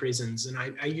 COVID, and prisons. And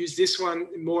I use this one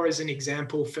more as an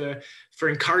example for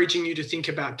encouraging you to think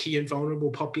about key and vulnerable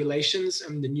populations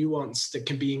and the nuance that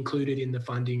can be included in the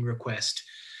funding request.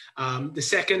 The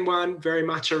second one, very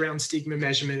much around stigma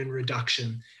measurement and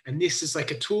reduction. And this is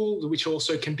like a tool which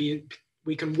also can be,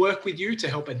 we can work with you to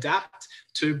help adapt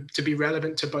to be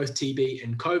relevant to both TB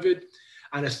and COVID.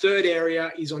 And a third area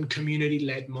is on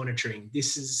community-led monitoring.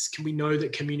 We know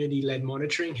that community-led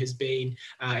monitoring has been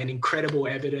an incredible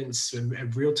evidence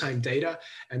and real-time data.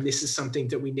 And this is something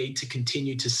that we need to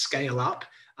continue to scale up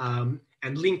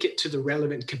and link it to the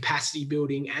relevant capacity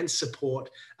building and support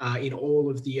in all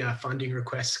of the funding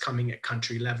requests coming at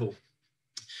country level.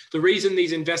 The reason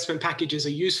these investment packages are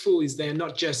useful is they're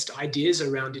not just ideas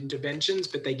around interventions,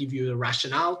 but they give you a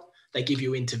rationale, they give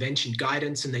you intervention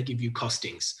guidance, and they give you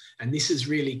costings. And this is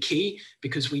really key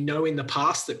because we know in the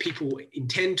past that people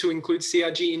intend to include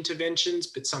CRG interventions,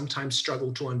 but sometimes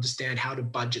struggle to understand how to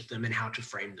budget them and how to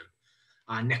frame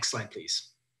them. Next slide, please.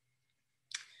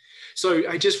 So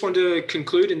I just want to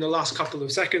conclude in the last couple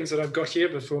of seconds that I've got here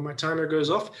before my timer goes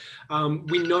off.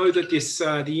 We know that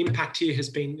the impact here has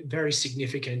been very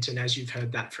significant, and as you've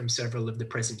heard that from several of the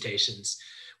presentations.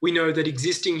 We know that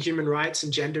existing human rights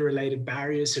and gender-related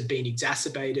barriers have been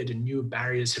exacerbated and new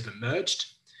barriers have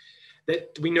emerged.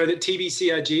 That we know that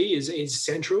TB-CRG is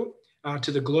central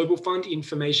to the Global Fund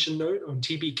information note on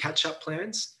TB catch-up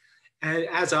plans, and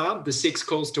as are the 6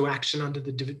 calls to action under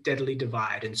the deadly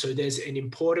divide. And so there's an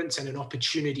importance and an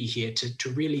opportunity here to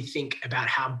really think about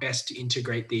how best to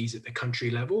integrate these at the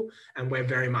country level, and we're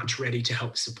very much ready to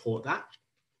help support that.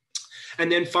 And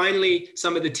then finally,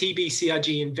 some of the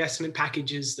TB-CRG investment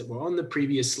packages that were on the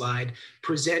previous slide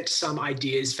present some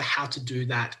ideas for how to do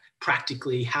that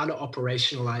practically, how to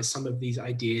operationalize some of these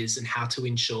ideas, and how to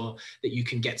ensure that you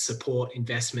can get support,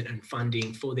 investment, and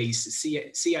funding for these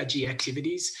CRG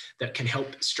activities that can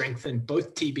help strengthen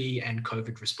both TB and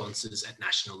COVID responses at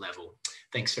national level.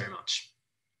 Thanks very much.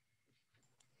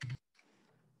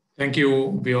 Thank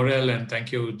you, Viorel, and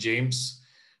thank you, James.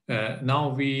 Now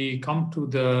we come to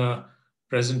the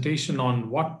presentation on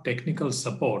what technical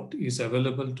support is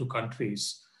available to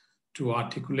countries to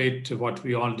articulate what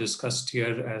we all discussed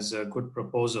here as a good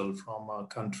proposal from a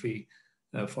country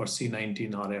for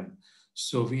C19RM.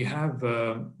 So we have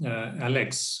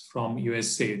Alex from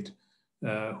USAID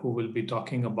who will be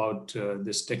talking about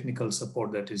this technical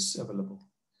support that is available.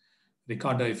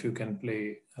 Ricardo, if you can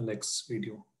play Alex's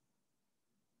video.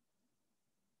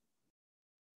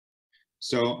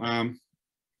 So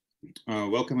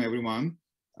welcome everyone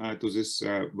to this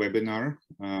webinar.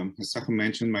 As Sahu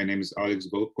mentioned, my name is Alex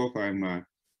Golubkov. I'm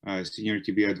a senior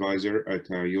TB advisor at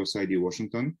USAID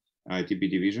Washington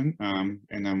TB division,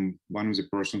 and I'm one of the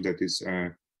persons that is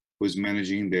who's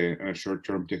managing the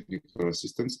short-term technical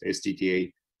assistance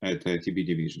 (STTA) at TB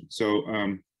division. So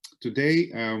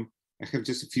today I have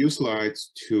just a few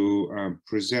slides to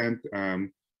present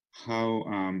how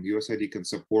USAID can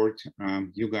support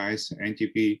you guys,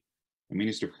 NTP,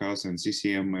 Ministry of Health, and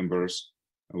CCM members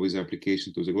with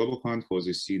application to the Global Fund for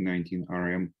the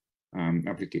C19RM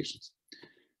applications.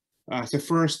 So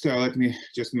first, let me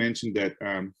just mention that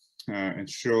and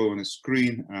show on the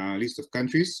screen a list of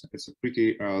countries. It's a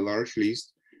pretty large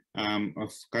list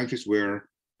of countries where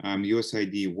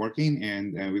USAID working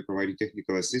and we provide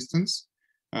technical assistance.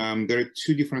 There are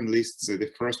 2 different lists.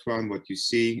 The first one, what you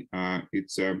see,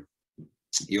 it's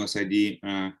USAID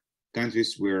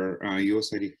countries where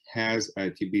USAID has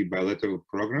TB bilateral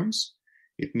programs.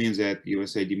 It means that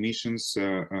USAID missions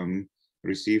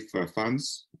receive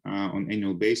funds on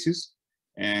annual basis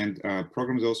and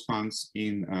program those funds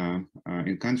in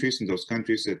countries, in those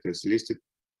countries that is listed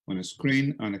on the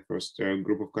screen on the first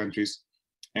group of countries.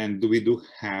 And we do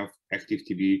have active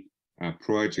TB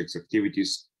projects,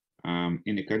 activities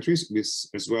in the countries,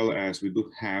 as well as we do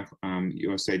have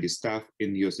USAID staff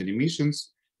in USAID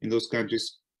missions in those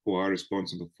countries who are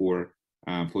responsible for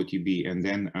for TB. And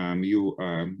then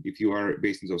if you are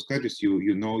based in those countries,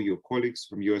 you know your colleagues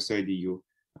from USAID, you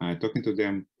talking to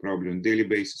them probably on a daily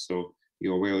basis, so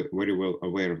you're very well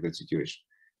aware of that situation.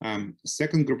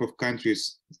 Second group of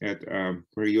countries where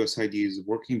USAID is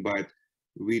working, but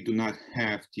we do not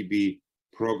have TB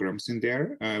programs in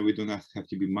there. We do not have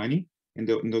TB money in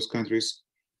those countries.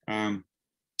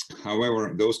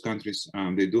 However, those countries,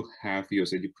 they do have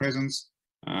USAID presence.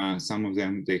 Some of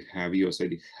them, they have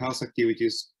USAID health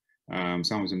activities.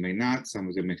 Some of them may not. Some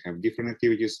of them may have different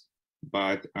activities.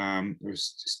 But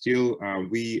still,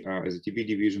 we as a TB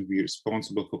division, we are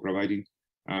responsible for providing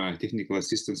technical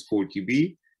assistance for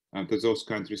TB to those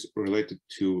countries related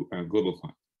to Global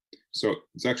Fund. So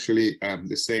it's actually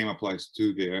the same applies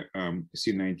to the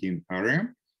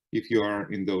C19RM. If you are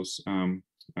in those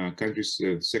countries,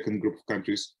 second group of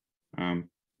countries,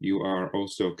 you are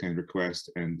also can request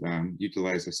and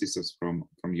utilize assistance from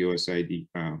USAID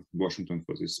Washington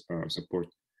for this support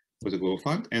for the Global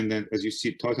Fund. And then, as you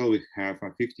see, total we have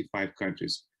 55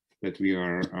 countries that we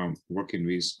are working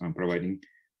with providing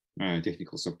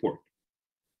technical support.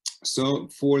 So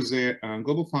for the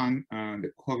Global Fund,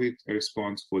 the COVID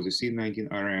response for the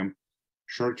C19RM,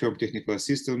 short-term technical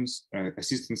assistance,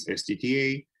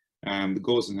 STTA, the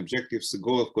goals and objectives. The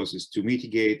goal, of course, is to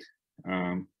mitigate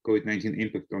COVID-19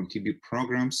 impact on TB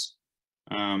programs.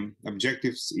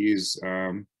 Objectives is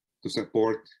to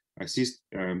support, assist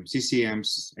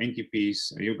CCMs,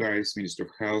 NTPs, you guys, Minister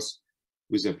of Health,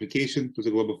 with the application to the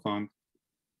Global Fund,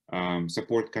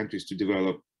 support countries to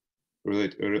develop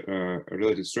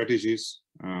related strategies,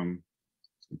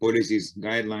 policies,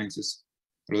 guidelines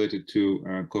related to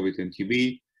COVID and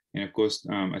TB, and of course,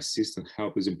 assist and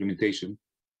help with implementation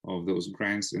of those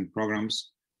grants and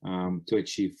programs to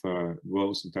achieve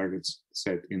goals and targets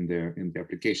set in the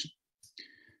application.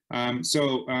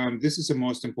 This is the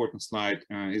most important slide.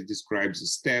 It describes the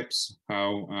steps,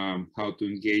 how to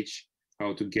engage,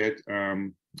 how to get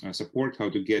support,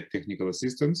 how to get technical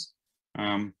assistance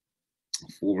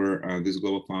for this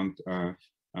Global Fund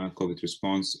COVID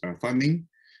response funding.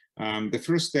 The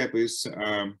first step is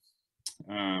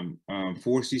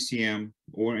for CCM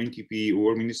or NTP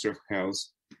or Minister of Health.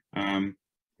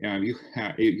 You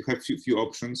have few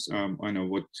options on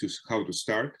how to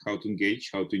start, how to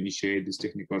engage, how to initiate this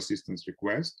technical assistance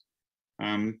request.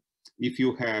 If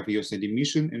you have USAID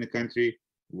mission in a country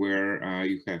where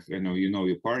you have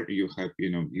your part, you have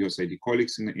USAID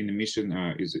colleagues in the mission.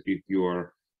 Is if you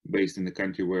are based in the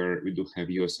country where we do have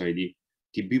USAID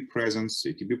TB presence,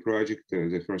 a TB project,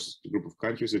 the first group of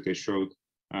countries that I showed.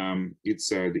 It's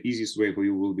the easiest way for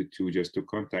you will be to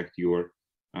contact your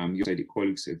USAID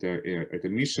colleagues at a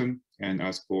mission and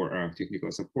ask for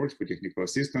technical support, for technical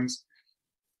assistance.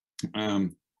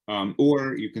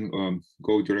 Or you can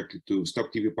go directly to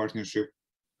Stop TB Partnership,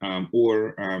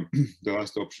 or the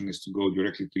last option is to go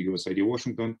directly to USAID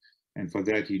Washington, and for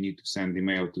that you need to send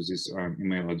email to this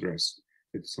email address.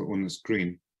 It's on the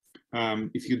screen.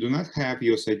 If you do not have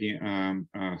USAID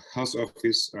Health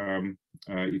Office,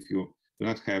 if you do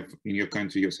not have in your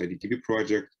country USAID TB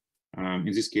project,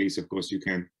 in this case, of course, you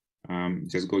can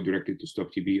just go directly to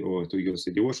Stop TB or to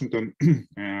USAID Washington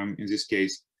in this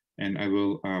case, and I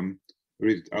will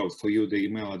read it out for you. The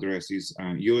email address is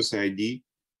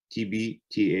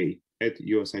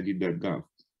usaidtbta@usaid.gov.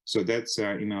 So that's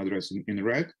email address in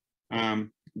red.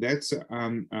 That's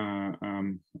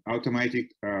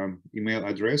automatic email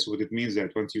address. What it means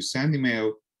that once you send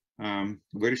email,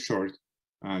 very short,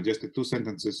 just a 2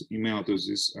 sentences email to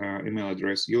this email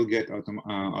address, you'll get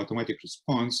automatic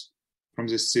response from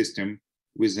the system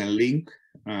with a link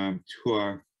to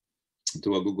a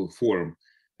Google form,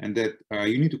 and that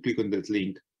you need to click on that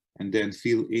link and then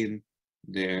fill in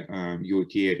the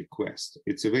UTA request.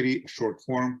 It's a very short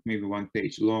form, maybe 1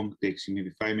 page long, takes you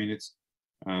maybe 5 minutes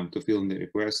to fill in the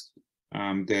request.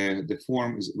 The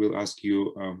form will ask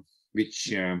you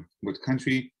what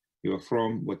country you are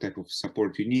from, what type of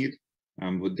support you need,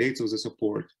 what dates of the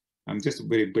support, just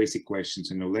very basic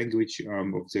questions in the language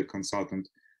of the consultant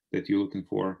that you're looking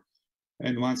for.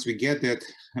 And once we get that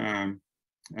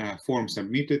form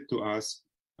submitted to us,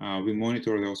 we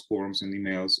monitor those forms and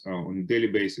emails on a daily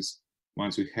basis.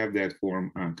 Once we have that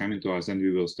form coming to us, then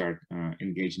we will start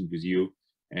engaging with you.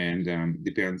 And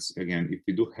depends, again, if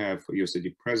we do have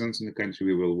USAID presence in the country,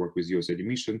 we will work with USAID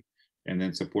mission and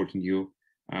then supporting you.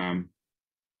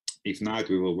 If not,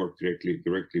 we will work directly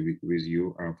with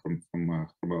you from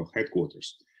our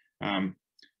headquarters.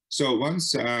 So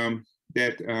once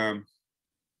that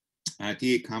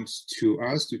TA comes to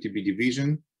us, to TB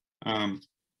division,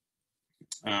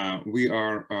 we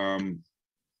are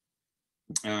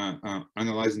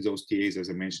analyzing those TAs, as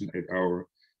I mentioned, at our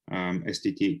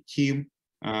STT team.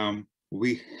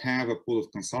 We have a pool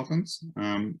of consultants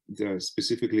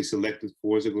specifically selected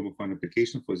for the Global Fund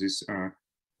application for this a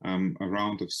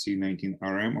round of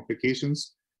C19RM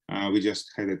applications. We just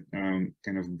had a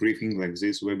kind of briefing like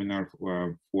this webinar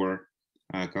for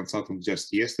consultants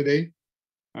just yesterday.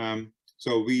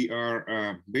 So we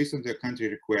are, based on the country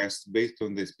request, based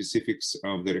on the specifics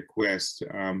of the request,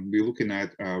 we're looking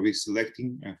at, we're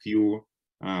selecting a few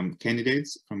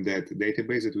candidates from that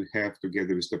database that we have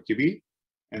together with StopTB.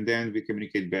 And then we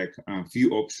communicate back a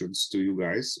few options to you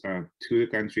guys, to the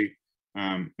country.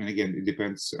 And again, it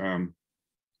depends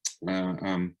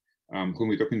whom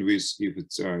we're talking with, if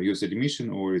it's US admission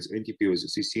or it's NTP or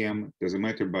it's CCM, doesn't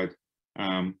matter. But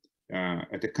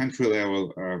at the country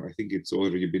level, I think it's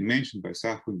already been mentioned by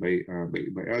Sahu and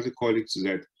by other colleagues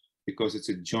that because it's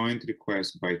a joint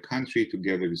request by country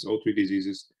together with all three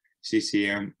diseases,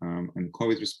 CCM and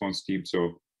COVID response team.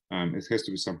 So it has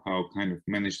to be somehow kind of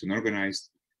managed and organized.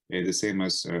 The same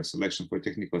as selection for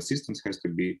technical assistance has to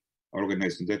be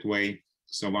organized in that way.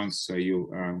 So once you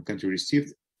country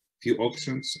received few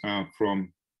options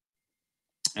from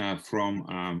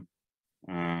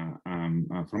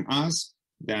us,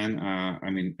 then I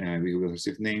mean we will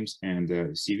receive names and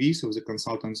CVs of the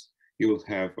consultants. You will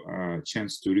have a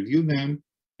chance to review them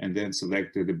and then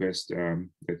select the best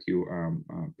that you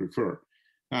prefer.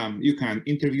 You can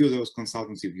interview those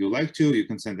consultants if you like to. You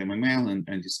can send them a mail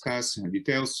and discuss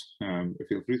details.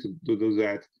 Feel free to do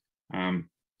that.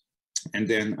 And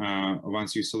then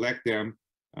once you select them,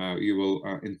 you will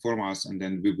inform us, and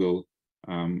then we will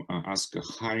ask a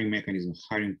hiring mechanism,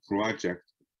 hiring project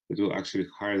that will actually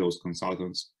hire those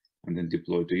consultants and then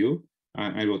deploy to you.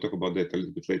 I will talk about that a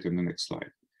little bit later in the next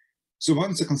slide. So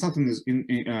once the consultant is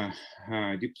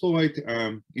deployed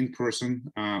in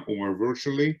person or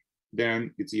virtually,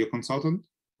 then it's your consultant.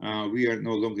 We are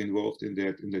no longer involved in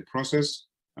that process.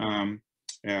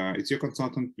 It's your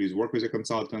consultant. Please work with a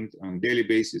consultant on a daily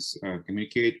basis.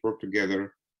 Communicate, work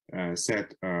together,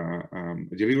 set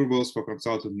deliverables for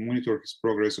consultant, monitor his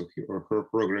progress or her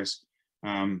progress,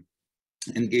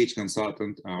 engage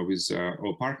consultant with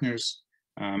all partners.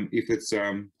 If it's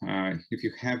if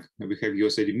we have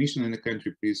USAID admission in the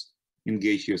country, please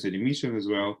engage USAID admission as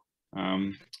well.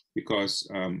 Because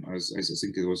as I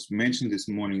think it was mentioned this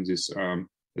morning, this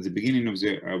at the beginning of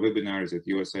the webinar, that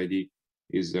USAID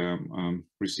is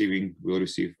will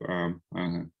receive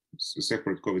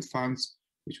separate COVID funds,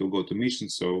 which will go to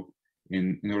missions. So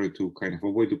in order to kind of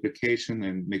avoid duplication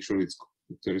and make sure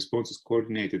the response is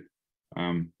coordinated,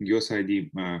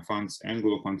 USAID funds and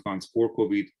Global Fund funds for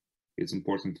COVID, it's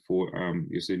important for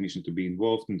USAID mission to be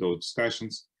involved in those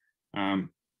discussions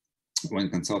when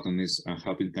consultant is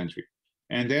helping country.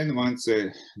 And then once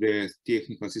the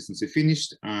technical assistance is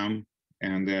finished and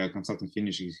the consultant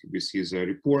finishes with his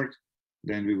report,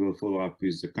 then we will follow up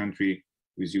with the country,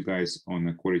 with you guys on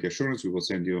a quality assurance. We will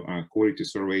send you a quality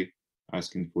survey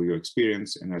asking for your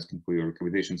experience and asking for your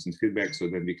recommendations and feedback so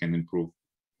that we can improve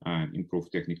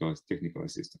technical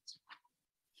assistance.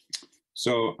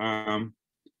 So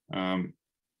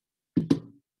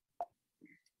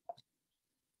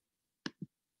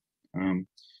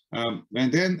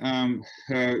and then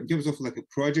in terms of like a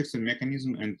projects and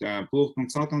mechanism and pool of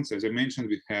consultants, as I mentioned,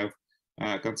 we have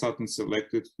consultants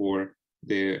selected for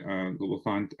the Global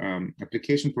Fund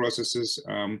application processes.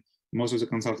 Most of the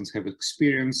consultants have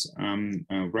experience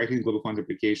writing Global Fund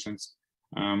applications.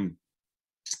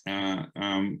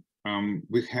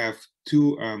 We have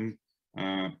two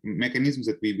mechanisms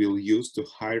that we will use to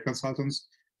hire consultants.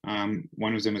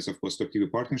 One of them is, of course, StopTB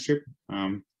partnership.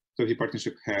 StopTB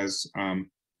partnership has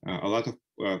a lot of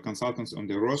consultants on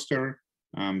the roster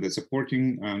that's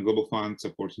supporting Global Fund,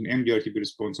 supporting MDR TB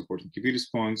response, supporting TB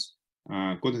response,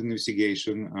 content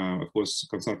investigation, of course,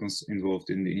 consultants involved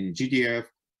in GDF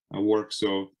work.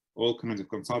 So all kinds of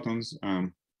consultants.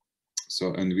 And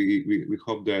we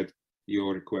hope that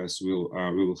your request will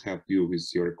we will help you with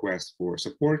your request for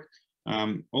support.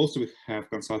 Also, we have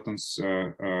consultants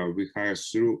we hire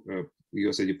through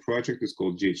USAID project. It's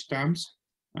called GHTAMS.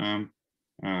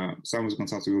 Some of the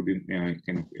consultants will be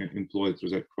employed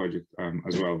through that project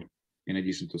as well, in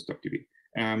addition to StopTB.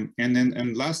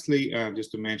 And lastly,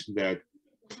 just to mention that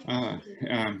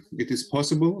it is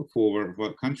possible for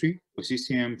a country, for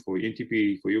CCM, for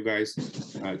NTP, for you guys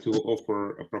to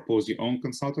offer propose your own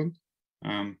consultant.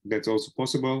 That's also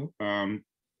possible.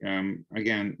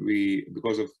 Again,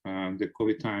 because of the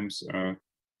COVID times,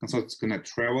 consultants cannot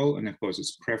travel, and of course,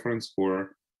 it's preference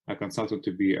for a consultant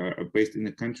to be based in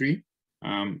the country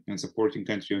and supporting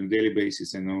country on a daily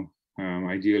basis. And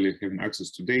ideally having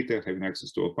access to data, having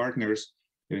access to our partners,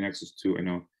 having access to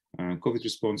COVID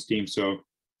response team. So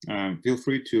feel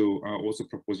free to also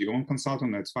propose your own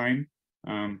consultant, that's fine.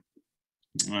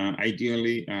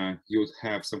 Ideally, you would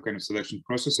have some kind of selection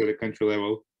process at the country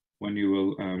level when you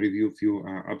will review a few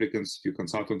applicants, few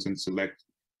consultants, and select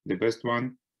the best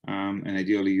one. And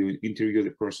ideally, you interview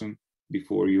the person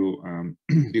before you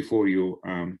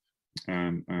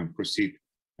proceed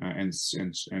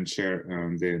and share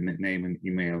the name and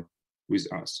email with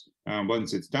us.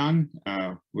 Once it's done,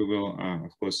 we will,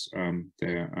 of course,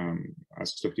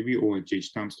 ask StopTB or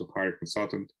GH Times to hire a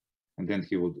consultant, and then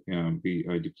he will be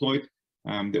deployed.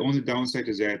 The only downside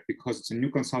is that because it's a new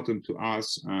consultant to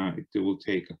us, it will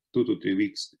take 2 to 3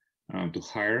 weeks to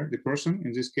hire the person.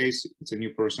 In this case, it's a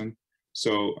new person.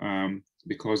 So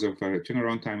because of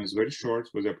turnaround time is very short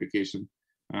for the application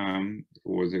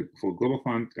for Global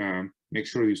Fund, make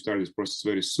sure you start this process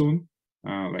very soon,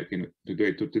 like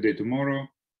today, tomorrow,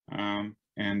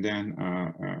 and then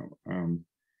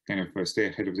kind of stay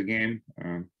ahead of the game,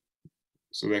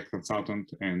 select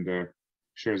consultant and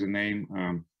share the name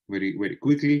very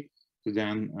quickly. So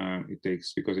then it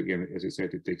takes, because again, as I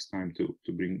said, it takes time to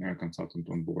bring a consultant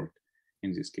on board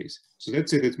in this case. So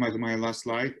that's it. It's my last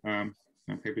slide. I'm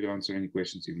happy to answer any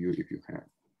questions if you have.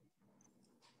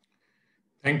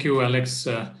 Thank you, Alex.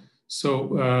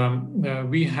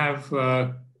 We have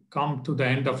come to the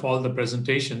end of all the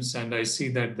presentations, and I see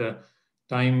that the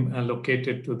time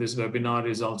allocated to this webinar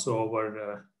is also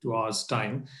over 2 hours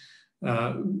time.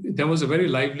 There was a very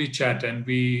lively chat, and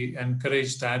we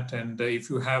encourage that. And if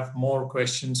you have more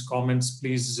questions, comments,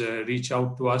 please reach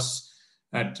out to us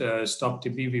at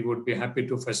StopTB. We would be happy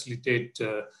to facilitate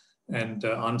and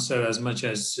answer as much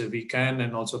as we can,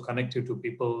 and also connect you to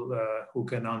people who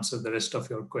can answer the rest of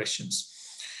your questions.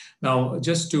 Now,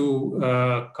 just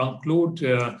to conclude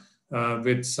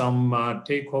with some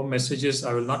take-home messages,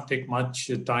 I will not take much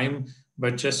time,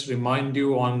 but just remind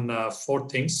you on 4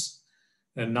 things.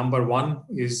 Number 1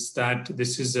 is that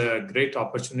this is a great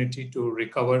opportunity to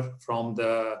recover from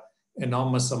the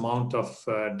enormous amount of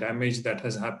damage that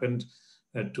has happened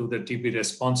to the TB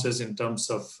responses in terms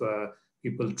of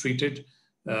people treated,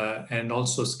 and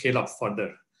also scale up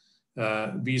further.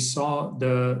 We saw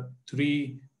the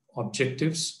 3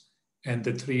 objectives and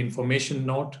the 3 information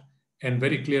note and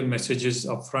very clear messages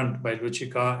up front by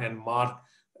Ruchika and Mark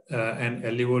and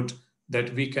Eliud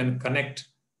that we can connect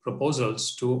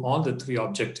proposals to all the 3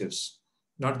 objectives,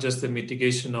 not just the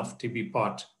mitigation of TB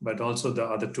part, but also the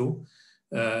other 2.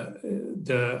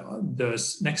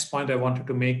 The next point I wanted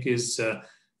to make is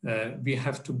we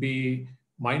have to be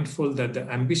mindful that the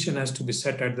ambition has to be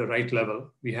set at the right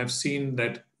level. We have seen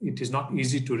that it is not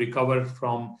easy to recover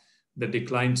from the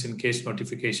declines in case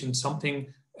notification. Something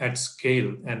at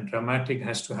scale and dramatic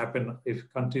has to happen if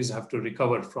countries have to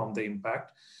recover from the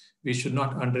impact. We should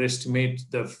not underestimate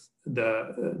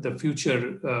the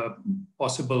future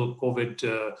possible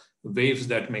COVID waves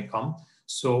that may come.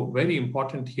 So very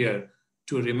important here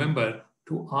to remember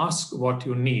to ask what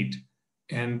you need.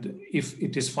 And if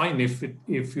it is fine,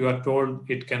 if you are told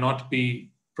it cannot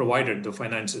be provided, the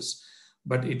finances,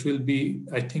 but it will be,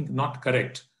 I think, not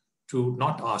correct to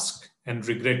not ask and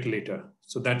regret later.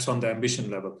 So that's on the ambition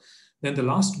level. Then the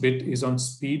last bit is on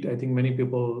speed. I think many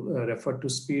people refer to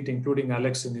speed, including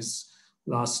Alex in his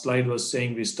last slide was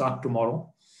saying we start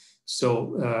tomorrow.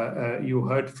 So you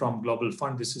heard from Global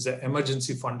Fund, this is an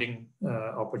emergency funding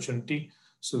opportunity.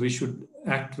 So we should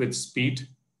act with speed.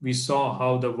 We saw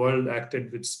how the world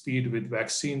acted with speed with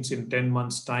vaccines in 10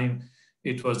 months' time.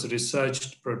 It was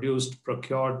researched, produced,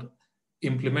 procured,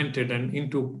 implemented, and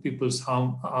into people's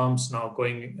arms now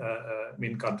going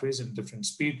in countries in different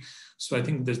speed. So I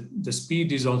think the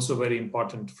speed is also very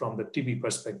important from the TB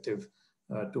perspective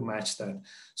to match that.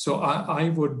 So I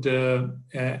would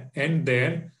end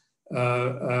there.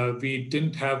 We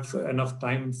didn't have enough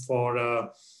time for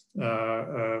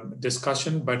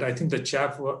discussion, but I think the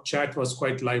chat was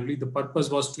quite lively. The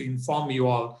purpose was to inform you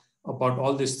all about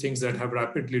all these things that have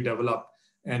rapidly developed,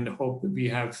 and hope we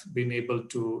have been able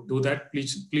to do that.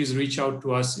 Please reach out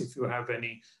to us if you have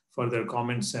any further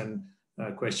comments and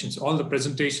questions. All the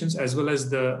presentations as well as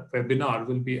the webinar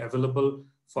will be available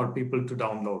for people to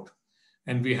download.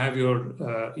 And we have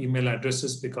your email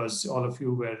addresses because all of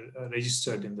you were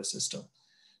registered in the system.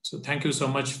 So thank you so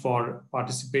much for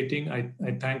participating. I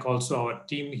thank also our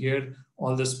team here,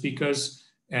 all the speakers,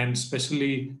 and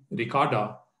especially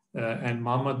Ricarda and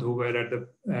Mohammed, who were at the,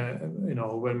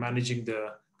 were managing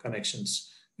the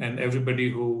connections, and everybody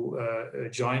who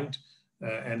joined,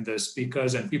 and the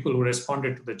speakers and people who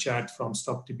responded to the chat from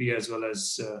StopTB as well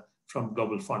as from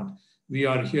Global Fund. We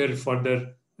are here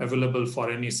further available for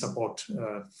any support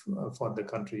for the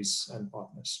countries and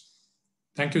partners.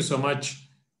 Thank you so much,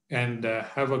 and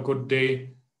have a good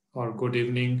day or good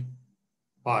evening.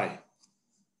 Bye.